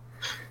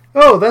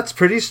 Oh, that's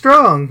pretty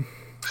strong.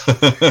 And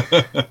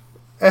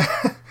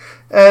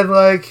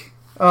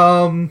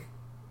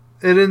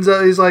it ends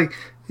up, he's like,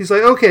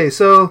 okay,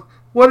 so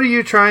what are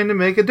you trying to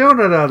make a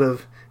donut out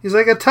of? He's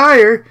like, a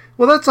tire?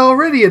 Well, that's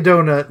already a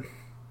donut.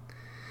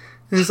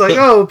 And he's like,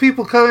 oh,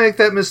 people make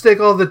that mistake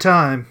all the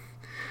time.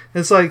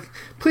 And it's like,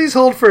 please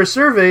hold for a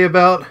survey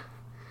about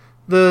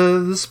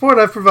the support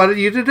I've provided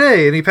you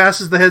today. And he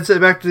passes the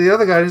headset back to the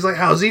other guy, and he's like,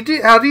 how'd he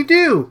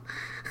do?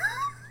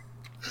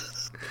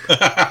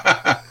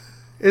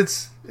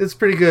 It's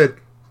pretty good.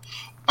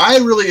 I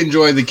really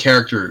enjoy the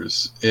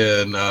characters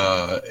in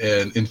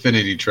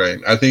Infinity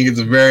Train. I think it's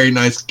a very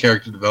nice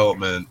character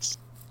development.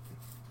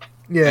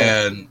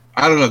 Yeah. And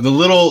I don't know, the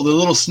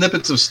little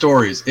snippets of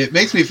stories. It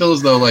makes me feel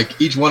as though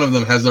each one of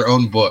them has their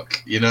own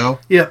book, you know?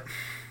 Yep.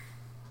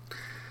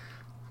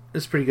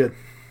 It's pretty good.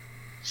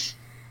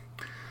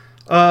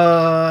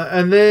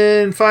 And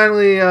then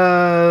finally,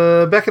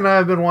 Beck and I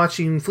have been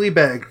watching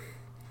Fleabag.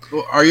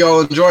 Are you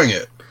all enjoying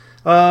it?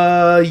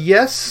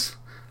 Yes.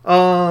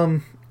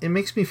 It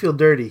makes me feel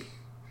dirty.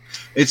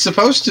 It's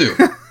supposed to.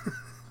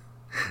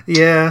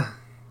 Yeah.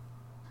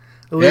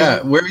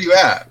 Yeah, where are you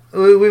at?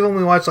 We've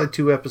only watched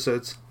 2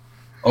 episodes.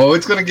 Oh,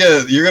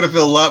 you're gonna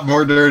feel a lot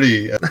more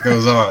dirty as it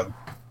goes on.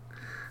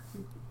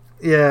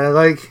 Yeah,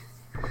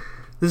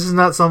 this is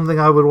not something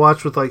I would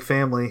watch with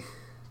family.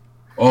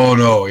 Oh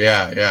no,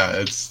 yeah.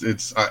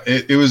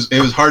 It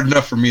was hard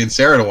enough for me and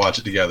Sarah to watch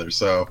it together,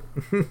 so.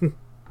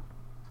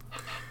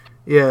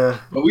 Yeah.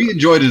 But we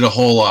enjoyed it a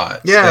whole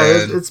lot. Yeah,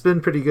 it's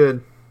been pretty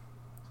good.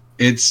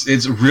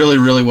 It's really,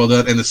 really well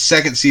done, and the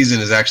second season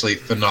is actually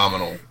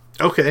phenomenal.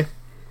 Okay.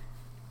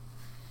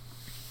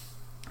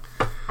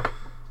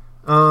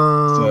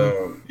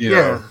 So, you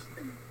know,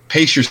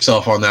 pace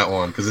yourself on that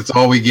one, because it's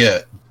all we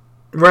get.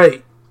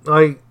 Right.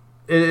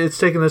 It's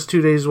taken us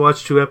 2 days to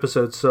watch 2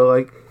 episodes,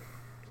 so,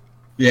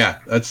 yeah,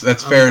 that's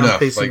fair enough.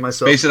 Pacing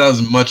myself. Space it out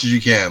as much as you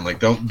can.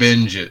 Don't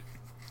binge it.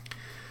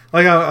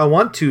 I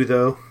want to,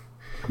 though.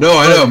 No,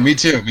 I know. Me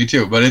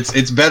too. But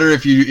it's better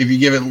if you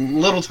give it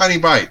little tiny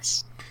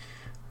bites.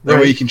 That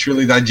way you can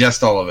truly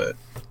digest all of it.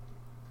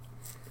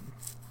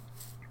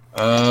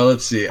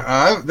 Let's see.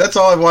 That's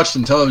all I've watched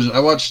on television. I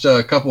watched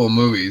a couple of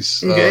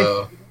movies.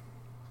 Okay.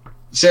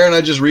 Sarah and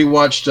I just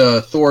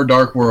rewatched Thor: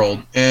 Dark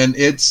World, and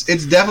it's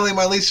definitely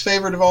my least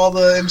favorite of all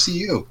the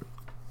MCU.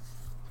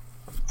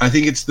 I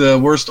think it's the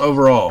worst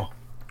overall.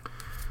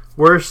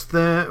 Worse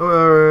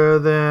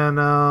than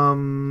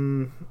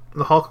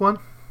the Hulk one?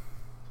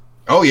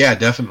 Oh yeah,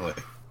 definitely.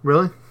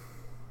 Really?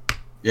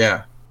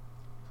 Yeah.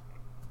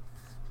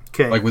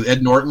 Okay. Like with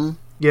Ed Norton?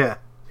 Yeah.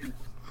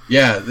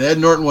 Yeah, the Ed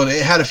Norton one,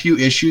 it had a few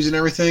issues and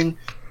everything.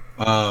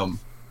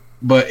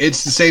 But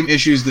it's the same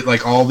issues that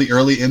like all the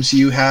early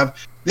MCU have.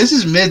 This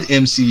is mid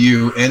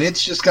MCU, and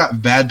it's just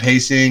got bad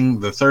pacing.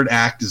 The third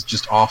act is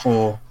just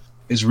awful.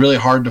 It's really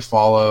hard to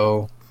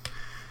follow.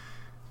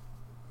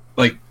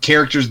 Like,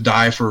 characters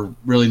die for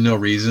really no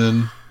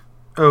reason.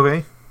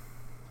 Okay.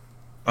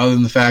 Other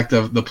than the fact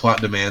of the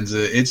plot demands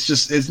it.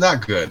 It's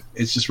not good.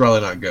 It's just really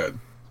not good.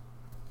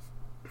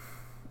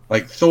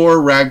 Like,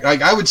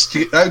 I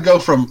would go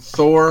from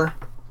Thor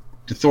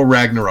to Thor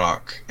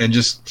Ragnarok and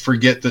just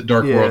forget that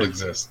Dark World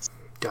exists.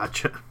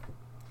 Gotcha.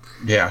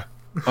 Yeah.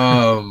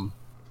 Another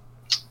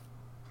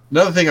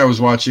thing I was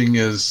watching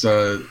is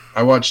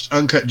I watched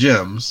Uncut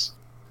Gems.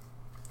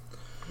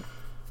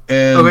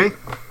 And okay.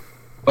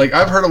 Like,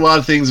 I've heard a lot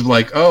of things of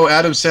like, oh,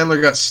 Adam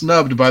Sandler got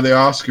snubbed by the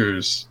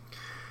Oscars.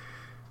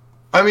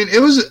 I mean,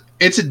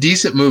 it's a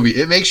decent movie.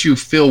 It makes you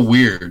feel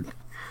weird.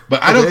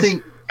 But I don't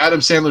think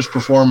Adam Sandler's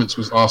performance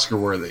was Oscar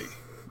worthy.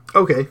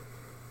 Okay.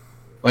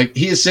 Like,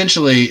 he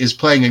essentially is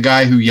playing a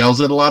guy who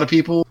yells at a lot of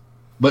people,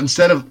 but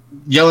instead of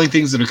yelling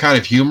things that are kind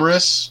of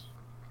humorous,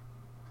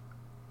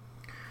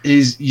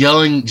 he's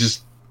yelling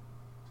just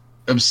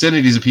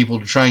obscenities at people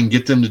to try and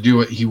get them to do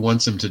what he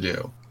wants them to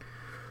do.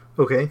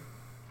 Okay.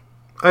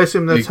 I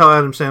assume that's how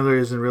Adam Sandler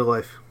is in real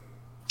life.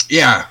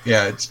 Yeah,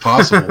 it's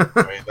possible.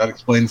 I mean, that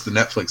explains the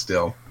Netflix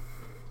deal.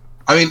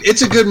 I mean,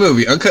 it's a good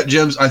movie. Uncut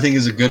Gems, I think,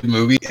 is a good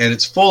movie, and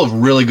it's full of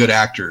really good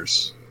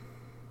actors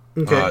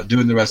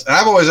doing the rest. And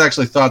I've always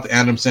actually thought that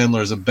Adam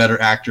Sandler is a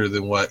better actor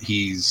than what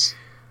he's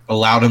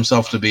allowed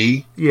himself to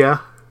be. Yeah.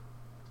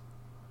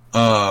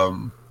 But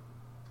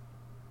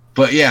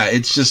yeah,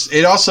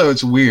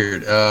 it's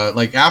weird.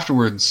 Like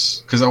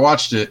afterwards, because I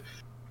watched it,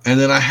 and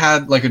then I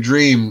had like a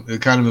dream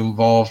that kind of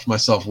involved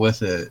myself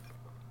with it.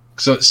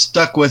 So it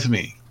stuck with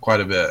me quite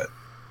a bit.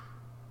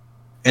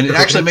 And it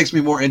actually makes me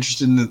more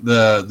interested in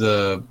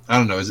the I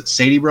don't know, is it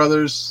Sadie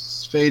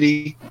Brothers?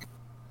 Spady?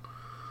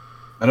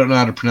 I don't know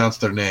how to pronounce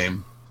their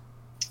name.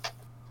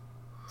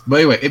 But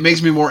anyway, it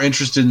makes me more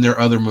interested in their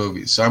other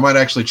movies. So I might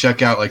actually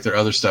check out like their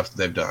other stuff that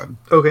they've done.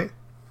 Okay.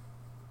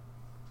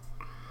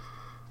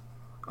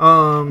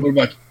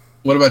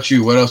 What about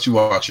you? What else you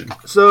watching?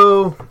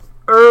 So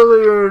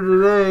earlier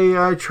today,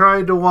 I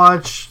tried to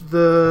watch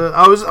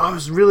I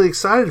was really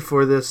excited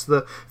for this.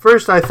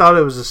 First, I thought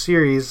it was a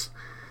series,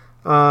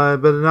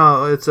 but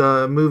no, it's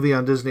a movie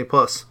on Disney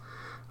Plus.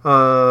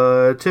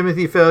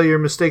 Timothy Failure,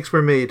 Mistakes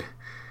Were Made.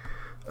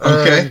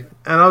 Okay.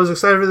 And I was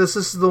excited for this.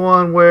 This is the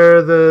one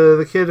where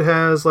the kid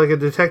has like a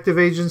detective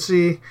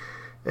agency,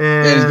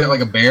 and he's got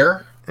like a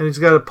bear, and he's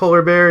got a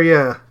polar bear.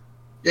 Yeah.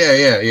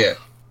 Yeah.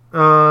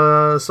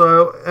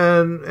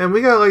 And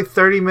we got like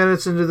 30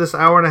 minutes into this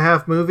hour and a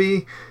half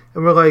movie,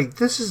 and we're like,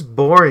 this is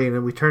boring,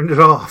 and we turned it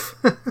off.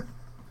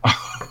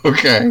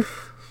 Okay.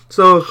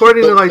 So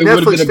according to like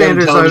Netflix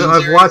standards,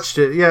 I've watched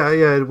it. Yeah,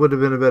 it would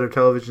have been a better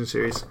television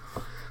series.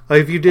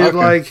 Like if you did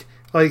like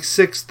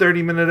 6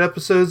 30-minute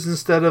episodes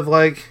instead of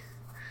like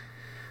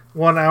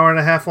 1 hour and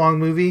a half long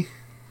movie.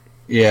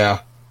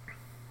 Yeah.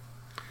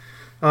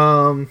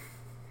 But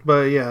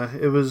yeah,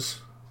 it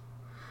was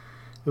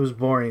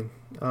boring.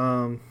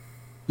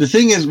 The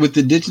thing is, with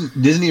the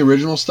Disney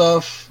original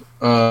stuff,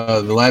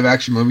 the live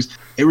action movies,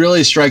 it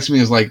really strikes me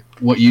as like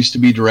what used to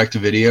be direct to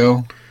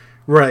video.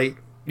 Right.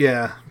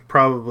 Yeah.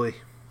 Probably.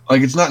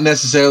 Like, it's not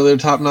necessarily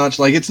top notch.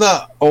 Like, it's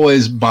not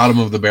always bottom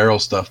of the barrel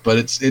stuff, but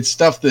it's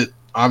stuff that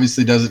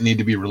obviously doesn't need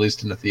to be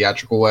released in a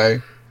theatrical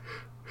way.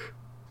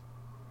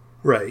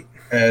 Right.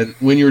 And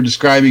when you were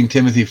describing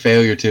Timothy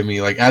Failure to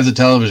me, like as a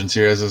television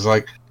series, I was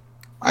like,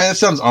 that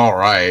sounds all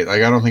right.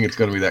 Like, I don't think it's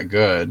going to be that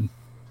good.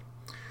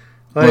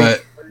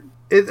 Like,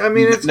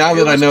 but now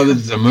that I know this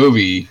is a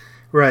movie,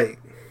 right?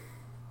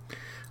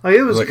 Like,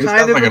 it was like,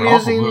 kind of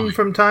amusing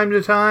from time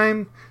to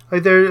time.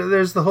 Like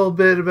there's the whole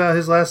bit about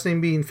his last name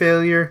being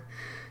Failure,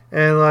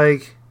 and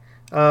like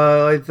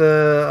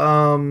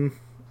the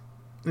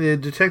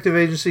detective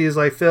agency is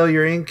like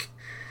Failure Inc.,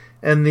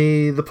 and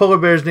the polar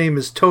bear's name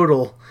is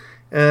Total,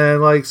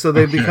 and like so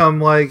they become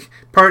like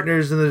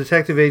partners in the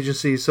detective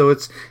agency. So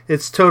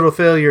it's Total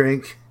Failure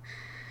Inc.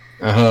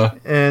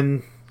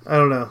 And I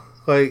don't know,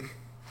 like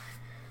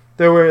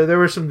there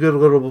were some good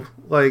little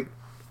like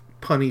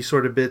punny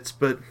sort of bits,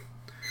 but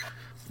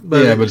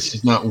it's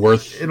just not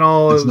worth. It's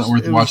not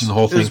worth watching the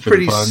whole thing for the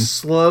fun. It was pretty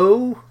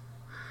slow,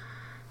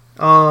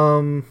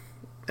 and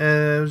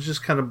it was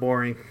just kind of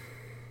boring.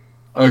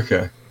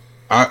 Okay,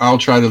 I'll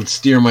try to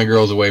steer my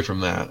girls away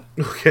from that.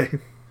 Okay.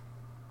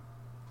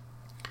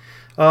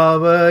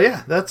 But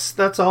yeah,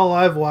 that's all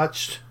I've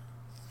watched.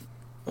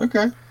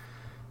 Okay.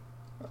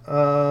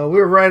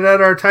 We're right at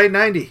our tight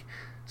 90.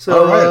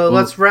 So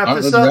let's wrap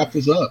this up.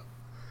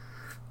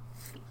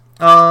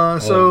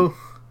 So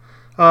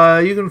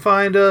you can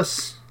find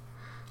us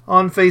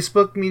on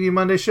Facebook, Media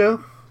Monday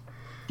Show.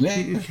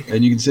 Yeah.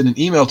 And you can send an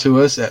email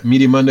to us at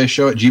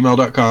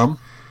MediaMondayShow@gmail.com.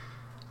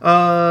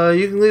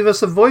 You can leave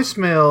us a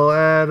voicemail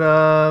at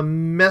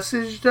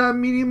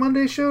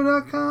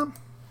message.MediaMondayShow.com.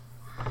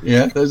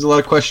 Yeah, there's a lot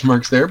of question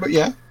marks there, but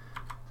yeah.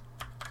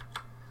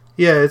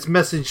 Yeah, it's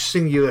message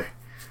singular.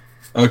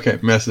 Okay,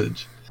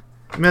 message.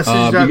 You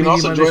Message. can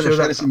also join the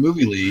Fantasy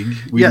Movie League.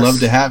 We'd love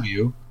to have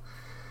you.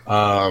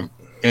 And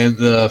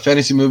the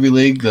Fantasy Movie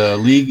League, the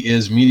league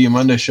is Media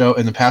Monday Show,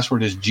 and the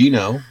password is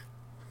Gino.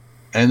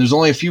 And there's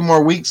only a few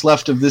more weeks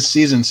left of this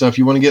season, so if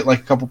you want to get like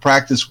a couple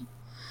practice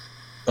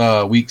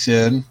weeks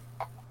in,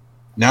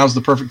 now's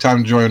the perfect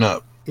time to join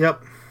up.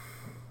 Yep.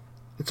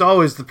 It's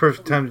always the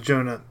perfect time to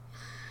join up.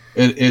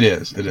 It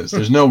is.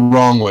 There's no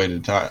wrong way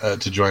to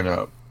join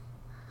up.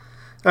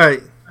 All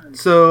right.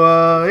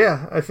 So,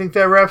 yeah, I think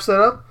that wraps that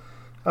up.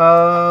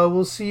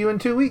 We'll see you in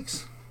 2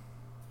 weeks.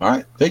 All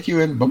right. Thank you,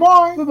 and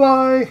bye-bye.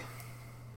 Bye-bye.